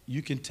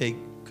 you can take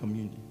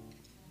communion.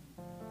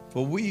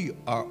 For we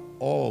are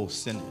all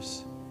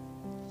sinners.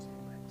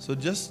 So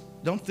just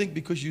don't think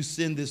because you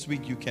sinned this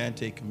week you can't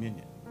take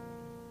communion.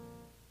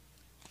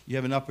 You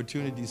have an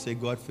opportunity to say,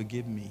 God,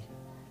 forgive me,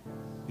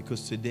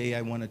 because today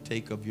I want to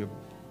take of your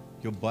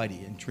body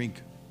and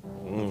drink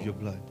of your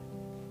blood.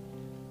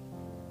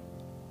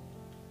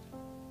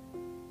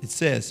 It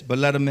says, but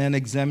let a man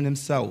examine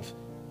himself.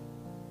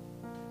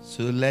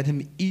 So let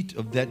him eat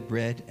of that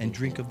bread and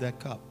drink of that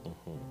cup.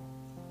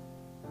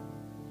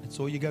 That's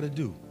all you got to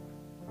do.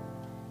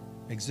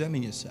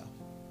 Examine yourself.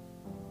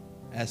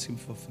 Ask him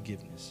for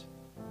forgiveness.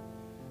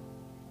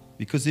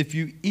 Because if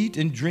you eat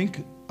and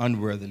drink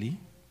unworthily,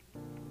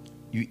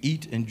 you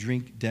eat and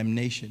drink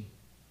damnation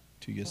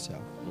to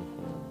yourself,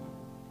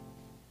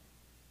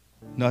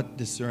 not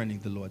discerning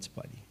the Lord's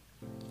body.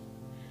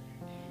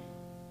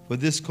 For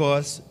this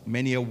cause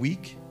many are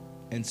weak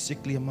and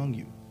sickly among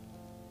you,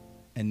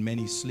 and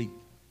many sleep,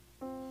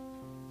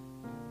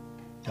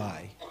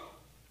 die.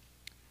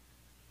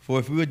 For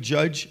if we would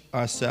judge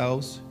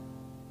ourselves,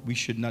 we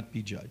should not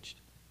be judged.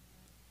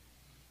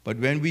 But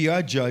when we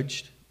are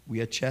judged, we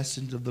are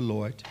chastened of the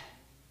Lord,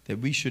 that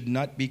we should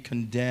not be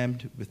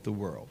condemned with the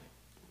world.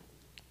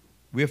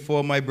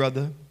 Wherefore, my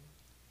brother,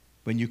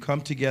 when you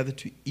come together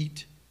to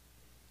eat,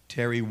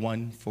 tarry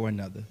one for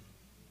another.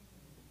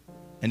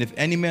 And if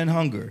any man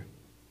hunger,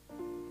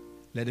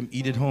 let him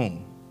eat at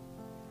home,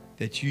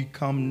 that ye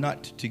come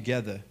not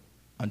together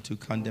unto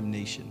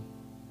condemnation.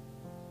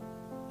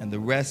 And the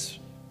rest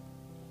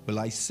will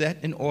I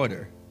set in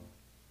order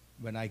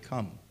when I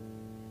come.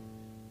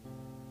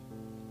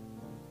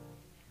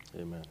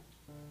 Amen.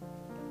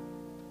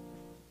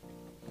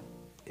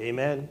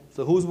 Amen.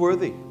 So who's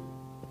worthy?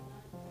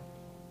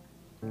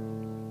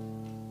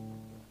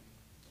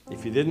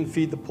 If you didn't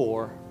feed the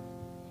poor,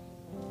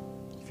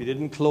 if you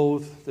didn't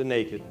clothe the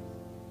naked,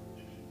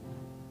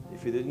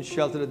 if you didn't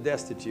shelter the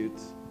destitute,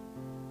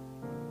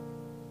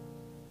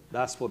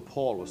 that's what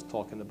Paul was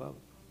talking about.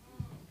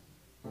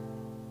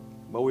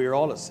 But we are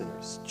all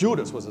sinners.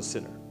 Judas was a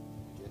sinner.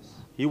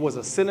 He was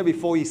a sinner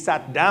before he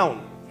sat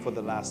down for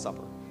the Last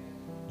Supper.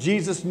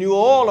 Jesus knew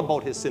all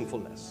about his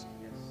sinfulness,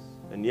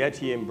 and yet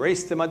he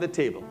embraced him at the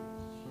table.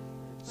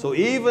 So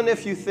even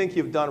if you think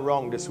you've done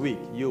wrong this week,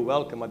 you're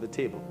welcome at the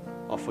table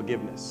of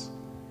forgiveness.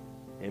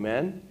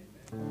 Amen?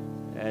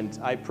 And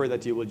I pray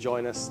that you will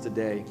join us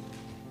today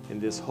in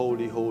this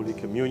holy, holy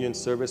communion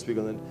service. We're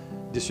going to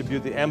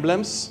distribute the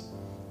emblems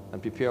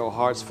and prepare our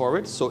hearts for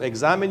it. So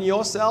examine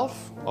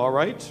yourself, all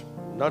right?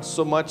 Not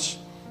so much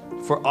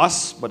for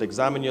us, but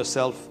examine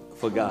yourself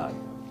for God.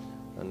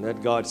 And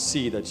let God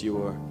see that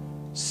you are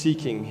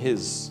seeking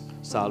his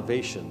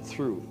salvation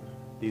through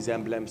these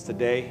emblems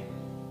today.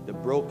 The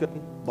broken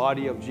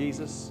body of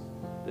Jesus,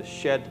 the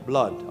shed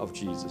blood of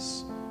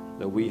Jesus,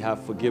 that we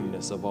have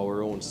forgiveness of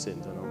our own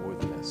sins and our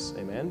worthiness.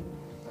 Amen?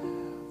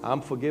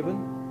 I'm forgiven.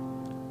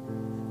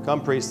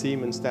 Come, praise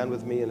team, and stand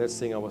with me and let's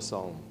sing our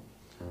song.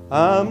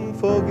 I'm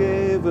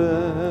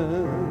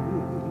forgiven,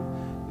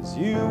 'cause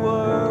you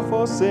were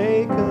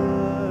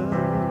forsaken.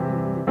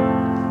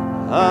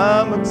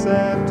 I'm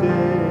accepted,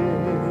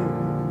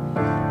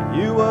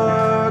 you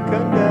were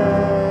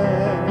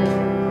condemned.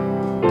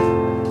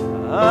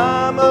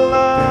 I'm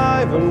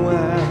alive and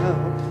well,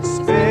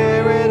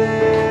 Spirit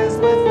is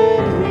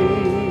within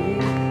me,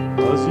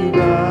 'cause you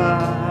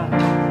died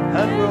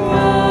and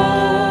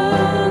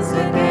rose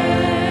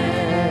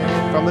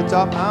again. From the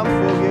top, I'm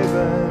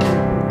forgiven.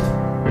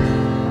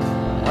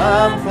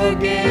 I'm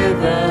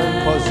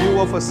forgiven, 'cause you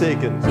were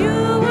forsaken.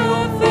 You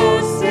were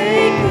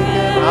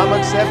forsaken. I'm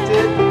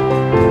accepted.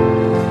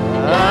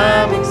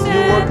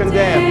 You were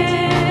condemned.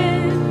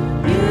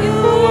 You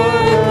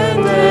were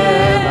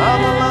condemned.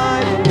 I'm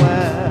alive and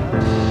well.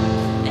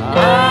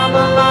 I'm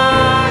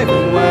alive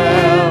and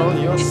well.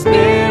 Your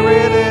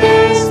spirit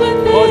is,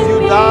 'cause you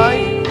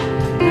died.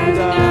 You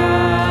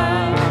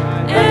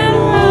died and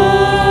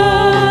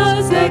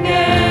rose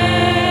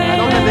again. I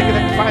don't think they can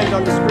find it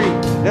on the screen.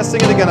 Let's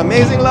sing it again.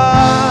 Amazing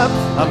love,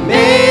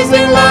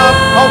 amazing love.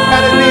 How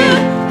can it be?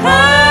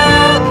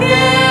 How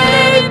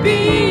can it be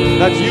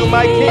that you,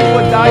 my King,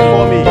 would die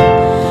for me?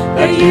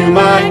 That you,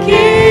 my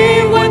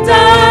King, would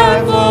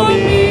die for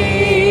me.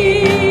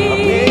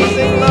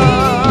 Amazing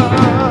love,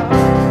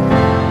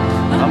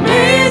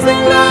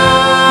 amazing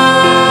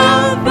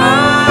love.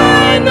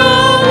 I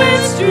know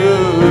it's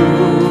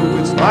true.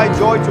 It's my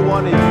joy to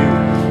honor you.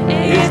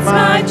 It's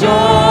my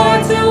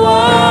joy to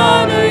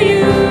honor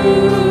you.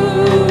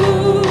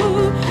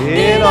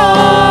 In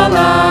all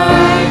I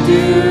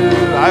do,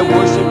 I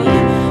worship you.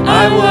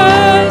 I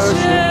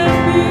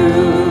worship you.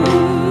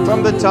 From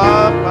the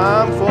top,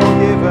 I'm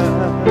forgiven.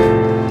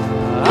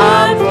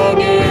 I'm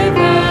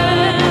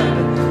forgiven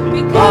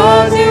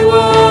because you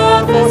were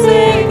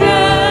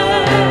forsaken,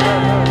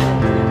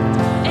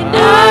 and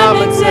I'm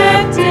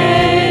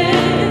accepted.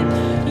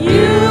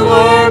 You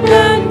were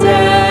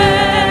condemned.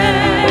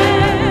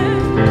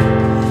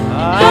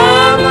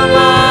 I'm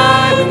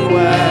alive and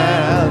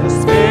well. The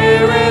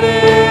Spirit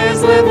is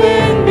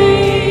within me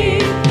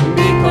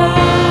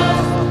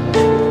because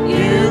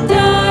you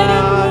died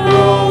and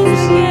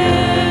rose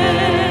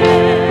again.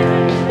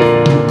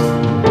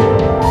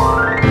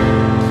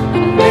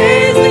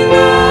 Amazing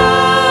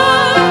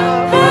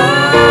love,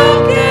 how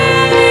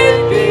can it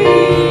be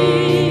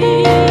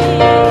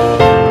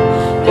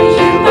that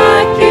you, my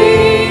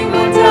King,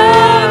 would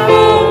die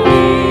for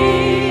me?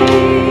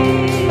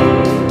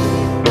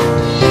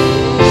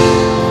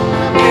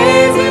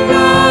 Amazing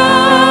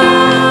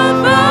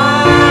love,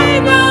 I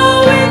know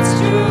it's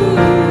true.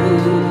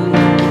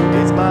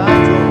 It's my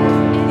joy.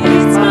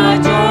 It's my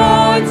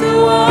joy to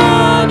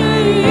honor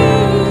you.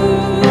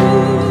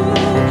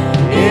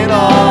 In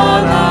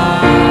all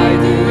I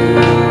do,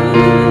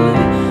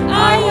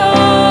 I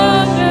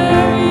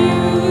honor you.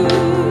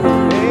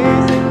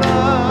 Amazing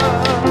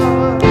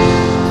love,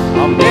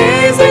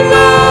 amazing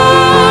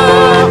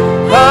love,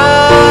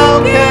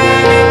 how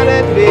can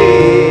it be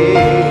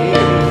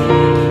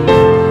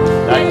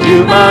that you,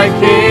 my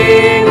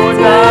King, would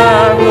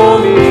die for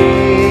me?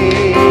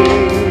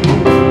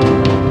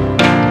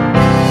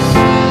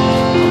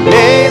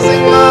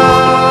 Amazing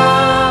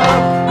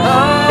love, I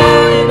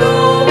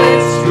know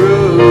it's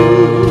true.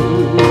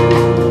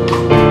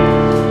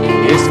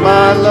 It's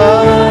my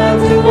love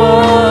to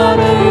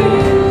honor you.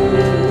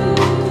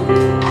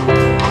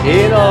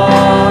 In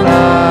all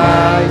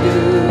I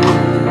do,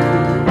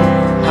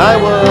 I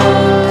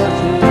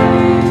worship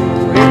you.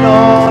 In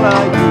all I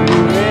do,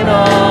 in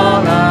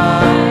all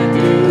I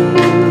do,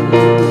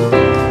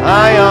 I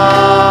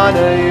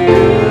honor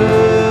you.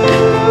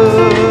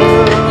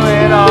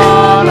 In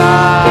all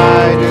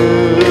I do,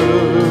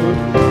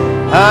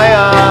 I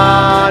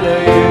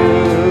honor you.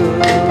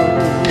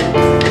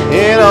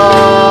 In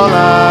all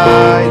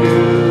I do,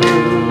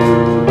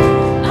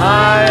 I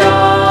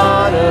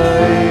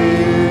honor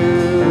you.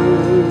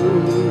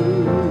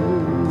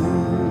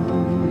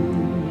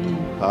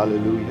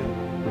 Hallelujah.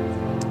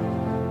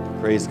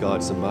 Praise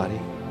God, somebody.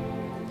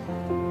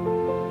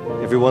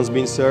 Everyone's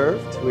been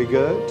served. We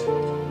good?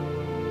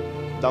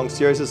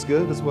 Downstairs is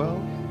good as well.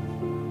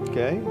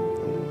 Okay.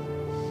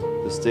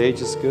 The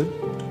stage is good.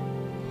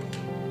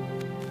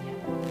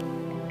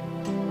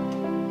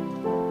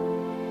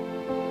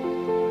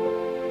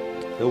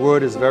 The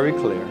word is very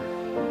clear.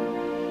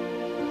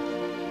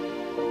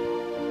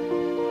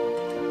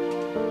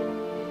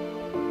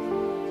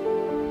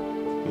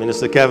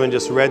 Minister Kevin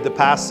just read the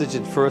passage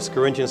in 1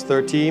 Corinthians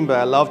 13, but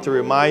I love to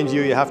remind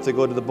you, you have to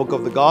go to the book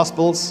of the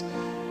Gospels,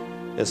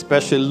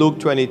 especially Luke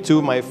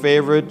 22, my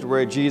favorite,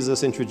 where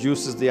Jesus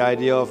introduces the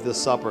idea of the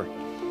supper.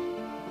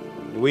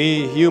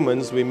 We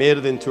humans, we made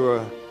it into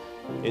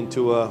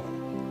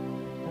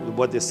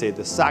what they say,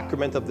 the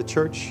sacrament of the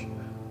church,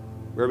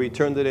 where we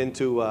turned it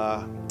into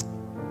a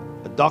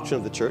doctrine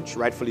of the church,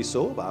 rightfully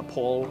so.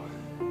 Paul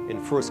in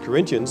 1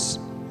 Corinthians,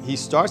 he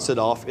starts it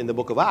off in the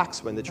book of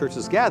Acts. When the church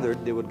is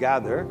gathered, they would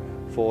gather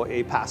for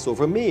a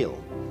Passover meal.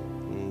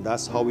 And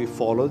that's how we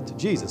followed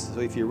Jesus.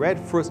 So if you read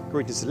 1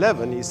 Corinthians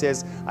 11, he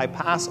says, I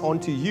pass on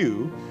to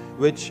you,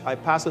 which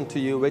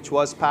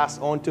was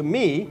passed on to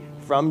me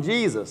from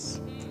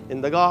Jesus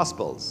in the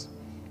Gospels.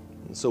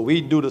 And so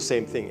we do the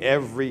same thing.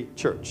 Every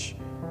church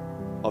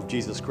of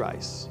Jesus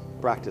Christ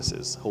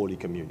practices Holy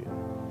Communion.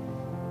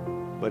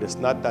 But it's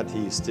not that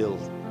he is still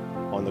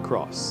on the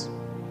cross.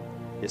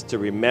 It's to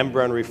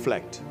remember and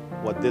reflect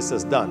what this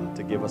has done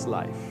to give us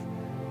life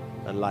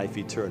and life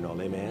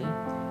eternal. Amen.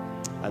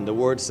 And the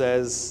word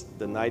says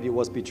the night he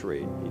was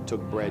betrayed, he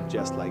took bread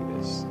just like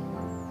this.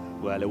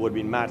 Well, it would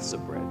be mats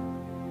of bread,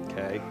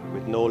 okay,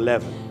 with no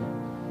leaven.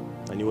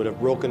 And he would have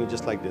broken it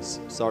just like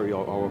this. Sorry,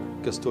 our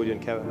custodian,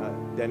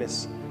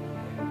 Dennis.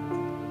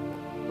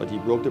 But he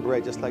broke the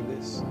bread just like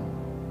this.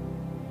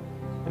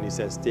 And he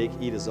says, take,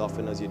 eat as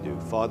often as you do.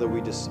 Father,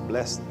 we just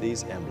bless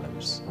these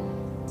emblems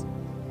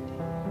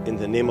in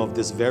the name of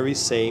this very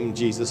same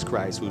Jesus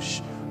Christ,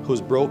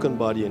 whose broken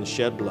body and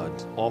shed blood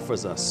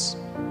offers us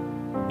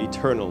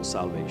eternal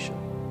salvation.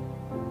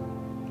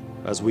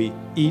 As we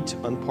eat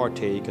and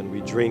partake and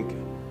we drink,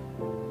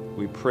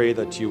 we pray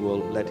that you will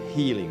let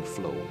healing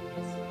flow,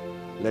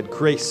 let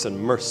grace and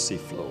mercy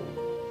flow,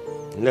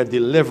 let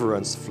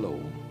deliverance flow,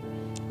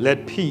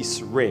 let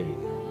peace reign.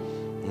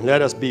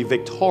 Let us be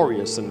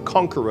victorious and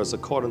conquerors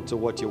according to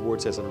what your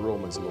word says in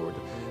Romans, Lord,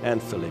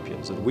 and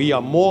Philippians. And we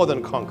are more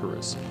than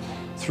conquerors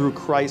through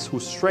Christ who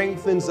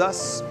strengthens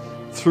us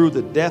through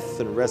the death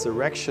and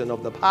resurrection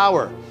of the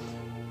power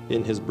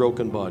in his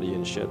broken body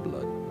and shed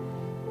blood.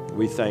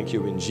 We thank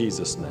you in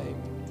Jesus'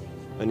 name.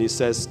 And he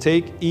says,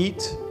 take,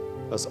 eat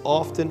as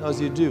often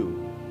as you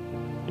do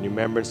in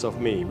remembrance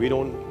of me. We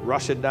don't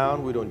rush it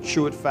down. We don't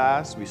chew it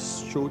fast. We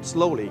chew it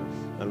slowly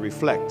and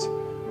reflect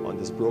on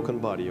this broken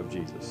body of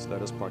Jesus.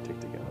 Let us partake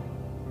together.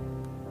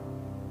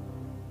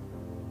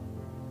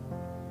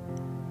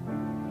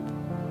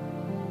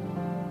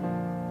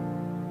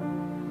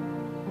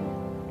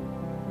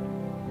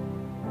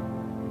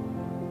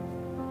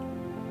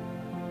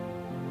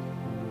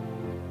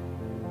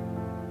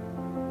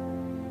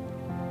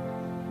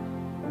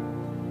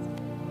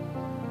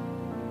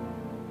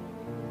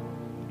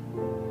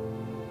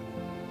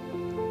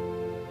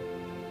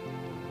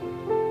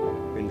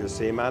 In the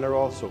same manner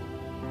also,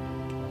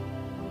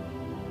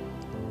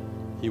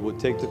 he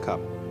would take the cup.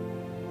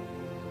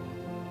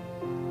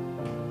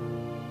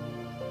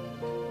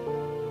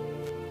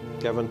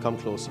 Kevin, come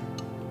closer.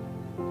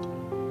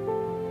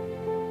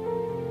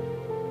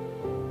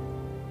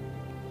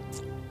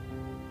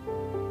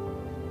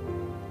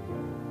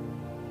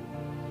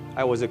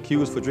 I was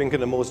accused for drinking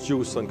the most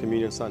juice on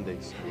Communion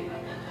Sundays.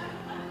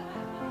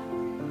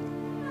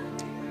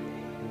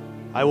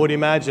 I would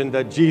imagine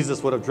that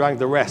Jesus would have drank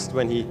the rest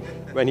when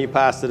he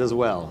passed it as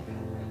well.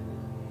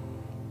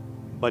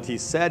 But he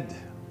said,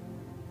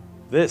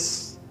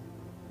 this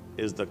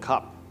is the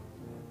cup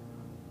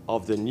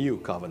of the new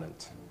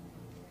covenant.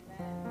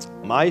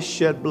 My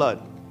shed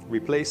blood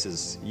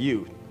replaces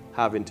you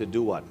having to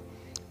do what?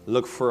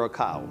 Look for a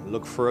cow,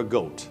 look for a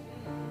goat,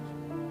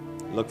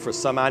 look for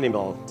some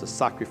animal to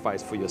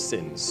sacrifice for your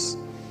sins.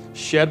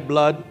 Shed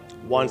blood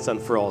once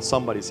and for all.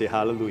 Somebody say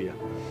hallelujah.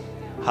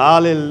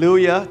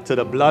 Hallelujah to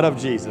the blood of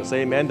Jesus.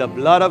 Amen. The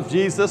blood of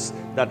Jesus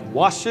that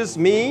washes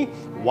me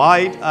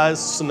white as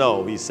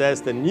snow. He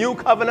says the new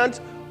covenant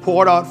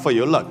poured out for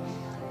you. Look,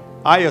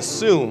 I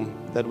assume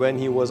that when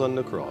he was on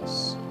the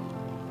cross,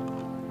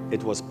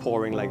 it was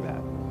pouring like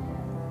that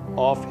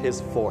off his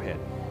forehead,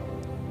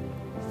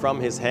 from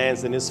his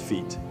hands and his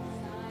feet,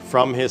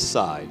 from his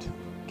side.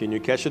 Can you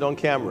catch it on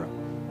camera?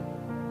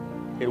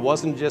 It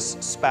wasn't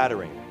just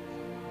spattering.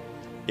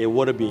 It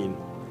would have been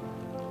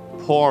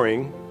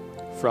pouring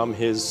from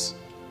his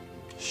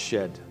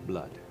shed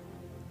blood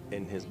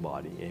in his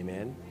body.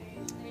 Amen.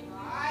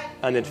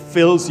 And it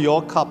fills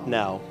your cup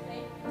now.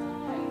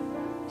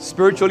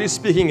 Spiritually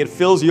speaking, it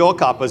fills your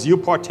cup as you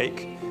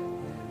partake.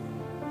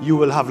 You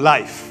will have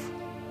life,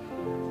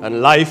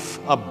 and life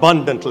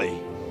abundantly,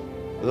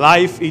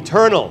 life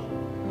eternal.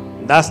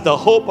 That's the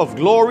hope of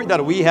glory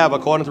that we have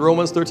according to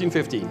Romans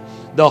 13:15.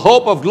 The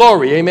hope of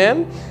glory,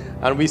 amen?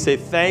 And we say,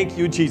 thank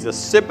you, Jesus.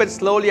 Sip it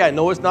slowly. I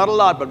know it's not a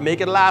lot, but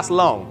make it last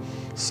long.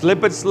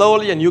 Slip it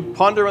slowly, and you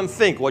ponder and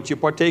think what you're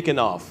partaking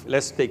of.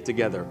 Let's take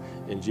together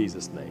in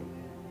Jesus' name.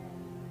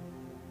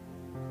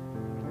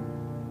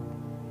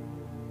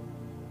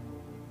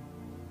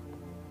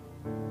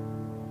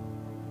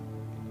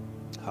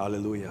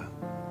 Hallelujah.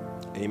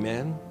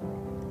 Amen.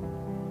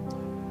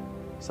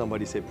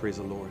 Somebody say, praise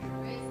the Lord.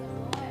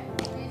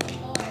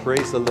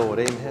 Praise the Lord.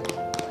 Amen.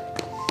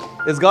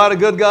 Is God a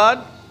good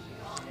God?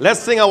 Let's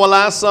sing our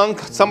last song.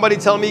 Somebody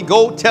tell me,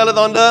 go tell it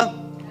on the...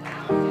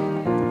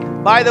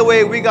 By the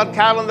way, we got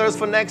calendars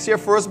for next year,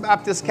 First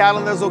Baptist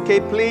calendars, okay?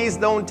 Please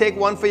don't take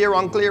one for your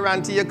uncle, your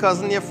auntie, your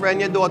cousin, your friend,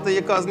 your daughter,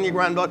 your cousin, your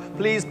granddaughter.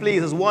 Please,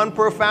 please. It's one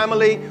per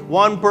family,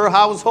 one per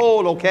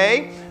household,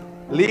 okay?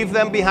 Leave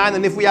them behind,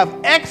 and if we have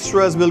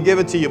extras, we'll give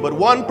it to you. But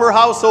one per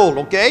household,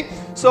 okay?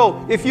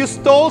 So, if you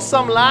stole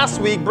some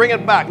last week, bring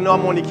it back. No,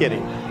 I'm only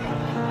kidding.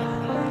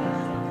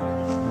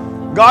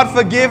 God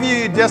forgive you,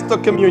 you just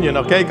took communion,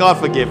 okay? God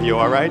forgive you,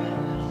 all right?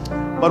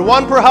 But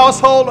one per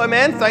household,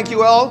 amen. Thank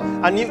you all.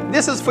 And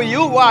this is for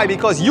you. Why?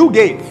 Because you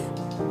gave.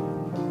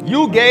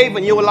 You gave,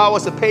 and you allow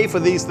us to pay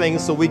for these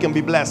things so we can be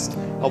blessed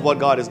of what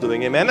God is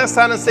doing. Amen. Let's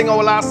stand and sing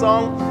our last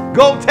song.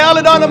 Go tell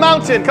it on the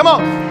mountain. Come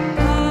on.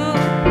 Go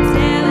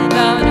tell it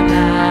on the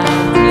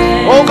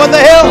mountain. Over the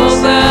hills.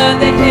 Over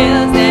the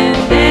hills and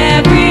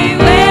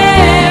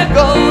everywhere.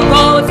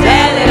 Go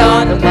tell it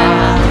on the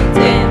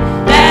mountain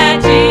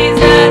that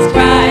Jesus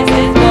Christ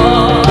is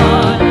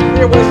born.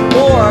 There was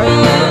more.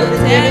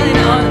 Tell it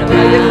on the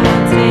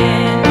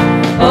mountain,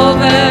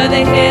 over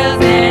the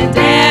hills and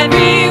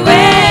everywhere.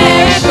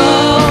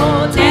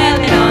 Go tell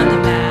it on the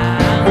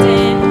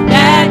mountain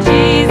that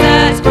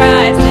Jesus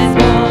Christ is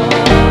born.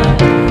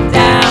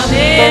 Down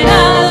in a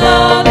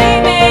lowly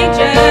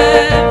manger,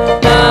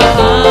 the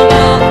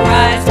humble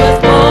Christ was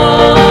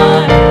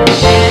born.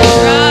 And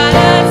brought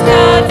us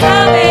God's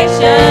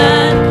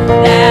salvation,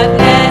 that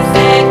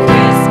blessed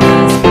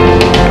Christmas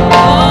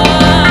morn.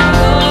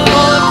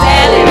 Go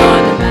tell it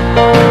on the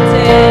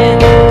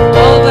mountain,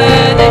 over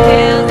the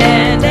hills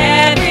and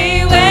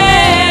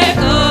everywhere.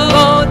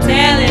 Go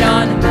tell it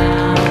on the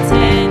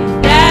mountain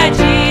that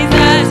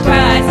Jesus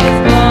Christ is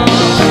born.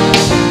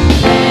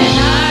 When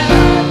I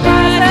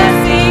was a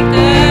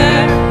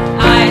seeker,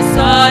 I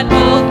sought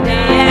both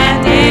day and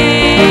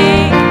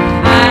day.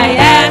 I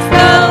asked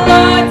the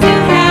Lord to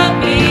help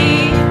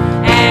me,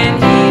 and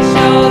He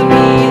showed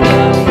me the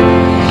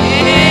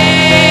way.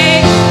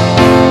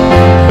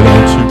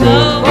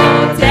 Go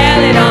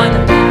tell it on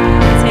the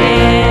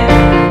mountain,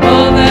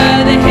 over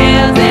the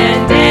hills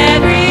and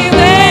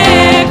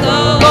everywhere.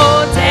 Go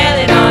tell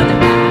it on the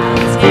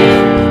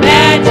mountain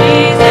that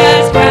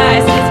Jesus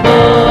Christ is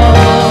born.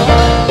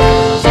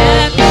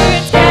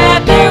 Shepherds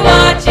kept their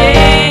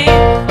watching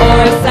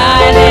o'er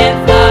silent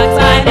flocks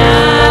by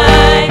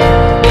night.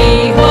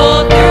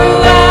 Behold,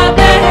 throughout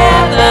the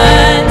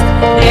heavens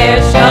there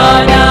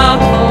shone a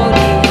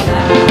holy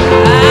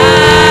light.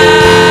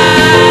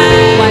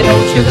 Why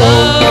don't you go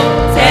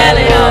tell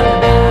it on the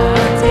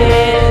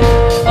mountain,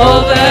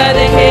 over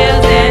the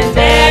hills and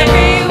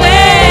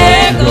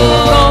everywhere.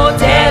 Go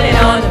tell it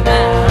on the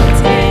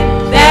mountain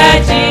that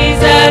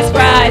Jesus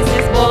Christ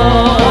is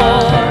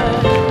born.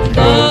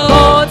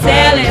 Go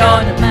tell it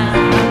on the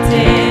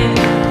mountain,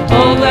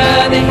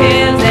 over the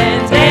hills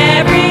and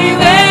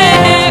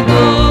everywhere.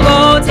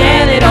 Go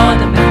tell it on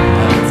the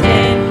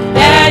mountain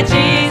that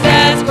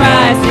Jesus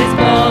Christ is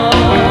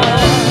born.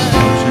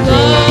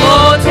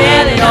 Go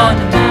tell it on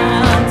the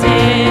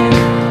mountain,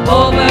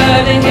 over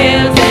the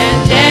hills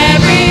and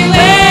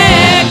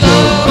everywhere.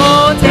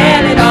 Go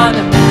tell it on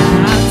the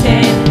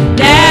mountain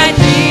that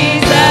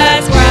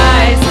Jesus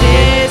Christ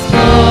is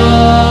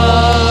born.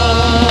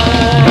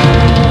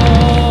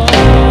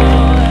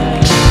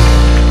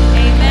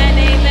 Amen,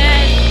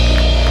 amen.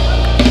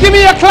 Give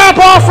me a clap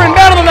offering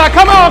better than that.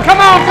 Come on, come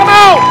on, come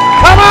on.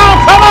 Come on,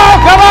 come on,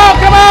 come on,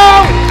 come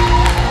on.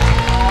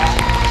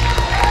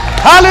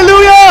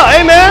 Hallelujah.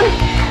 Amen.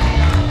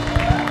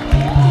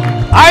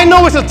 I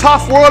know it's a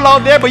tough world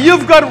out there, but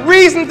you've got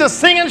reason to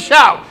sing and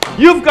shout.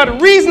 You've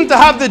got reason to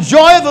have the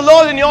joy of the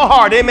Lord in your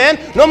heart. Amen.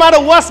 No matter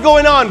what's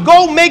going on,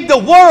 go make the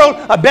world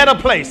a better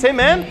place.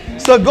 Amen.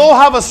 So go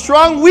have a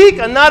strong week.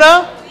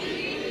 Another.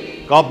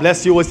 God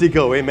bless you as you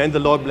go. Amen. The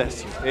Lord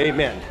bless you.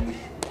 Amen.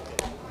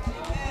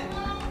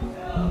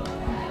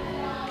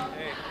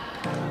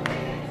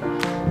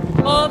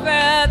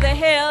 Over the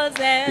hills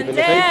and Keeping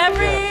the faith?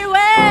 everywhere.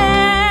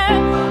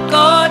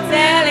 Go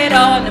tell it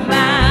on the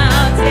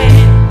mountain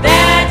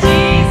that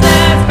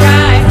Jesus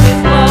Christ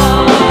is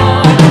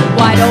born.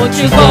 Why don't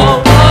you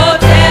go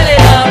tell it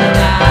on the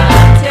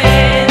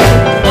mountain,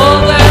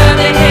 over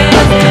the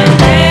hills and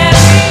everywhere?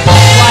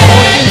 Why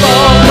don't you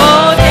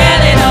go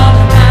tell it on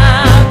the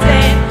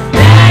mountain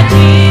that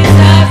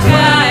Jesus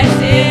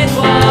Christ is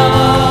born?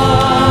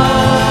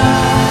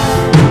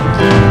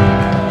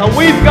 And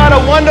we've got a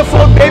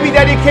wonderful baby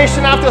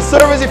dedication after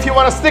service. If you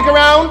want to stick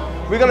around,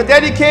 we're going to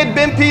dedicate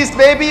Bimpy's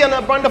baby and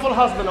a wonderful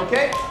husband,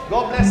 okay?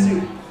 God bless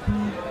you.